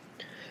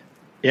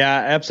 Yeah,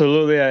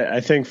 absolutely. I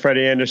think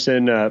Freddie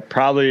Anderson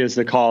probably is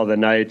the call of the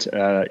night.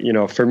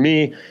 For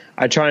me,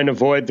 I try and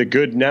avoid the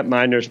good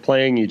netminders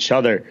playing each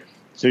other.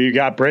 So you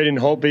got Braden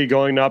Holtby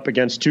going up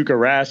against Tuukka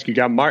Rask. You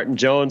got Martin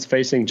Jones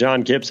facing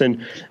John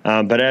Gibson.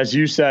 But as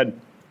you said,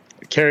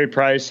 Carey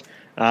Price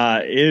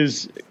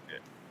is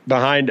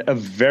behind a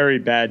very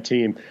bad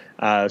team.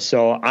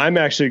 So I'm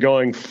actually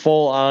going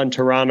full-on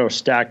Toronto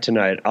stack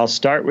tonight. I'll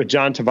start with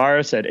John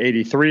Tavares at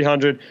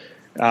 $8,300.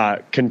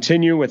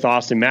 Continue with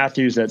Auston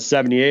Matthews at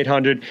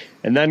 $7,800,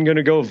 and then going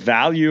to go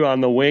value on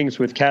the wings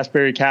with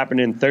Kasperi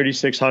Kapanen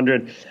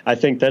 $3,600. I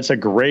think that's a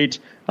great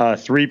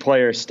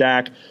 3-player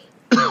stack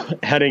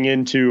heading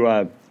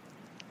into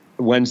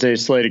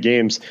Wednesday's slate of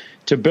games.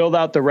 To build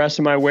out the rest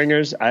of my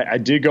wingers, I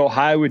did go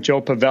high with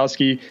Joe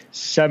Pavelski,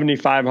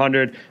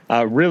 $7,500.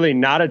 Really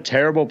not a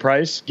terrible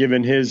price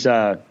given his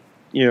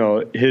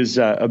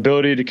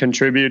ability to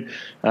contribute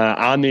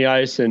on the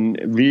ice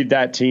and lead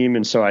that team.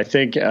 And so I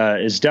think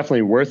is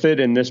definitely worth it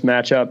in this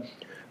matchup.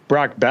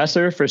 Brock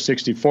Besser for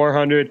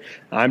 $6,400.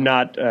 I'm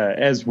not,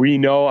 as we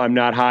know, I'm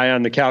not high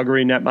on the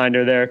Calgary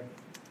netminder there.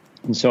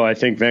 And so I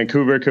think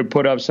Vancouver could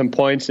put up some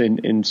points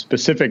in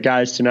specific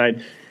guys tonight.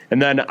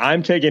 And then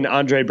I'm taking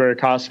Andre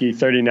Burakovsky,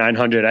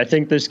 $3,900. I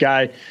think this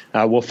guy,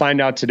 we'll find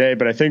out today,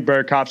 but I think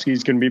Burakovsky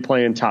is going to be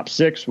playing top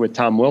 6 with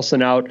Tom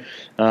Wilson out.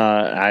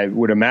 I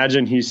would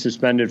imagine he's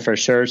suspended for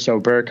sure.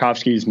 So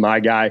Burakovsky is my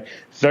guy.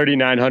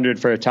 $3,900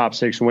 for a top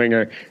 6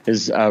 winger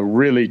is a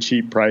really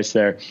cheap price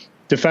there.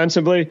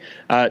 Defensively,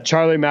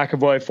 Charlie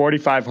McAvoy,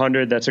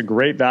 $4,500. That's a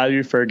great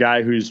value for a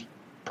guy who's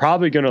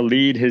probably going to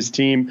lead his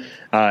team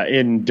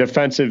in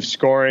defensive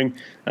scoring,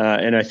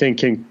 and I think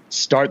can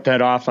start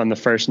that off on the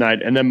first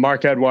night. And then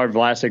Marc-Edouard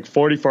Vlasic,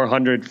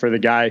 $4,400 for the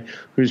guy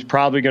who's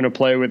probably going to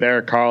play with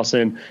Erik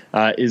Karlsson,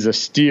 is a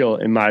steal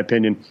in my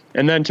opinion.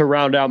 And then to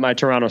round out my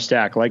Toronto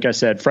stack, like I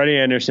said, Freddie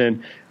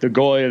Anderson, the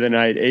goalie of the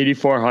night,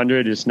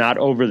 $8,400 is not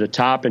over the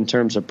top in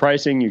terms of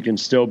pricing. You can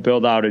still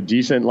build out a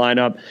decent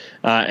lineup,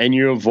 and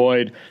you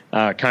avoid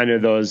kind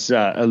of those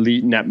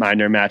elite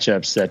netminder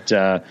matchups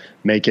that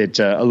make it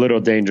a little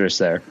dangerous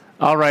there.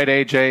 All right,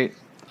 AJ,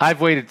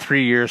 I've waited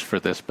 3 years for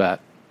this bet.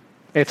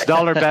 It's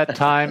dollar bet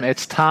time.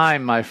 It's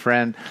time, my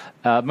friend.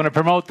 I'm going to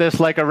promote this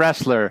like a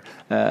wrestling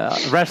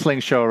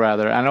show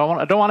rather. And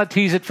I don't want to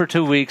tease it for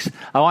 2 weeks.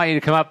 I want you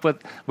to come up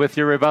with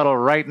your rebuttal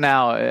right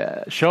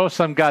now. Show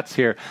some guts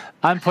here.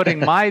 I'm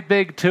putting my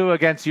big 2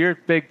 against your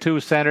big 2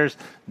 centers,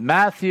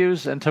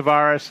 Matthews and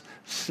Tavares,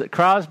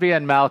 Crosby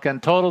and Malkin,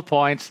 total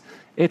points.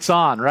 It's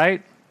on,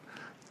 right?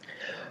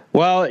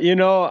 Well,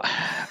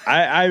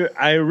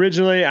 I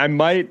originally, I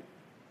might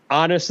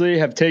honestly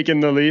have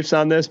taken the Leafs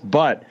on this,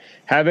 but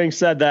having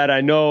said that,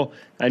 I know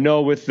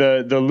with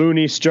the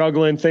Looney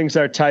struggling, things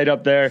are tight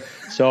up there.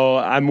 So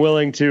I'm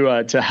willing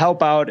to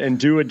help out and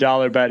do a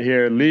dollar bet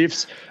here.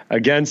 Leafs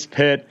against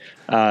Pitt,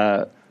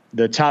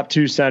 the top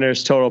 2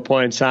 centers, total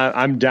points.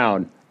 I'm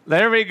down.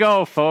 There we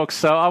go, folks.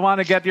 So I want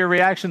to get your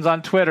reactions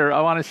on Twitter.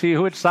 I want to see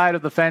which side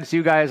of the fence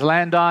you guys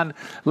land on.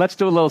 Let's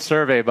do a little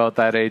survey about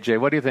that, AJ.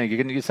 What do you think?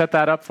 Can you set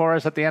that up for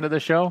us at the end of the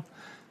show?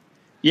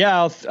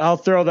 Yeah, I'll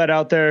throw that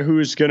out there.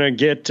 Who's going to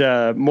get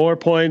more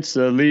points?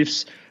 The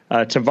Leafs,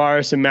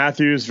 Tavares and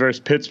Matthews versus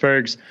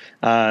Pittsburgh's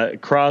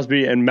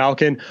Crosby and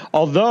Malkin.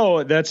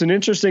 Although that's an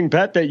interesting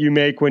bet that you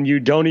make when you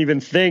don't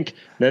even think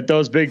that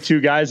those big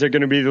two guys are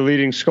going to be the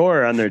leading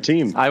scorer on their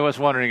team. I was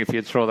wondering if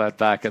you'd throw that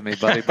back at me,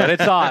 buddy, but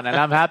it's on, and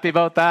I'm happy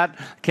about that.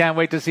 Can't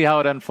wait to see how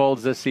it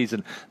unfolds this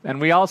season.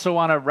 And we also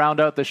want to round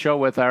out the show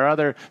with our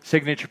other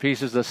signature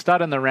pieces, the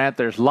stud and the rant.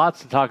 There's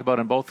lots to talk about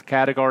in both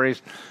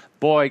categories.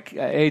 Boy,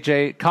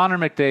 AJ, Connor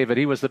McDavid,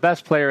 he was the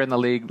best player in the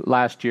league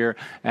last year,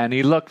 and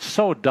he looked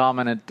so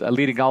dominant,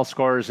 leading all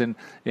scorers in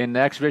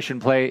exhibition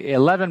play,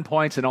 11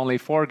 points in only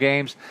 4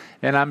 games,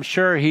 and I'm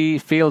sure he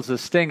feels the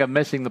sting of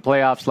missing the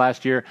playoffs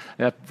last year.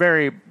 A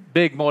very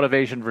big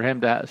motivation for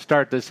him to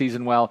start this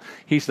season well.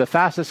 He's the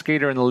fastest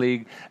skater in the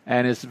league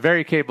and is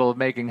very capable of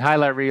making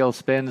highlight reel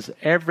spins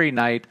every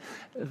night.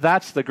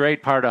 That's the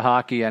great part of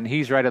hockey, and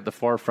he's right at the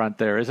forefront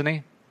there, isn't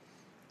he?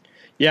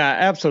 Yeah,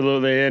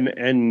 absolutely,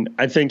 and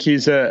I think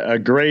he's a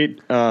great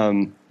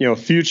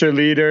future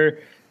leader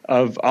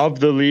of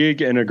the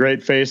league and a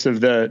great face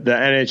of the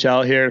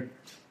NHL here.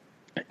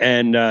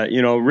 And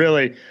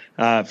really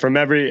from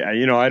every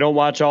I don't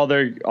watch all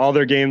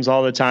their games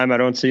all the time. I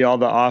don't see all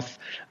the off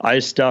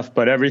ice stuff,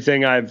 but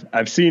everything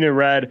I've seen and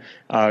read,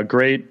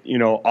 great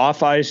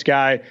off ice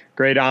guy,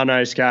 great on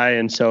ice guy,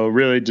 and so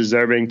really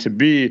deserving to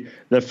be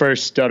the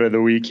first stud of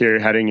the week here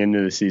heading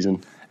into the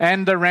season.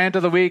 And the rant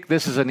of the week,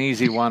 this is an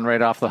easy one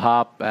right off the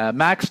hop.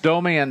 Max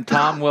Domi and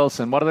Tom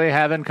Wilson, what do they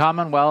have in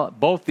common? Well,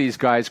 both these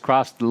guys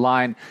crossed the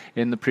line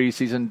in the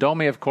preseason.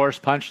 Domi, of course,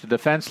 punched a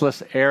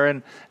defenseless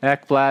Aaron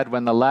Ekblad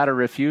when the latter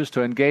refused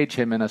to engage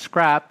him in a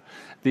scrap.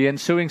 The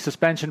ensuing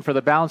suspension for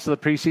the balance of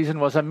the preseason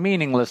was a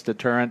meaningless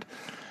deterrent.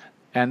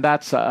 And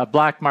that's a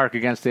black mark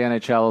against the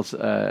NHL's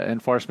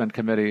enforcement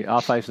committee,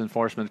 off-ice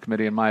enforcement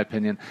committee, in my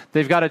opinion.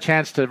 They've got a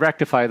chance to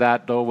rectify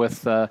that, though,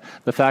 with the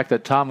fact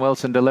that Tom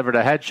Wilson delivered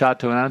a headshot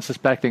to an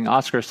unsuspecting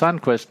Oscar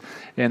Sundqvist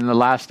in the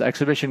last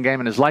exhibition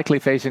game and is likely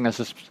facing a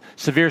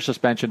severe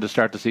suspension to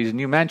start the season.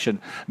 You mentioned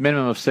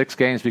minimum of 6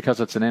 games because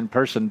it's an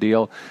in-person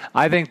deal.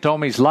 I think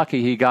Domi's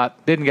lucky he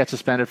didn't get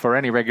suspended for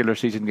any regular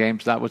season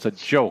games. That was a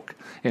joke,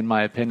 in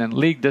my opinion.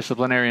 League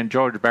disciplinarian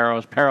George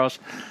Parros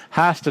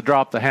has to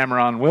drop the hammer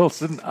on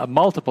Wilson, a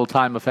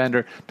multiple-time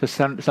offender, to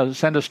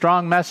send a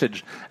strong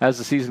message as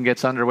the season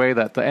gets underway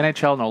that the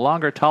NHL no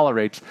longer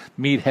tolerates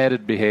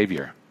meat-headed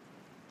behavior.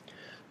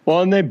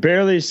 Well, and they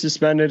barely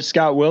suspended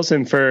Scott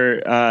Wilson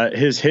for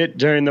his hit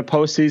during the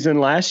postseason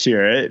last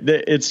year.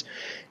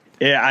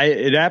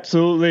 It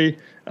absolutely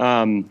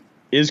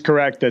is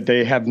correct that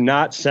they have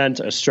not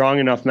sent a strong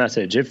enough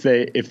message. If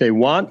they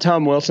want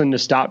Tom Wilson to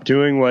stop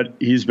doing what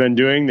he's been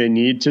doing, they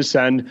need to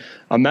send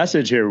a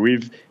message here.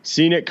 We've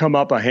seen it come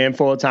up a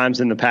handful of times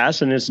in the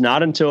past, and it's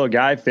not until a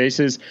guy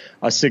faces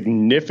a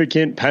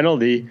significant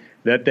penalty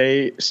that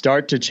they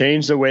start to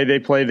change the way they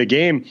play the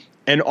game.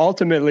 And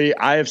ultimately,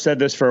 I have said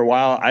this for a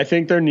while, I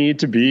think there need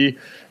to be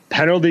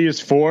penalties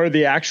for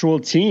the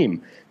actual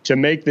team to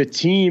make the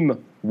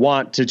team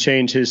want to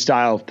change his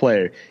style of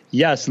play.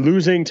 Yes,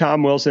 losing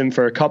Tom Wilson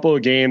for a couple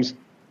of games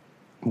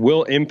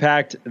will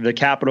impact the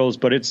Capitals,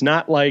 but it's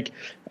not like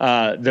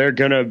they're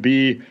going to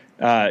be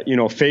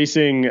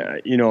facing,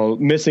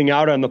 missing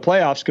out on the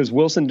playoffs because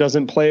Wilson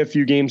doesn't play a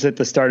few games at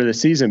the start of the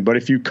season. But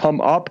if you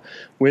come up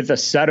with a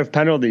set of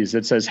penalties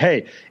that says,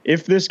 hey,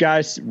 if this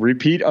guy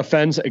repeat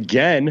offends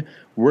again,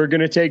 we're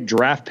going to take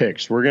draft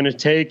picks. We're going to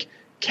take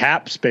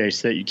cap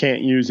space that you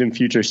can't use in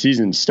future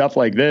seasons, stuff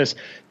like this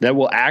that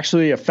will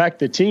actually affect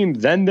the team,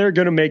 then they're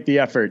going to make the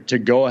effort to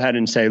go ahead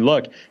and say,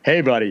 look,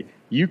 hey, buddy,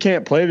 you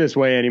can't play this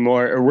way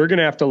anymore, or we're going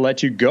to have to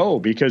let you go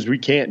because we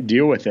can't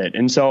deal with it.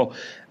 And so,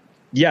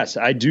 yes,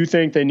 I do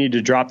think they need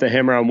to drop the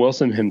hammer on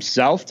Wilson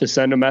himself to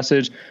send a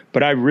message,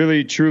 but I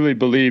really, truly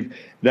believe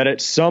that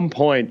at some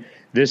point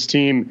this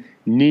team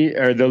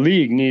the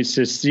league needs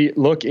to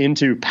look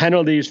into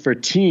penalties for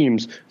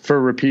teams for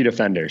repeat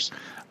offenders.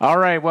 All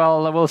right,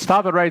 well, we'll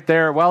stop it right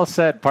there. Well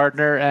said,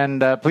 partner.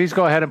 And please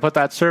go ahead and put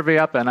that survey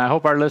up, and I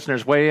hope our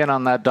listeners weigh in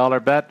on that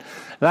dollar bet.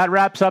 That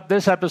wraps up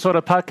this episode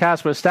of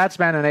Podcast with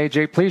Statsman and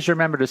AJ. Please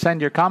remember to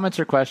send your comments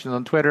or questions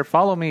on Twitter.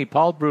 Follow me,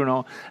 Paul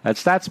Bruno, at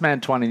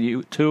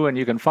Statsman22, and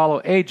you can follow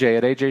AJ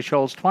at AJ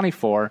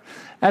Scholes24.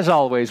 As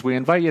always, we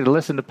invite you to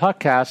listen to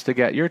podcasts to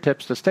get your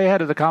tips to stay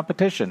ahead of the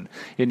competition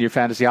in your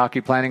fantasy hockey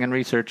planning and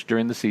research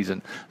during the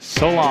season.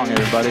 So long,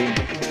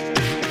 everybody.